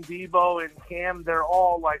Fournette and Debo and Cam, they're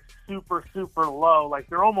all like super super low, like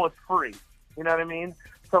they're almost free. You know what I mean?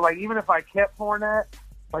 So, like, even if I kept Fournette,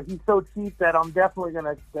 like, he's so cheap that I'm definitely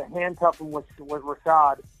going to handcuff him with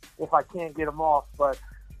Rashad if I can't get him off. But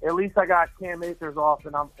at least I got Cam Akers off,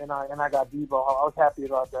 and I got Debo. I was happy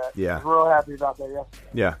about that. Yeah. I was real happy about that yesterday.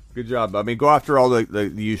 Yeah, good job. I mean, go after all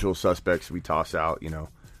the usual suspects we toss out, you know.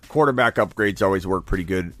 Quarterback upgrades always work pretty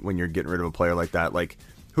good when you're getting rid of a player like that. Like,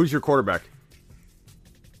 who's your quarterback?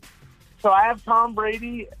 So I have Tom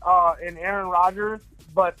Brady and Aaron Rodgers,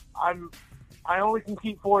 but I only can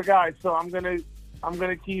keep 4 guys, so I'm gonna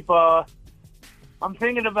keep. I'm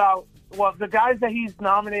thinking about the guys that he's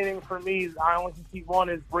nominating for me. I only can keep one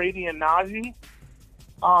is Brady and Najee.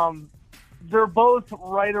 They're both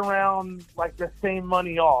right around like the same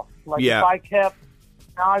money off. Like if I kept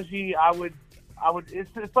Najee, I would.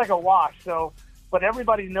 It's like a wash. So, but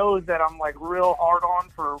everybody knows that I'm like real hard on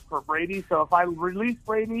for Brady. So if I release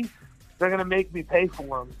Brady, they're gonna make me pay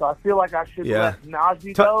for him. So I feel like I should let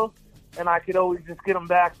Najee go. And I could always just get them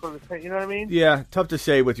back for the same, you know what I mean? Yeah, tough to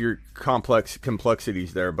say with your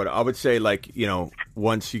complexities there, but I would say, like, you know,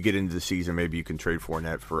 once you get into the season, maybe you can trade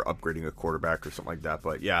Fournette for upgrading a quarterback or something like that.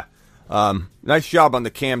 But yeah, nice job on the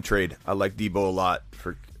Cam trade. I like Debo a lot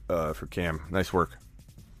for Cam. Nice work.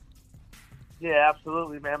 Yeah,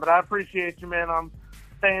 absolutely, man. But I appreciate you, man. I'm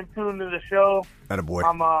staying tuned to the show. Attaboy.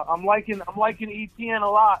 I'm liking ETN a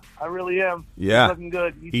lot. I really am. Yeah, he's looking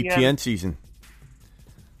good. ETN season.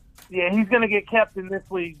 Yeah, he's going to get kept in this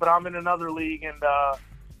league, but I'm in another league, and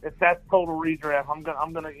if that's total redraft, I'm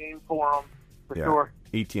gonna aim for him for sure.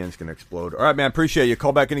 ETN's going to explode. All right, man. Appreciate you.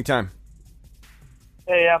 Call back anytime.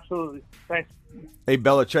 Hey, absolutely. Thanks. Hey,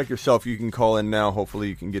 Bella, check yourself. You can call in now. Hopefully,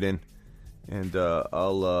 you can get in, and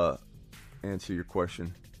I'll answer your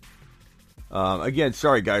question. Again,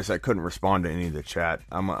 sorry guys, I couldn't respond to any of the chat.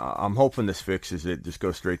 I'm hoping this fixes it. Just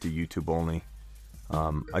go straight to YouTube only.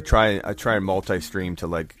 I try and multi-stream to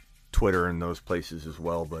like Twitter and those places as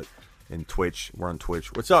well, but in Twitch, we're on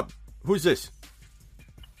Twitch. What's up? Who's this?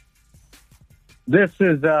 This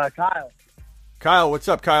is Kyle. Kyle, what's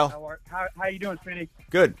up, Kyle? How you doing, Smitty?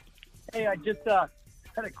 Good. Hey, I just had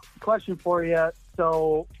a question for you.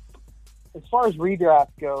 So, as far as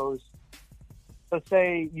redraft goes, let's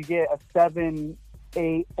say you get a 7,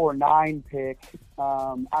 8, or 9 pick.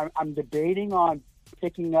 I'm debating on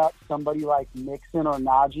picking up somebody like Mixon or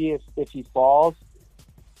Najee if he falls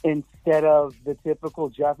instead of the typical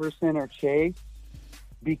Jefferson or Chase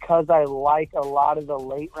because I like a lot of the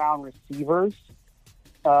late round receivers.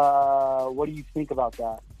 What do you think about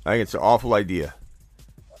that? I think it's an awful idea.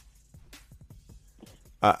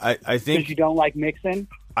 I think because you don't like Mixon.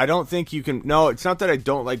 I don't think you can. No, it's not that I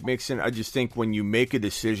don't like Mixon. I just think when you make a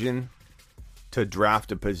decision to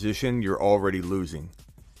draft a position, you're already losing.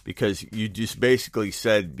 Because you just basically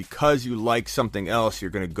said because you like something else, you're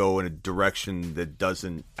going to go in a direction that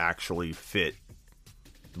doesn't actually fit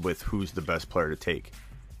with who's the best player to take.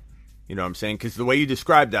 You know what I'm saying? Because the way you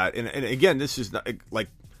described that, and again, this is not, like,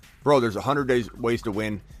 bro, there's 100 ways to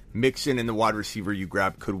win. Mixon and the wide receiver you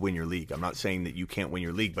grab could win your league. I'm not saying that you can't win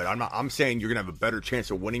your league, but I'm saying you're going to have a better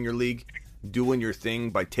chance of winning your league doing your thing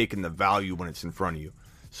by taking the value when it's in front of you.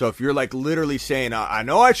 So if you're like literally saying, I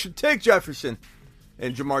know I should take Jefferson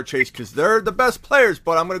and Jamar Chase because they're the best players,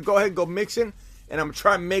 but I'm going to go ahead and go Mixon, and I'm going to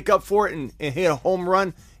try and make up for it and hit a home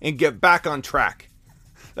run and get back on track.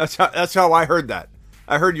 That's how I heard that.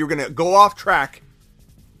 I heard you're going to go off track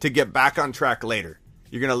to get back on track later.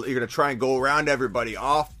 You're gonna try and go around everybody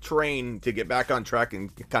off train to get back on track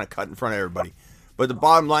and kind of cut in front of everybody. But the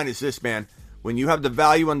bottom line is this, man. When you have the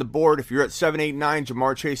value on the board, if you're at 7, 8, 9,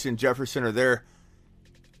 Jamar Chase and Jefferson are there,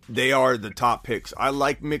 they are the top picks. I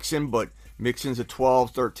like Mixon, but Mixon's a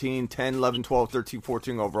 12, 13, 10, 11, 12, 13,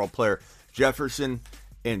 14 overall player. Jefferson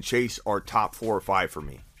and Chase are top 4 or 5 for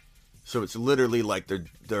me. So it's literally like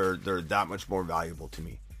they're that much more valuable to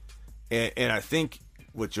me. And I think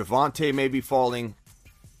with Javonte maybe falling,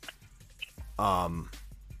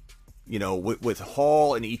 you know, with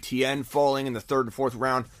Hall and ETN falling in the 3rd and 4th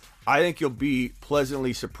round, I think you'll be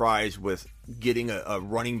pleasantly surprised with getting a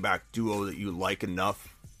running back duo that you like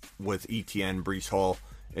enough with ETN, Breece Hall,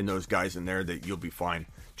 and those guys in there that you'll be fine.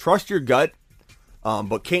 Trust your gut,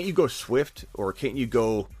 but can't you go Swift or can't you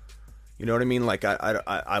go, you know what I mean? Like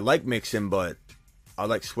I like Mixon, but I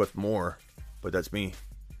like Swift more, but that's me.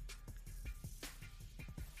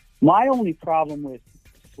 My only problem with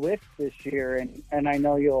Swift this year, and I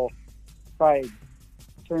know you'll probably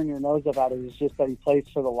turn your nose up at it, is just that he plays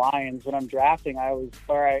for the Lions. When I'm drafting, I was,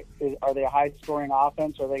 all right, are they a high-scoring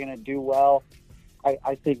offense? Are they going to do well?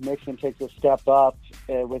 I think Mixon takes a step up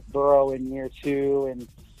with Burrow in year 2 and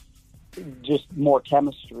just more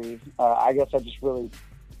chemistry. I guess I just really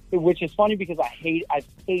which is funny because I've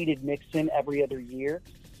hated Mixon every other year.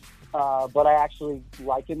 But I actually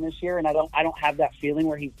like him this year, and I don't have that feeling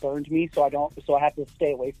where he's burned me, so I have to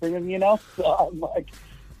stay away from him, So I'm like,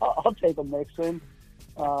 I'll take a Mixon,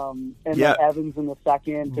 and then Evans in the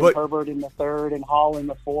second, and Herbert in the third, and Hall in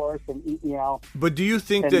the fourth, and But do you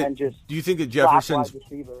think that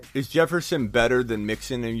Jefferson better than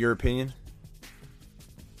Mixon in your opinion?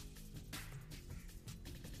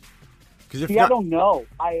 I don't know.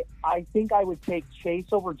 I think I would take Chase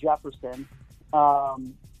over Jefferson.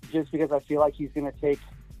 Just because I feel like he's going to take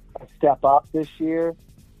a step up this year.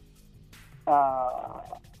 I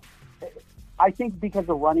think because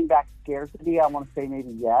of running back scarcity, I want to say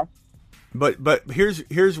maybe yes. But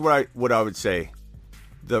here's what I would say.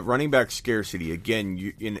 The running back scarcity,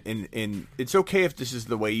 again, in it's okay if this is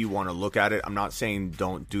the way you want to look at it. I'm not saying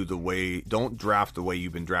don't draft the way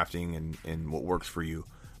you've been drafting and what works for you.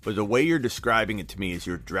 But the way you're describing it to me is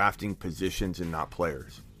you're drafting positions and not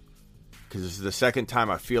players. Because this is the second time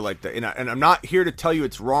I feel like that. And I'm not here to tell you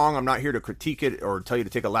it's wrong. I'm not here to critique it or tell you to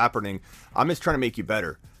take a lap or anything. I'm just trying to make you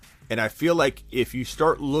better. And I feel like if you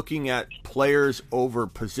start looking at players over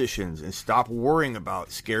positions and stop worrying about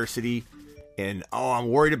scarcity and, I'm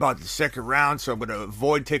worried about the second round, so I'm going to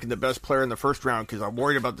avoid taking the best player in the first round because I'm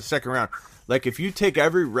worried about the second round. Like, if you take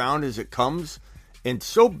every round as it comes, and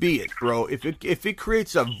so be it, bro. If it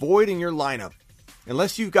creates a void in your lineup,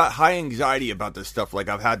 unless you've got high anxiety about this stuff like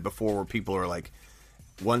I've had before where people are like,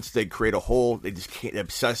 once they create a hole, they just can't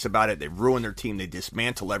obsess about it. They ruin their team. They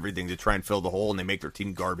dismantle everything to try and fill the hole, and they make their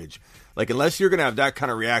team garbage. Like, unless you're going to have that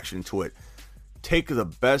kind of reaction to it, take the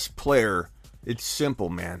best player. It's simple,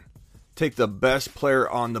 man. Take the best player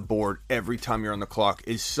on the board every time you're on the clock.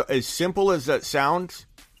 As simple as that sounds,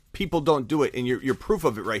 people don't do it, and you're proof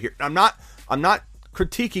of it right here. I'm not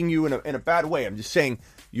critiquing you in a bad way. I'm just saying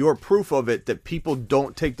you're proof of it that people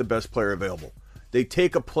don't take the best player available. They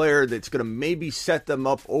take a player that's going to maybe set them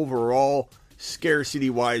up overall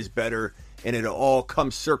scarcity-wise better, and it'll all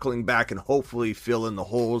come circling back and hopefully fill in the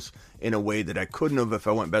holes in a way that I couldn't have if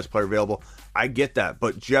I went best player available. I get that,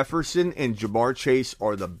 but Jefferson and Jamar Chase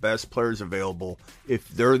are the best players available if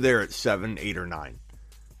they're there at 7, 8, or 9.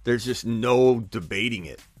 There's just no debating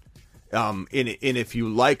it. And if you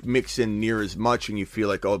like Mixon near as much and you feel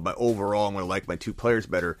like, but overall I'm going to like my two players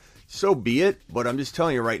better, so be it. But I'm just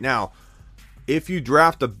telling you right now, if you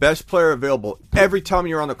draft the best player available every time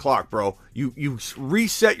you're on the clock, bro, you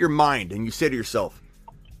reset your mind and you say to yourself,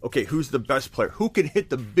 okay, who's the best player? Who can hit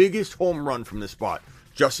the biggest home run from this spot?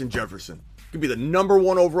 Justin Jefferson. Could be the number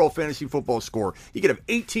 1 overall fantasy football scorer. He could have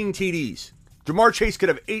 18 TDs. Jamar Chase could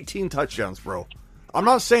have 18 touchdowns, bro. I'm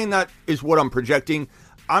not saying that is what I'm projecting.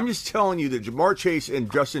 I'm just telling you that Jamar Chase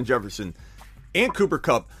and Justin Jefferson and Cooper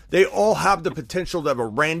Kupp, they all have the potential to have a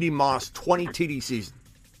Randy Moss 20 TD season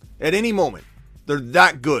at any moment. They're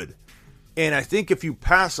that good. And I think if you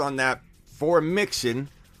pass on that for Mixon,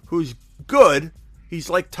 who's good, he's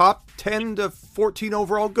like top 10 to 14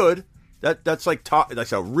 overall good. That's like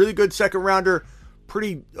that's a really good second rounder,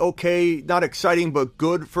 pretty okay, not exciting, but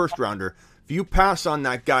good first rounder. If you pass on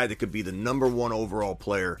that guy that could be the number 1 overall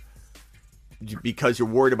player because you're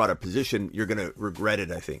worried about a position, you're going to regret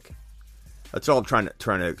it, I think. That's all I'm trying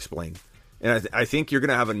to explain. And I think you're going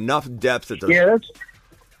to have enough depth at those. Yeah,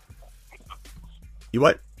 You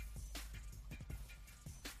what?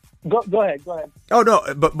 Go ahead. Oh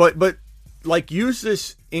no, but like use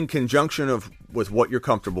this in conjunction with what you're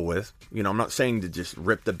comfortable with. You know, I'm not saying to just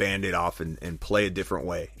rip the Band-Aid off and play a different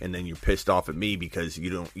way, and then you're pissed off at me because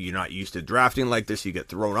you're not used to drafting like this. You get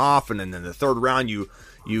thrown off, and then in the third round you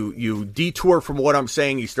detour from what I'm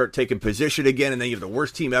saying. You start taking position again, and then you have the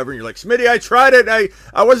worst team ever. And you're like, Smitty, I tried it.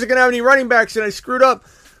 I wasn't gonna have any running backs, and I screwed up.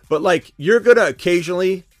 But like, you're gonna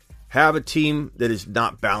occasionally have a team that is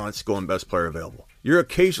not balanced going best player available. You're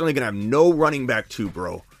occasionally going to have no running back 2,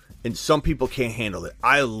 bro. And some people can't handle it.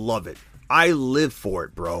 I love it. I live for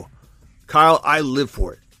it, bro. Kyle, I live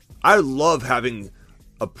for it. I love having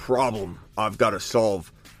a problem I've got to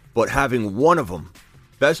solve, but having one of them.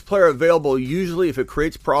 Best player available, usually if it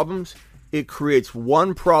creates problems, it creates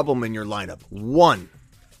one problem in your lineup. One.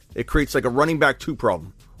 It creates like a running back 2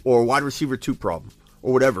 problem or a wide receiver 2 problem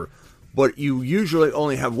or whatever. But you usually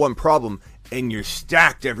only have one problem, and you're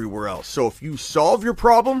stacked everywhere else. So if you solve your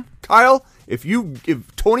problem, Kyle, if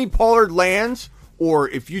Tony Pollard lands, or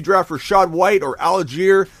if you draft Rashad White or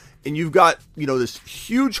Algier, and you've got this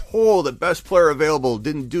huge hole that best player available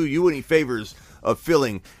didn't do you any favors of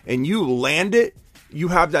filling, and you land it, you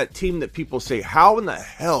have that team that people say, how in the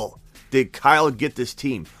hell did Kyle get this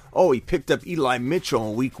team? Oh, he picked up Eli Mitchell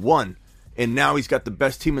in week 1, and now he's got the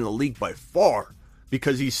best team in the league by far.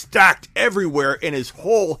 because he's stacked everywhere, and his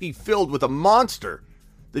hole he filled with a monster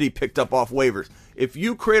that he picked up off waivers. If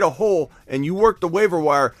you create a hole and you work the waiver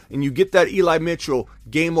wire and you get that Eli Mitchell,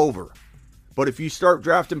 game over. But if you start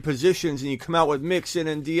drafting positions and you come out with Mixon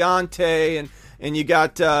and Deontay and you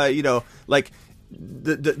got, like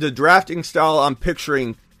the drafting style I'm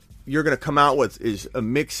picturing you're going to come out with is a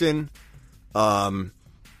Mixon.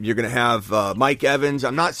 You're going to have Mike Evans.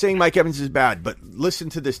 I'm not saying Mike Evans is bad, but listen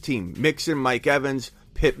to this team. Mixon, Mike Evans,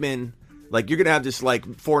 Pittman. Like, you're going to have this, like,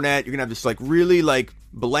 Fournette. You're going to have this, like, really, like,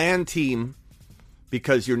 bland team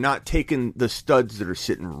because you're not taking the studs that are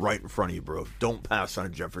sitting right in front of you, bro. Don't pass on a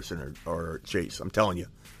Jefferson or Chase. I'm telling you.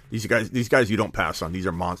 These guys you don't pass on. These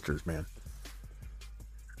are monsters, man.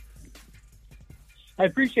 I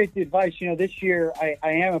appreciate the advice. This year I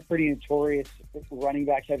am a pretty notorious running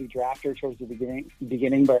back heavy drafter towards the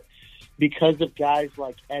beginning, but because of guys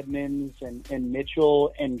like Edmonds and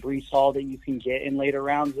Mitchell and Breece Hall that you can get in later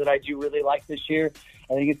rounds that I do really like this year,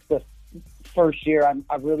 I think it's the first year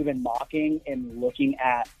I've really been mocking and looking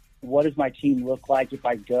at what does my team look like if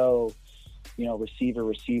I go,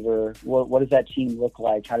 receiver. What does that team look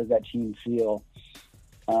like? How does that team feel?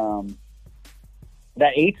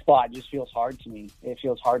 That 8 spot just feels hard to me. It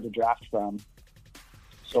feels hard to draft from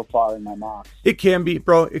so far in my mocks. It can be,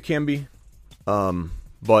 bro. It can be. But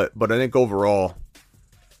I think overall,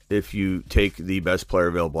 if you take the best player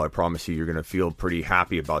available, I promise you're going to feel pretty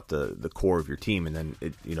happy about the core of your team. And then,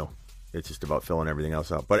 it's just about filling everything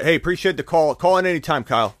else out. But, hey, appreciate the call. Call in anytime,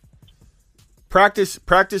 Kyle. Practice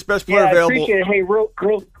best player available. I appreciate it. Hey, real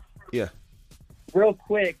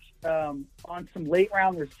quick. On some late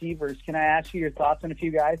round receivers, can I ask you your thoughts on a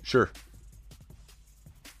few guys? Sure.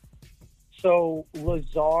 So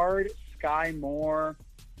Lazard, Sky Moore,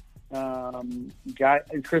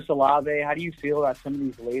 Chris Olave. How do you feel about some of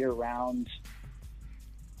these later round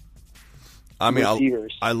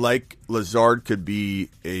receivers? I like Lazard could be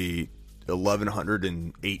a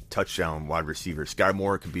 1,108 touchdown wide receiver. Sky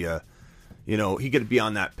Moore could be he could be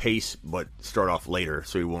on that pace, but start off later,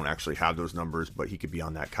 so he won't actually have those numbers, but he could be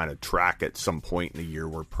on that kind of track at some point in the year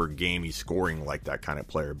where per game he's scoring like that kind of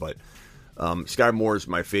player. But Sky Moore is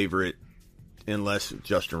my favorite, unless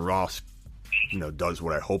Justin Ross, does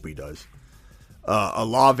what I hope he does.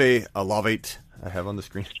 Olave, I have on the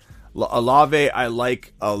screen. Olave, I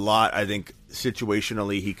like a lot. I think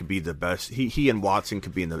situationally he could be the best. He and Watson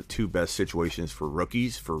could be in the 2 best situations for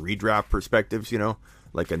rookies, for redraft perspectives,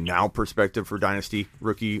 like a now perspective for dynasty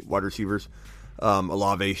rookie wide receivers.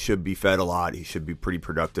 Olave should be fed a lot. He should be pretty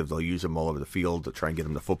productive. They'll use him all over the field to try and get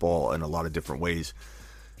him the football in a lot of different ways.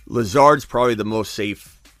 Lazard's probably the most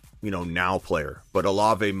safe, now player, but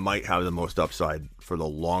Olave might have the most upside for the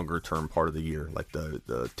longer term part of the year, like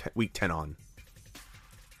the week 10 on.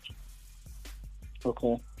 Okay.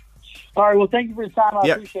 All right. Well, thank you for your time. I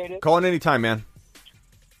appreciate it. Call in anytime, man.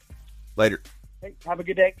 Later. Hey, have a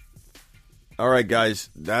good day. All right, guys,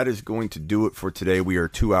 that is going to do it for today. We are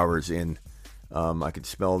 2 hours in. I could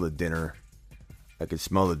smell the dinner. I could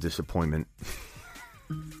smell the disappointment.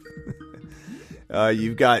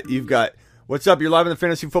 You've got. What's up? You're live on the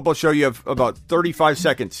Fantasy Football Show. You have about 35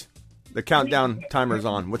 seconds. The countdown timer is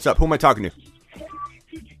on. What's up? Who am I talking to?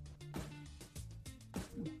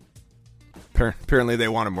 Apparently, they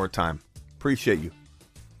wanted more time. Appreciate you.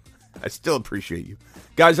 I still appreciate you.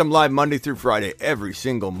 Guys, I'm live Monday through Friday, every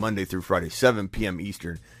single Monday through Friday, 7 p.m.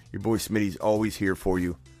 Eastern. Your boy Smitty's always here for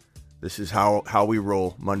you. This is how we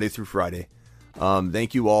roll, Monday through Friday.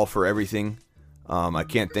 Thank you all for everything. I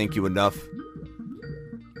can't thank you enough.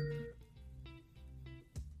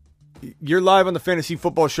 You're live on the Fantasy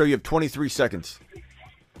Football Show. You have 23 seconds.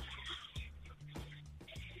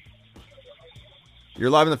 You're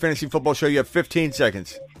live on the Fantasy Football Show. You have 15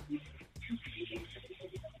 seconds.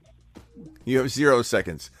 You have 0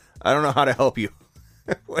 seconds. I don't know how to help you.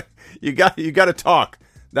 You got to talk.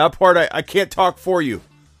 That part I can't talk for you.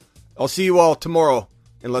 I'll see you all tomorrow,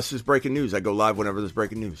 unless there's breaking news. I go live whenever there's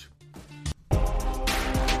breaking news.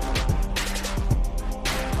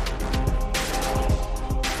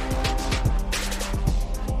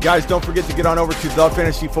 Guys, don't forget to get on over to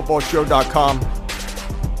thefantasyfootballshow.com.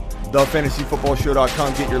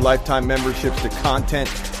 Thefantasyfootballshow.com. Get your lifetime memberships to content.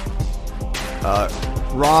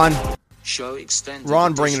 Ron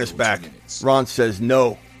bringing us back. Ron says,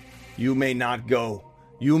 no, you may not go.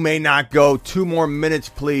 You may not go. 2 more minutes,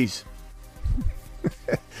 please.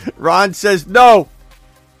 Ron says, no.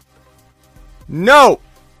 No.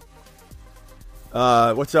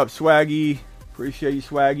 What's up, Swaggy? Appreciate you,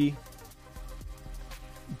 Swaggy.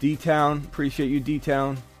 D-Town. Appreciate you,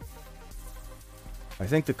 D-Town. I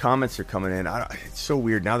think the comments are coming in. It's so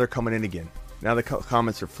weird. Now they're coming in again. Now the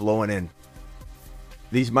comments are flowing in.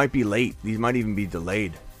 These might be late. These might even be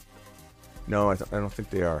delayed. No, I don't think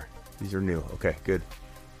they are. These are new. Okay, good.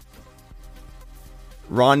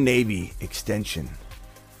 Ron Navy extension.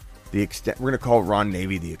 We're going to call Ron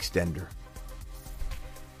Navy the extender.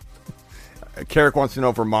 Carrick wants to know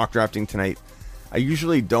if we're mock drafting tonight. I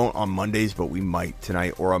usually don't on Mondays, but we might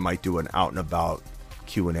tonight, or I might do an out and about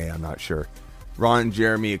Q&A. I'm not sure. Ron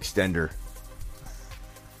Jeremy extender.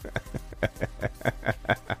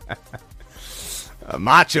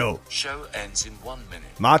 Macho. Show ends in 1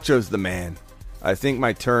 minute. Macho's the man. I think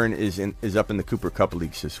my turn is up in the Cooper Cup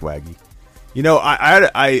League, says Swaggy. You know,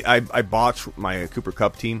 I botched my Cooper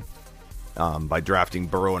Cup team by drafting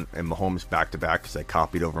Burrow and Mahomes back-to-back because I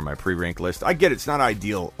copied over my pre-ranked list. I get it's not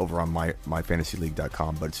ideal over on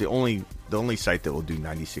myfantasyleague.com, but it's the only site that will do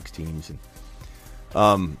 96 teams. And,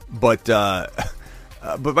 but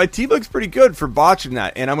my team looks pretty good for botching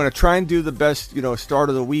that, and I'm going to try and do the best, start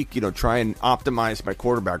of the week, try and optimize my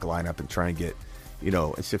quarterback lineup and try and get,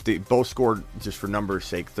 as if they both scored, just for numbers'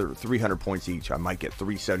 sake, 300 points each, I might get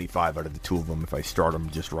 375 out of the two of them if I start them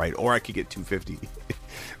just right, or I could get 250.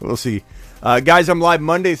 We'll see. Guys, I'm live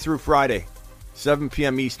Monday through Friday, 7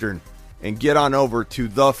 p.m. Eastern, and get on over to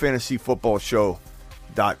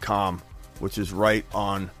thefantasyfootballshow.com, which is right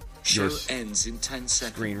on Show ends in 10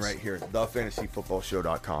 seconds. Screen right here,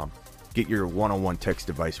 thefantasyfootballshow.com. Get your one-on-one text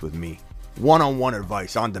device with me. One-on-one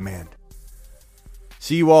advice on demand.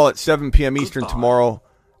 See you all at 7 p.m. Eastern tomorrow,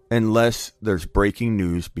 unless there's breaking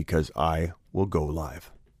news, because I will go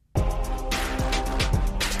live.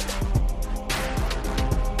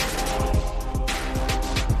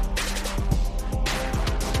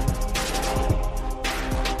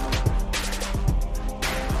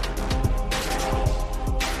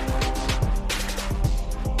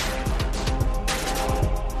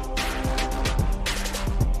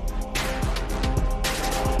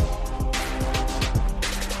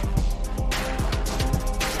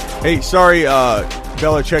 Hey, sorry,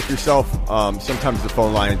 Bella, check yourself. Sometimes the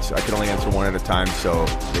phone lines, I can only answer one at a time, so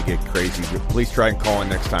they get crazy. Please try and call in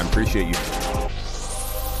next time. Appreciate you.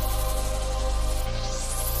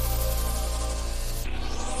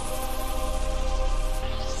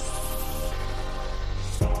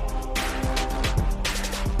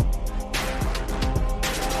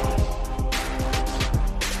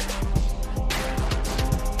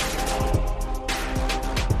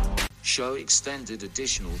 Show extended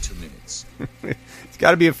additional 2 minutes. It's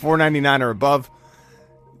got to be a $4.99 or above.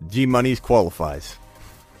 G Money's qualifies.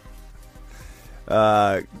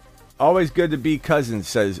 Always good to be cousins,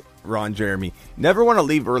 says Ron Jeremy. Never want to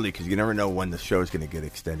leave early because you never know when the show is going to get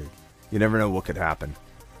extended. You never know what could happen.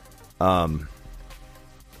 I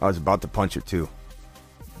was about to punch it too.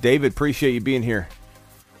 David, appreciate you being here.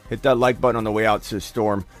 Hit that like button on the way out, says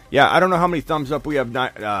Storm. Yeah, I don't know how many thumbs up we have.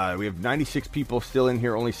 We have 96 people still in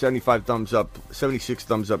here. Only 75 thumbs up. 76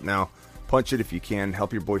 thumbs up now. Punch it if you can.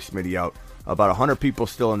 Help your boy Smitty out. About 100 people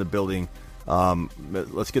still in the building.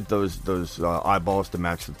 Let's get those eyeballs to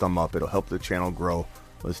match the thumb up. It'll help the channel grow.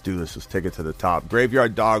 Let's do this. Let's take it to the top.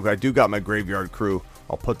 Graveyard Dog. I do got my Graveyard Crew.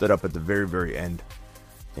 I'll put that up at the very, very end.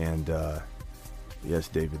 And yes,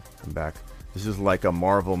 David, I'm back. This is like a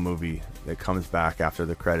Marvel movie that comes back after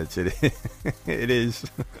the credits. It is.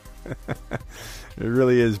 It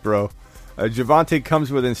really is, bro. Javonte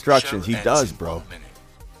comes with instructions. He does, bro.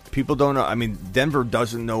 People don't know. I mean, Denver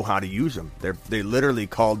doesn't know how to use him. They literally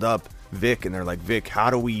called up Vic and they're like, Vic, how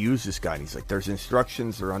do we use this guy? And he's like, there's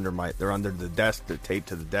instructions. They're under the desk. They're taped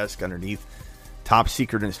to the desk underneath. Top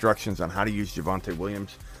secret instructions on how to use Javonte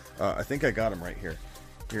Williams. I think I got them right here.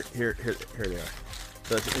 Here they are.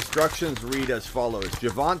 The instructions read as follows.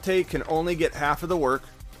 Javonte can only get half of the work.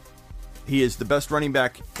 He is the best running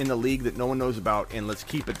back in the league that no one knows about, and let's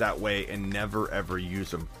keep it that way and never, ever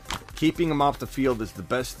use him. Keeping him off the field is the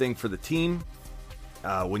best thing for the team.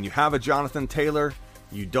 When you have a Jonathan Taylor,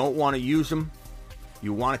 you don't want to use him.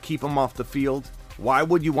 You want to keep him off the field. Why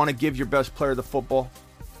would you want to give your best player the football?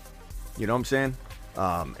 You know what I'm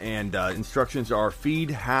saying? Instructions are feed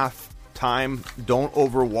half time, don't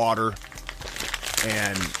overwater.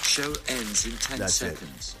 And show ends in 10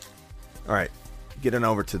 seconds. All right. Get on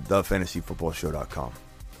over to thefantasyfootballshow.com.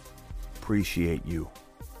 Appreciate you.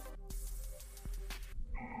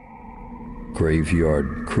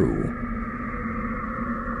 Graveyard Crew.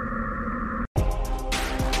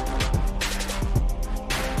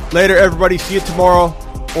 Later, everybody. See you tomorrow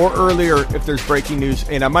or earlier if there's breaking news.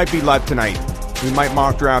 And I might be live tonight. We might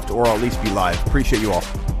mock draft or I'll at least be live. Appreciate you all.